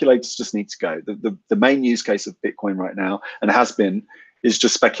 The speculators just need to go. The main use case of Bitcoin right now, and has been, is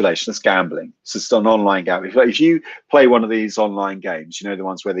just speculation. It's gambling. It's just an online gambling. If you play one of these online games, you know, the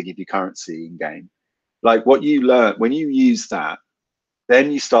ones where they give you currency in game, like what you learn when you use that,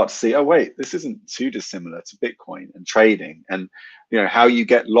 then you start to see, oh wait, this isn't too dissimilar to Bitcoin and trading, and you know how you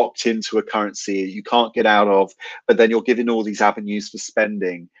get locked into a currency you can't get out of, but then you're given all these avenues for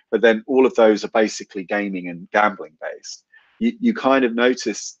spending, but then all of those are basically gaming and gambling based. You kind of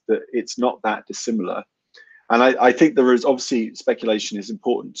notice that it's not that dissimilar. And I think there is obviously speculation is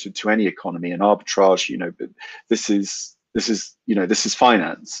important to any economy, and arbitrage, you know, but this is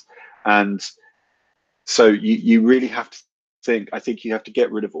finance. And so you really have to I think you have to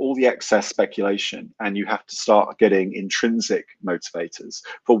get rid of all the excess speculation, and you have to start getting intrinsic motivators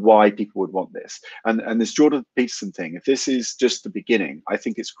for why people would want this. And this Jordan Peterson thing, if this is just the beginning, I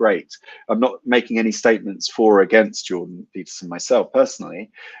think it's great. I'm not making any statements for or against Jordan Peterson myself personally,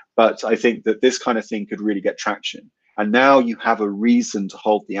 but I think that this kind of thing could really get traction. And now you have a reason to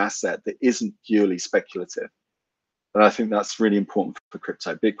hold the asset that isn't purely speculative. And I think that's really important for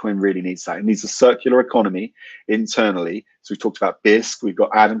crypto. Bitcoin really needs that. It needs a circular economy internally. So we talked about BISC. We've got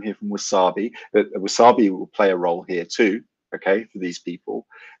Adam here from Wasabi. Wasabi will play a role here too, okay, for these people.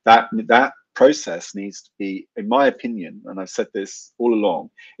 That process needs to be, in my opinion, and I've said this all along,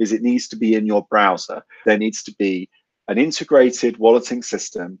 is it needs to be in your browser. There needs to be an integrated walleting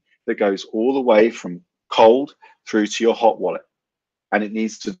system that goes all the way from cold through to your hot wallet. And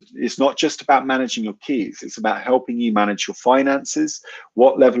it's not just about managing your keys, it's about helping you manage your finances.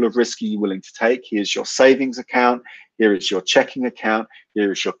 What level of risk are you willing to take? Here's your savings account, here is your checking account,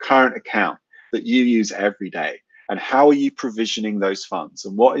 here is your current account that you use every day. And how are you provisioning those funds?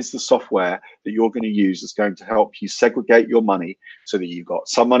 And what is the software that you're going to use that's going to help you segregate your money so that you've got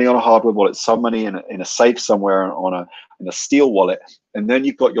some money on a hardware wallet, some money in a safe somewhere in a steel wallet, and then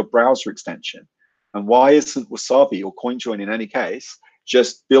you've got your browser extension. And why isn't Wasabi or CoinJoin in any case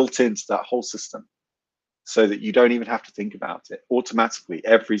just built into that whole system so that you don't even have to think about it automatically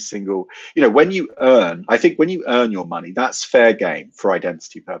every single, you know, when you earn, I think when you earn your money, that's fair game for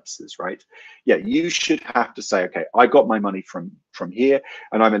identity purposes, right? Yeah, you should have to say, okay, I got my money from here,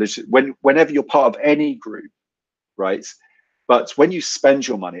 and I'm whenever you're part of any group, right? But when you spend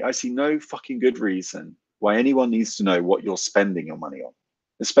your money, I see no fucking good reason why anyone needs to know what you're spending your money on,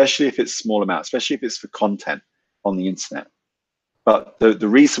 especially if it's small amount, especially if it's for content on the internet. But the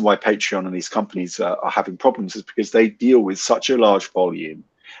reason why Patreon and these companies are having problems is because they deal with such a large volume,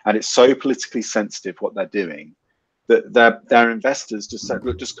 and it's so politically sensitive what they're doing, that their investors just say,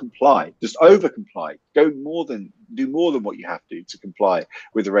 look, just comply, just over comply, do more than what you have to comply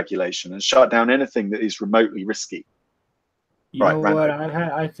with the regulation, and shut down anything that is remotely risky. You know what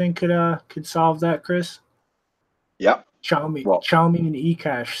I think could solve that, Chris? Yeah. Xiaomi and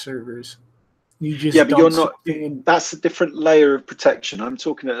eCash servers. You just but you're not. That's a different layer of protection. I'm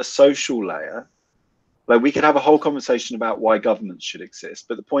talking at a social layer. Like, we can have a whole conversation about why governments should exist,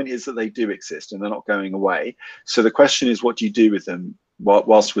 but the point is that they do exist and they're not going away. So the question is, what do you do with them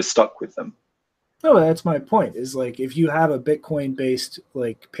whilst we're stuck with them? No, that's my point. Is like, if you have a Bitcoin-based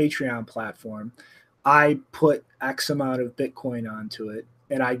like Patreon platform, I put X amount of Bitcoin onto it,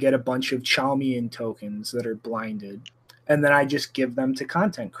 and I get a bunch of Chalmian tokens that are blinded, and then I just give them to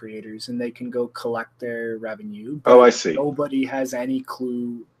content creators, and they can go collect their revenue. But Oh, I see. nobody has any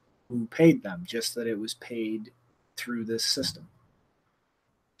clue who paid them, just that it was paid through this system.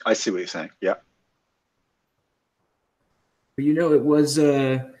 I see what you're saying. Yeah. You know, it was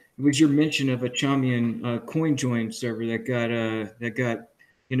your mention of a Chaumian CoinJoin server that got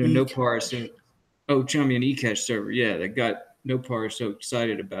no par. So, Chaumian eCash server, yeah, that got no par. So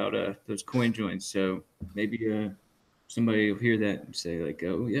excited about those CoinJoins. So maybe somebody will hear that and say like,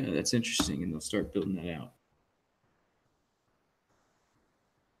 oh yeah, that's interesting, and they'll start building that out.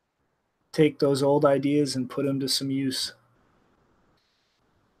 Take those old ideas and put them to some use.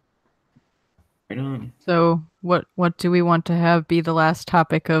 Right on. So what do we want to have be the last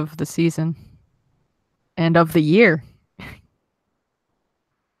topic of the season and of the year? I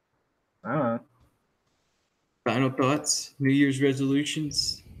don't know. Final thoughts, New Year's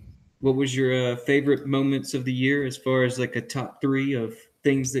resolutions. What was your favorite moments of the year as far as like a top 3 of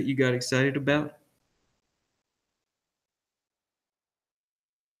things that you got excited about?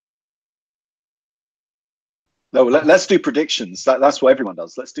 No, let's do predictions. That's what everyone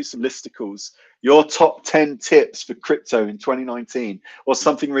does. Let's do some listicles. Your top 10 tips for crypto in 2019, or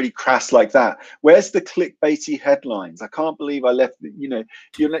something really crass like that. Where's the clickbaity headlines? I can't believe I left.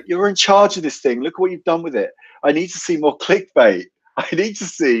 You're in charge of this thing. Look what you've done with it. I need to see more clickbait. I need to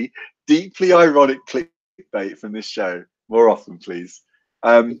see deeply ironic clickbait from this show more often, please.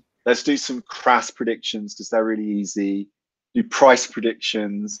 Let's do some crass predictions because they're really easy. Do price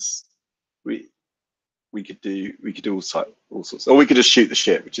predictions. We could do all sorts, or we could just shoot the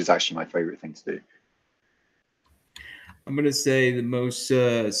shit, which is actually my favorite thing to do. I'm gonna say the most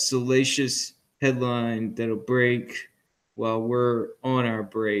salacious headline that'll break while we're on our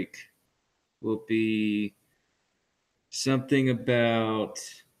break will be something about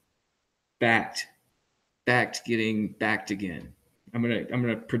backed getting backed again. I'm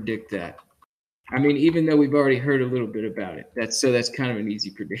gonna predict that. I mean, even though we've already heard a little bit about it, that's kind of an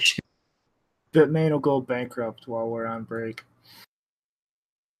easy prediction. Bitmain will go bankrupt while we're on break.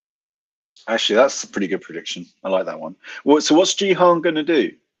 Actually, that's a pretty good prediction. I like that one. Well, so what's Jihan going to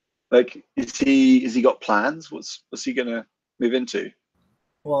do? Like, is he got plans? What's he going to move into?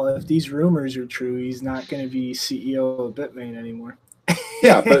 Well, if these rumors are true, he's not going to be CEO of Bitmain anymore.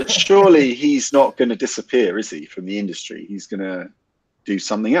 Yeah, but surely he's not going to disappear, is he, from the industry? He's going to do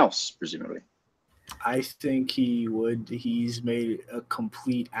something else, presumably. I think he would. He's made a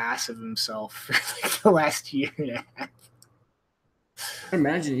complete ass of himself for like the last year and a half. I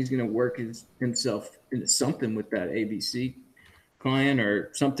imagine he's going to work himself into something with that ABC client or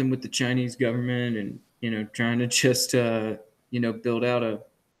something with the Chinese government, and trying to just build out a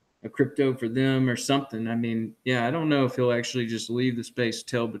crypto for them or something. I mean, yeah, I don't know if he'll actually just leave the space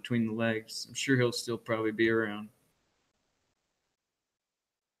tail between the legs. I'm sure he'll still probably be around.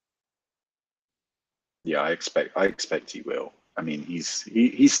 Yeah, I expect he will. I mean,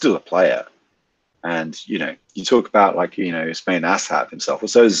 he's still a player, and you talk about he's playing asshat himself. Well,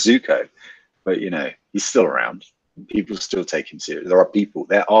 so is Zuko, but he's still around. People still take him seriously. There are people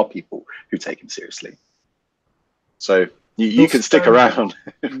who take him seriously. So you can stick around.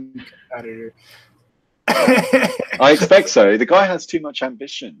 Competitor. I expect so. The guy has too much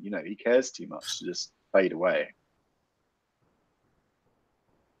ambition. He cares too much to just fade away.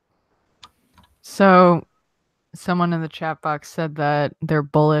 So someone in the chat box said that they're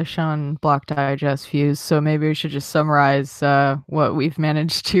bullish on Block Digest views. So maybe we should just summarize what we've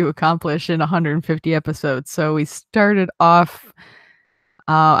managed to accomplish in 150 episodes. So we started off,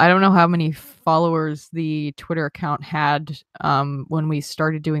 I don't know how many followers the Twitter account had when we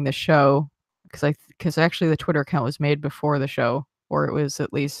started doing the show, because actually the Twitter account was made before the show, or it was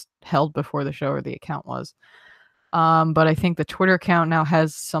at least held before the show, or the account was. But I think the Twitter account now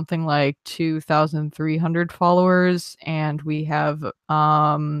has something like 2,300 followers, and we have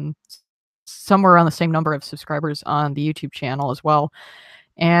somewhere around the same number of subscribers on the YouTube channel as well.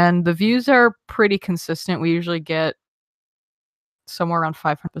 And the views are pretty consistent. We usually get somewhere around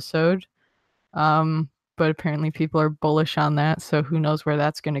 500 episode. But apparently people are bullish on that, so who knows where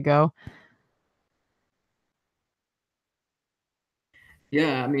that's going to go.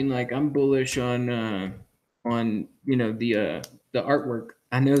 Yeah, I mean, like, I'm bullish on the artwork.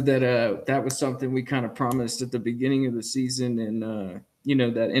 I know that that was something we kind of promised at the beginning of the season, and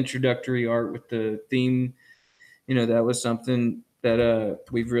that introductory art with the theme, that was something that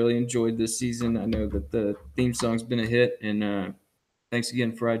we've really enjoyed this season. I know that the theme song's been a hit, and thanks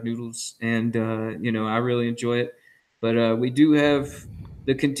again, Fried Noodles, and I really enjoy it. But we do have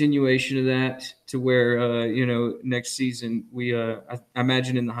the continuation of that to where next season we I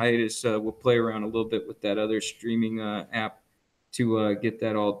imagine in the hiatus we'll play around a little bit with that other streaming app to get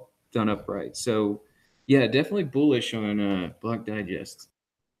that all done up right. So yeah, definitely bullish on Block Digest.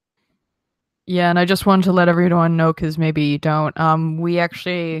 Yeah, and I just wanted to let everyone know, because maybe you don't. We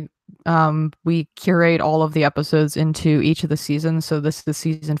actually we curate all of the episodes into each of the seasons. So this is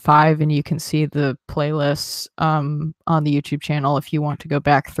season 5, and you can see the playlists on the YouTube channel if you want to go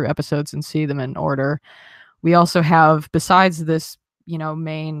back through episodes and see them in order. We also have, besides this,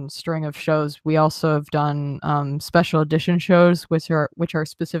 main string of shows, we also have done special edition shows, which are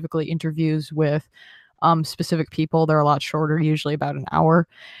specifically interviews with specific people. They're a lot shorter, usually about an hour.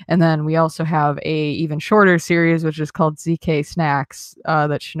 And then we also have a even shorter series, which is called ZK Snacks,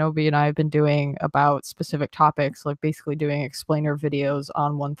 that Shinobi and I have been doing about specific topics, like basically doing explainer videos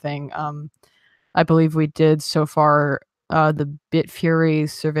on one thing. I believe we did so far the Bitfury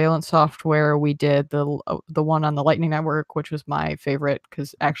surveillance software. We did the one on the Lightning Network, which was my favorite,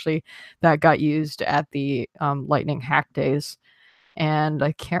 because actually that got used at the Lightning Hack Days. And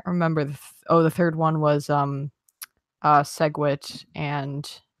I can't remember the third one was SegWit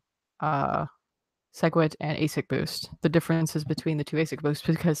and ASIC Boost. The differences between the two ASIC Boosts,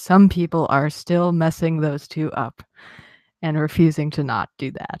 because some people are still messing those two up and refusing to not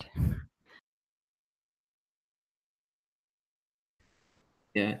do that.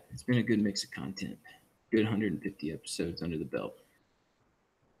 Yeah, it's been a good mix of content. Good 150 episodes under the belt.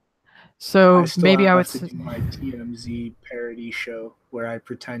 So maybe I would do my TMZ parody show where I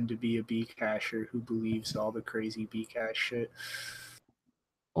pretend to be a Bcasher who believes all the crazy Bcash shit.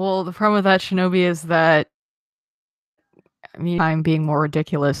 Well, the problem with that, Shinobi, is that I'm being more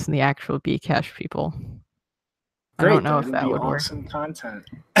ridiculous than the actual Bcash people. Great, I don't know if that would awesome work. Content.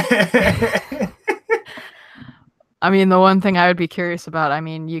 I mean, the one thing I would be curious about,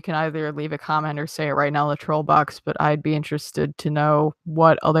 you can either leave a comment or say it right now in the troll box, but I'd be interested to know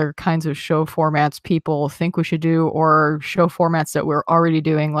what other kinds of show formats people think we should do, or show formats that we're already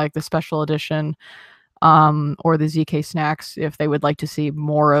doing, like the special edition or the ZK Snacks, if they would like to see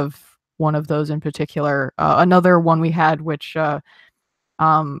more of one of those in particular. Another one we had, which was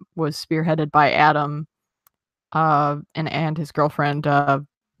spearheaded by Adam and his girlfriend,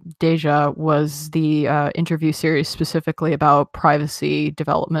 Deja, was the interview series specifically about privacy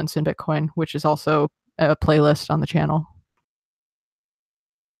developments in Bitcoin, which is also a playlist on the channel.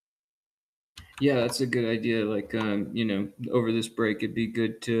 Yeah, that's a good idea. Like, over this break, it'd be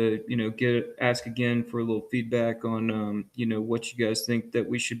good to, ask again for a little feedback on, what you guys think that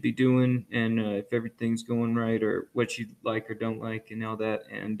we should be doing, and if everything's going right, or what you like or don't like, and all that.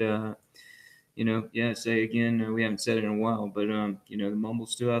 And, say again, we haven't said it in a while, but, the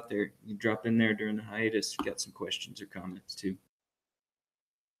mumble's still out there. You drop in there during the hiatus. Got some questions or comments too.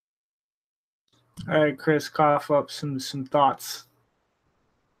 All right, Chris, cough up some thoughts.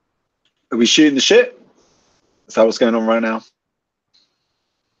 Are we shooting the shit? Is that what's going on right now?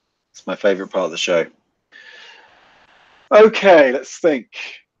 It's my favorite part of the show. Okay, let's think.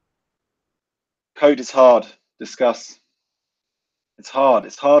 Code is hard. Discuss. It's hard.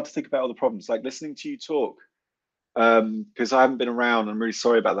 It's hard to think about all the problems. Like listening to you talk, because I haven't been around. I'm really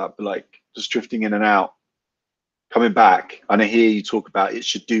sorry about that. But like just drifting in and out, coming back, and I hear you talk about it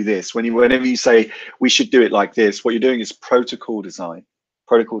should do this. Whenever you say we should do it like this, what you're doing is protocol design.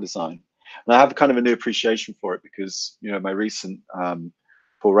 And I have kind of a new appreciation for it, because my recent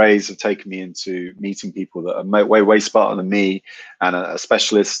forays have taken me into meeting people that are way smarter than me, and a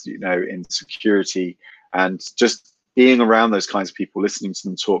specialist in security, and just being around those kinds of people, listening to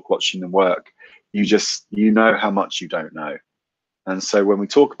them talk, watching them work, you know how much you don't know. And so when we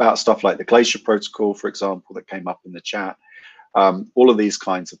talk about stuff like the Glacier protocol, for example, that came up in the chat, all of these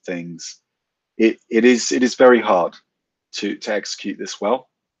kinds of things, it is very hard to execute this well.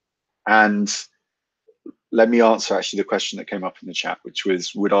 And let me answer actually the question that came up in the chat, which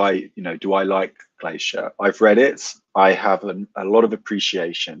was, do I like Glacier? I've read it. I have a lot of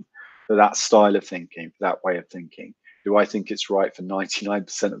appreciation for that style of thinking, for that way of thinking. Do I think it's right for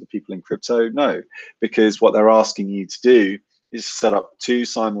 99% of the people in crypto? No, because what they're asking you to do is set up 2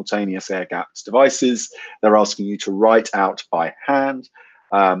 simultaneous air-gapped devices. They're asking you to write out by hand.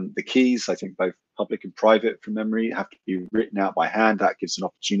 The keys, I think both public and private from memory, have to be written out by hand. That gives an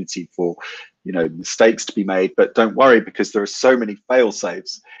opportunity for mistakes to be made. But don't worry, because there are so many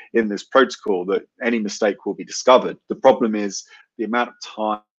fail-safes in this protocol that any mistake will be discovered. The problem is the amount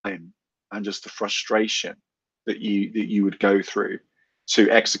of time and just the frustration that you would go through to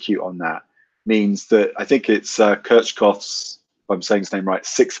execute on that means that I think it's Kirchhoff's, if I'm saying his name right,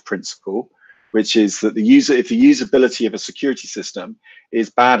 6th principle, which is that if the usability of a security system is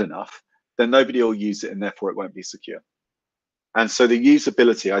bad enough, then nobody will use it and therefore it won't be secure. And so the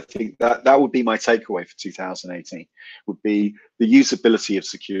usability, I think that would be my takeaway for 2018, would be the usability of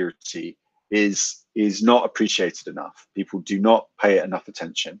security is not appreciated enough. People do not pay it enough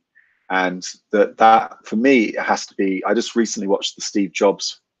attention. And that for me, it has to be, I just recently watched the Steve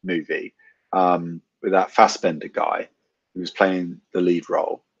Jobs movie with that Fassbender guy who was playing the lead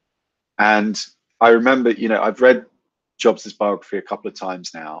role. And I remember, I've read Jobs' biography a couple of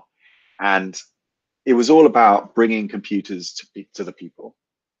times now, and it was all about bringing computers to the people.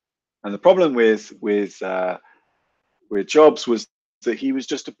 And the problem with Jobs was that he was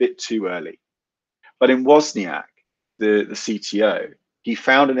just a bit too early. But in Wozniak, the CTO, he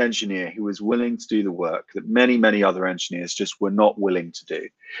found an engineer who was willing to do the work that many, many other engineers just were not willing to do.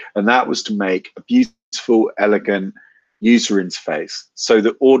 And that was to make a beautiful, elegant user interface so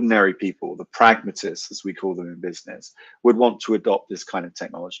that ordinary people, the pragmatists, as we call them in business, would want to adopt this kind of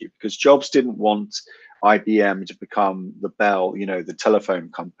technology, because Jobs didn't want IBM to become the Bell, the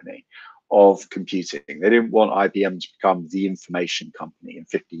telephone company of computing. They didn't want IBM to become the information company in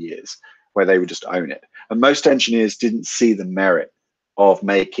 50 years, where they would just own it. And most engineers didn't see the merit of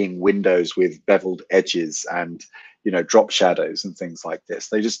making windows with beveled edges and drop shadows and things like this.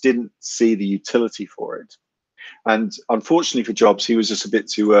 They just didn't see the utility for it. And unfortunately for Jobs, he was just a bit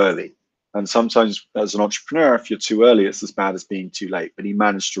too early. And sometimes as an entrepreneur, if you're too early, it's as bad as being too late. But he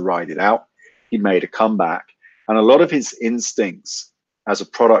managed to ride it out. He made a comeback. And a lot of his instincts as a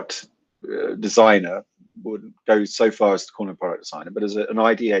product designer, wouldn't go so far as to call him a product designer, but as an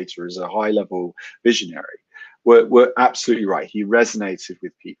ideator, as a high-level visionary, were absolutely right. He resonated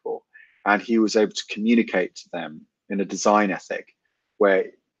with people, and he was able to communicate to them in a design ethic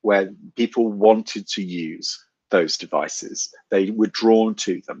where people wanted to use those devices. They were drawn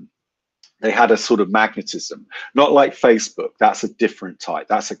to them. They had a sort of magnetism, not like Facebook. That's a different type.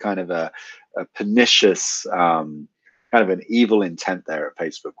 That's a kind of a pernicious, kind of an evil intent there at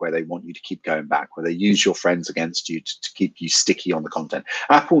Facebook, where they want you to keep going back, where they use your friends against you to keep you sticky on the content.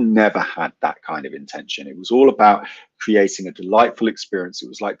 Apple never had that kind of intention. It was all about creating a delightful experience. It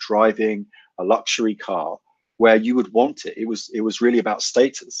was like driving a luxury car where you would want it. It was really about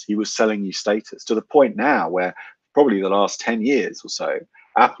status. He was selling you status, to the point now where probably the last 10 years or so,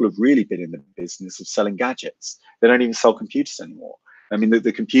 Apple have really been in the business of selling gadgets. They don't even sell computers anymore. I mean,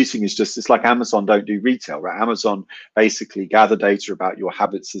 the computing is just, it's like Amazon don't do retail, right? Amazon basically gather data about your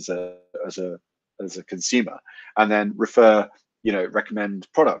habits as a consumer, and then recommend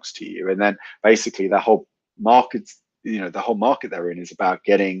products to you. And then basically the whole market, the whole market they're in is about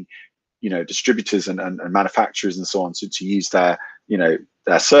getting, distributors and manufacturers and so on to use their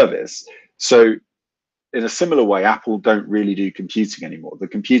service. So in a similar way, Apple don't really do computing anymore. The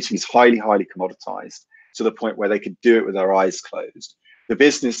computing is highly, highly commoditized to the point where they could do it with their eyes closed. The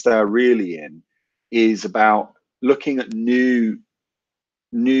business they're really in is about looking at new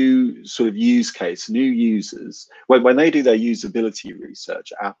sort of use case, new users. When they do their usability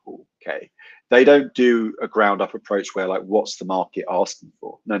research at Apple, okay, they don't do a ground up approach where like, what's the market asking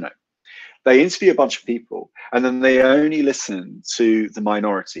for? No. They interview a bunch of people, and then they only listen to the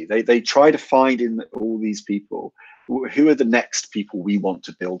minority. They try to find in all these people, who are the next people we want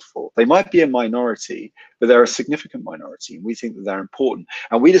to build for. They might be a minority, but they're a significant minority, and we think that they're important.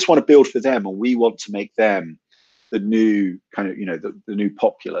 And we just want to build for them, and we want to make them the new kind of, the new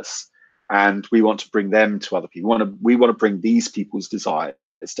populace. And we want to bring them to other people. We want to bring these people's desires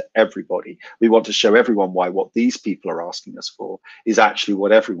to everybody. We want to show everyone why what these people are asking us for is actually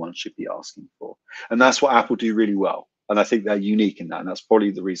what everyone should be asking for. And that's what Apple do really well. And I think they're unique in that. And that's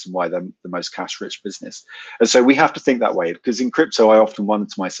probably the reason why they're the most cash-rich business. And so we have to think that way, because in crypto, I often wonder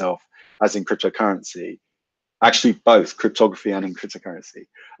to myself, as in cryptocurrency, actually both cryptography and in cryptocurrency,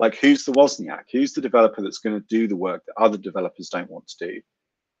 like, who's the Wozniak? Who's the developer that's going to do the work that other developers don't want to do?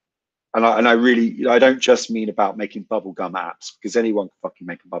 And I really, I don't just mean about making bubblegum apps, because anyone can fucking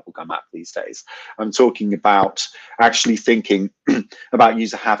make a bubblegum app these days. I'm talking about actually thinking about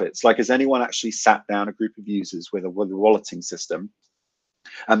user habits. Like, has anyone actually sat down a group of users with a walleting system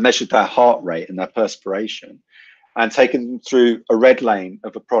and measured their heart rate and their perspiration and taken them through a red lane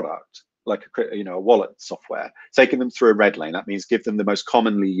of a product, like a wallet software, taken them through a red lane? That means give them the most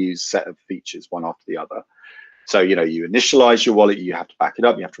commonly used set of features, one after the other. So, you initialize your wallet, you have to back it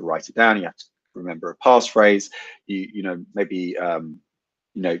up, you have to write it down, you have to remember a passphrase, maybe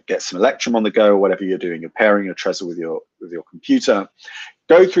get some Electrum on the go, or whatever you're doing. You're pairing your Trezor with your computer.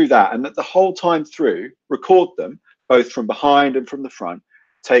 Go through that, and the whole time through, record them both from behind and from the front.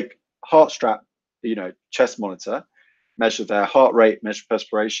 Take heart strap, chest monitor, measure their heart rate, measure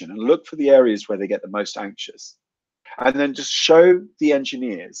perspiration, and look for the areas where they get the most anxious. And then just show the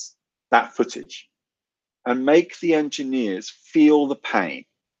engineers that footage and make the engineers feel the pain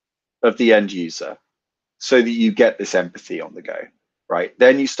of the end user so that you get this empathy on the go, right?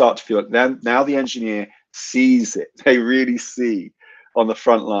 Then you start to feel it. Then now the engineer sees it. They really see on the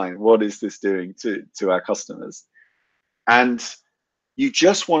front line, what is this doing to our customers? And you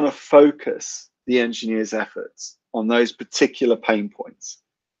just want to focus the engineer's efforts on those particular pain points.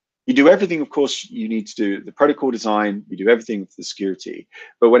 You do everything, of course, you need to do the protocol design, you do everything with the security,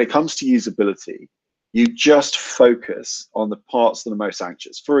 but when it comes to usability, you just focus on the parts that are most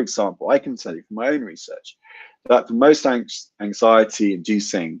anxious. For example, I can tell you from my own research that the most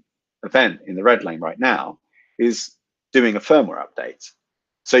anxiety-inducing event in the red lane right now is doing a firmware update.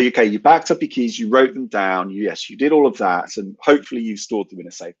 So, okay, you backed up your keys, you wrote them down, yes, you did all of that, and hopefully you stored them in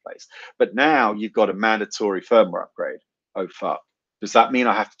a safe place. But now you've got a mandatory firmware upgrade. Oh, fuck. Does that mean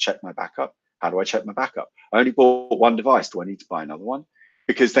I have to check my backup? How do I check my backup? I only bought one device. Do I need to buy another one?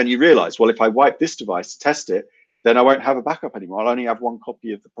 Because then you realize, well, if I wipe this device to test it, then I won't have a backup anymore. I'll only have one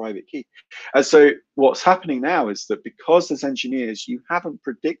copy of the private key. And so what's happening now is that because as engineers, you haven't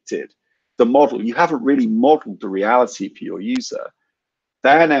predicted the model, you haven't really modeled the reality for your user,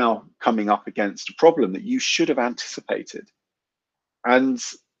 they're now coming up against a problem that you should have anticipated. And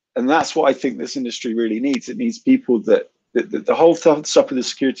that's what I think this industry really needs. It needs people that the whole stuff with the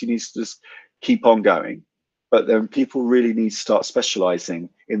security needs to just keep on going. But then people really need to start specializing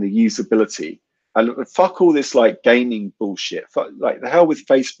in the usability. And fuck all this like gaming bullshit. Fuck, like the hell with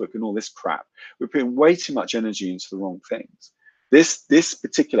Facebook and all this crap. We're putting way too much energy into the wrong things. This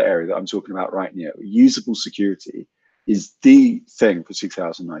particular area that I'm talking about right now, usable security, is the thing for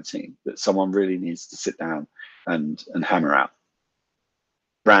 2019 that someone really needs to sit down and hammer out.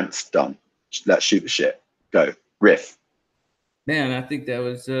 Rant's done. Let's shoot the shit. Go. Riff. Man, I think that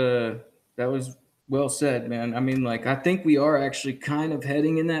was well said, man. I mean, like, I think we are actually kind of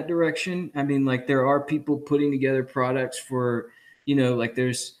heading in that direction. I mean, like, there are people putting together products for, you know, like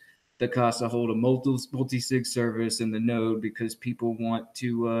there's the Casa hold a multi-sig service in the node because people want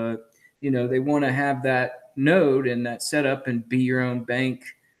to, you know, they want to have that node and that setup and be your own bank,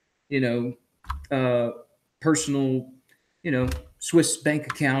 you know, personal, you know, Swiss bank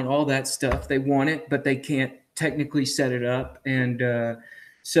account, all that stuff. They want it, but they can't technically set it up. And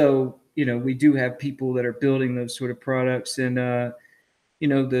so, you know, we do have people that are building those sort of products. And, you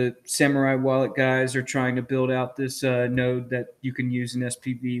know, the Samurai Wallet guys are trying to build out this node that you can use in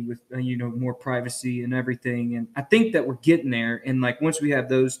SPV with, you know, more privacy and everything. And I think that we're getting there. And like, once we have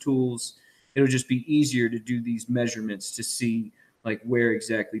those tools, it'll just be easier to do these measurements to see like where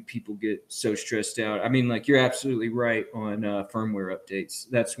exactly people get so stressed out. I mean, like, you're absolutely right on firmware updates.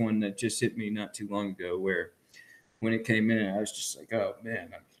 That's one that just hit me not too long ago, where when it came in, I was just like, oh man,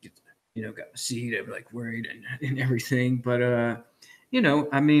 I get, you know, got a seat. I'm like worried and everything. But you know,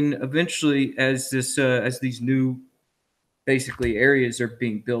 I mean, eventually, as these new basically areas are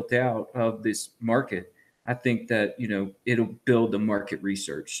being built out of this market, I think that, you know, it'll build the market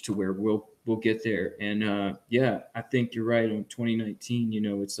research to where we'll get there. And yeah, I think you're right on 2019. You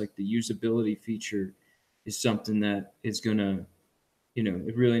know, it's like the usability feature is something that is gonna, you know,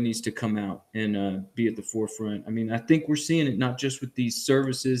 it really needs to come out and be at the forefront. I mean, I think we're seeing it not just with these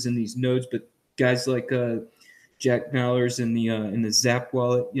services and these nodes, but guys like Jack Mallers in the Zap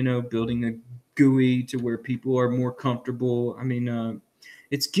wallet, you know, building a GUI to where people are more comfortable. I mean,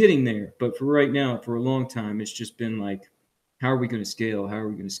 it's getting there, but for right now, for a long time, it's just been like, how are we going to scale? How are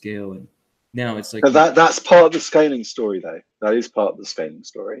we going to scale? And now it's like, that's part of the scaling story, though. That is part of the scaling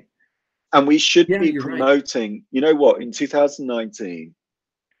story. And we should be promoting, right. You know what, in 2019,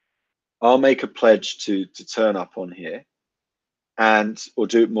 I'll make a pledge to turn up on here or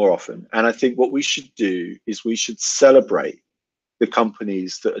do it more often. And I think what we should do is we should celebrate the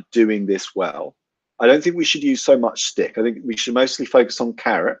companies that are doing this well. I don't think we should use so much stick. I think we should mostly focus on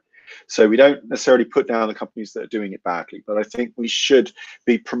carrot. So we don't necessarily put down the companies that are doing it badly, but I think we should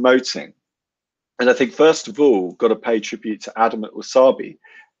be promoting. And I think, first of all, got to pay tribute to Adam at Wasabi,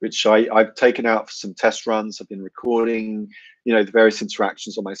 which I've taken out for some test runs. I've been recording, you know, the various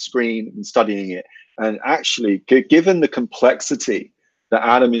interactions on my screen and studying it. And actually, given the complexity that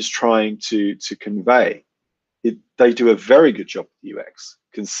Adam is trying to convey, they do a very good job with UX,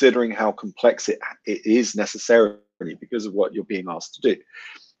 considering how complex it is necessarily because of what you're being asked to do.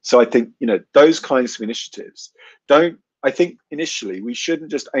 So I think, you know, those kinds of initiatives I think initially we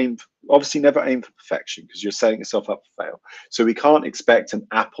shouldn't just obviously never aim for perfection, because you're setting yourself up for fail. So we can't expect an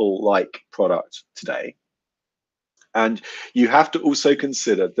Apple-like product today. And you have to also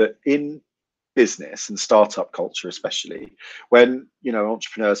consider that in business and startup culture, especially when, you know,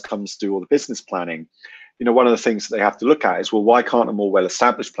 entrepreneurs come to do all the business planning, you know, one of the things that they have to look at is, well, why can't a more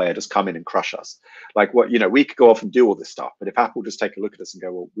well-established player just come in and crush us? Like, what, you know, we could go off and do all this stuff, but if Apple just take a look at us and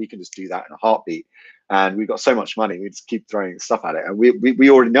go, well, we can just do that in a heartbeat, and we've got so much money, we just keep throwing stuff at it, and we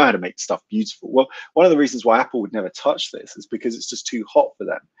already know how to make stuff beautiful. Well, one of the reasons why Apple would never touch this is because it's just too hot for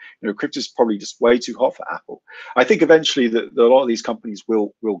them. You know, crypto is probably just way too hot for Apple. I think eventually that a lot of these companies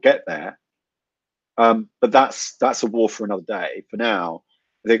will get there, but that's a war for another day. For now,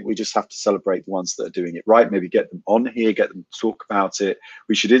 I think we just have to celebrate the ones that are doing it right. Maybe get them on here, get them to talk about it.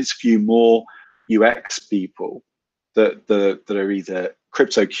 We should interview more UX people that are either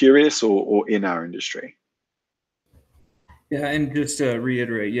crypto curious or in our industry. Yeah, and just to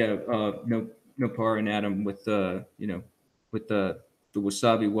reiterate, yeah, Nopar and Adam with you know, with the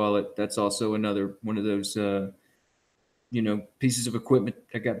Wasabi wallet. That's also another one of those you know, pieces of equipment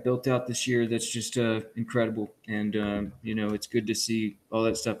that got built out this year. That's just incredible. And, you know, it's good to see all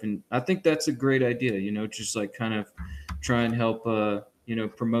that stuff. And I think that's a great idea, you know, just like kind of try and help, you know,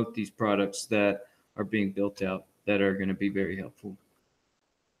 promote these products that are being built out that are going to be very helpful.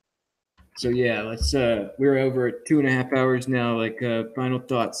 So, yeah, let's, we're over at 2.5 hours now. Like final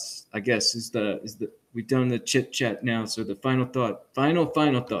thoughts, I guess, we've done the chit chat now. So the final thought.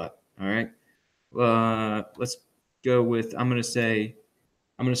 All right. Let's go with, I'm going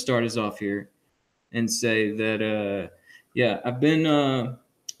to start us off here and say that, yeah, I've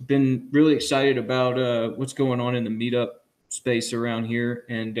been really excited about what's going on in the meetup space around here,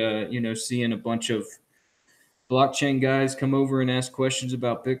 and, you know, seeing a bunch of blockchain guys come over and ask questions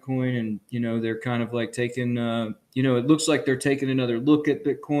about Bitcoin, and, you know, they're kind of like taking, you know, it looks like they're taking another look at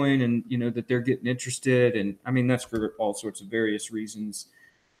Bitcoin, and, you know, that they're getting interested. And I mean, that's for all sorts of various reasons.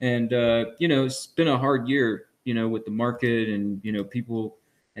 And, you know, it's been a hard year, you know, with the market and, you know, people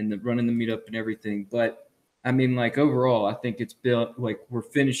and the running the meetup and everything. But I mean, like overall, I think it's built, like we're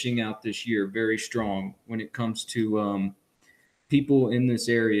finishing out this year very strong when it comes to people in this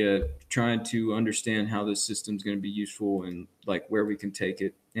area trying to understand how this system's going to be useful and like where we can take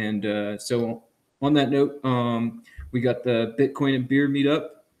it. And so on that note, we got the Bitcoin and Beer meetup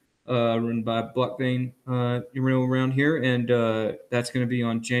run by Blockvein, you know, around here. And that's going to be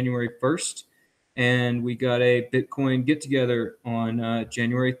on January 1st. And we got a Bitcoin get together on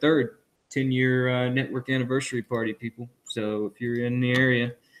January 3rd, 10-year network anniversary party, people. So if you're in the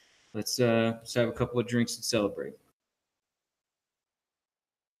area, let's have a couple of drinks and celebrate.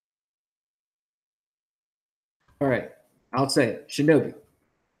 All right, I'll say it. Shinobi,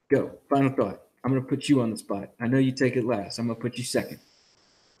 go. Final thought. I'm going to put you on the spot. I know you take it last. I'm going to put you second.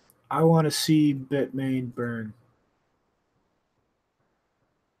 I want to see Bitmain burn.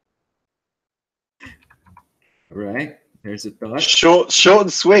 All right, there's a thought. Short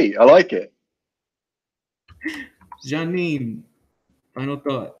and sweet. I like it. Janine, final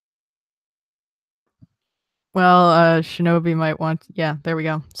thought. Well, Shinobi might want, yeah, there we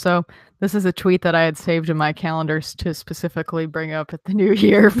go. So this is a tweet that I had saved in my calendars to specifically bring up at the new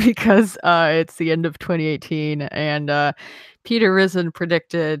year because it's the end of 2018, and Peter Risen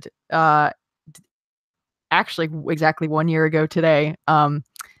predicted actually exactly 1 year ago today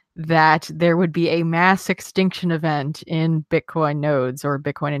that there would be a mass extinction event in Bitcoin nodes, or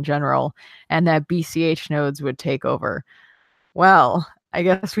Bitcoin in general, and that BCH nodes would take over. Well, I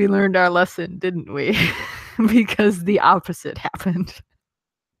guess we learned our lesson, didn't we? Because the opposite happened.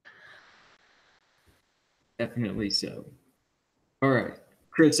 Definitely so. All right,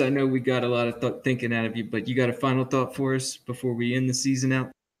 Chris, I know we got a lot of thinking out of you, but you got a final thought for us before we end the season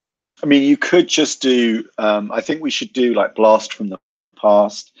out? I mean, you could just do, I think we should do like Blast from the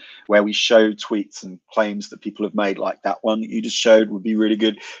Past, where we show tweets and claims that people have made, like that one that you just showed would be really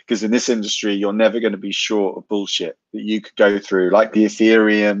good. Because in this industry, you're never going to be short of bullshit that you could go through, like the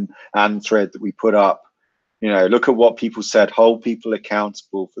Ethereum and thread that we put up. You know, look at what people said, hold people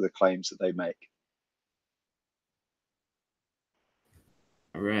accountable for the claims that they make.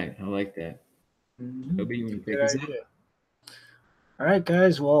 All right, I like that. Toby, you want to take us out? All right,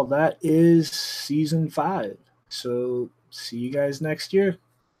 guys. Well, that is season 5. So see you guys next year.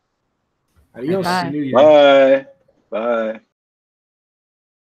 Adios. Bye. Bye. Bye.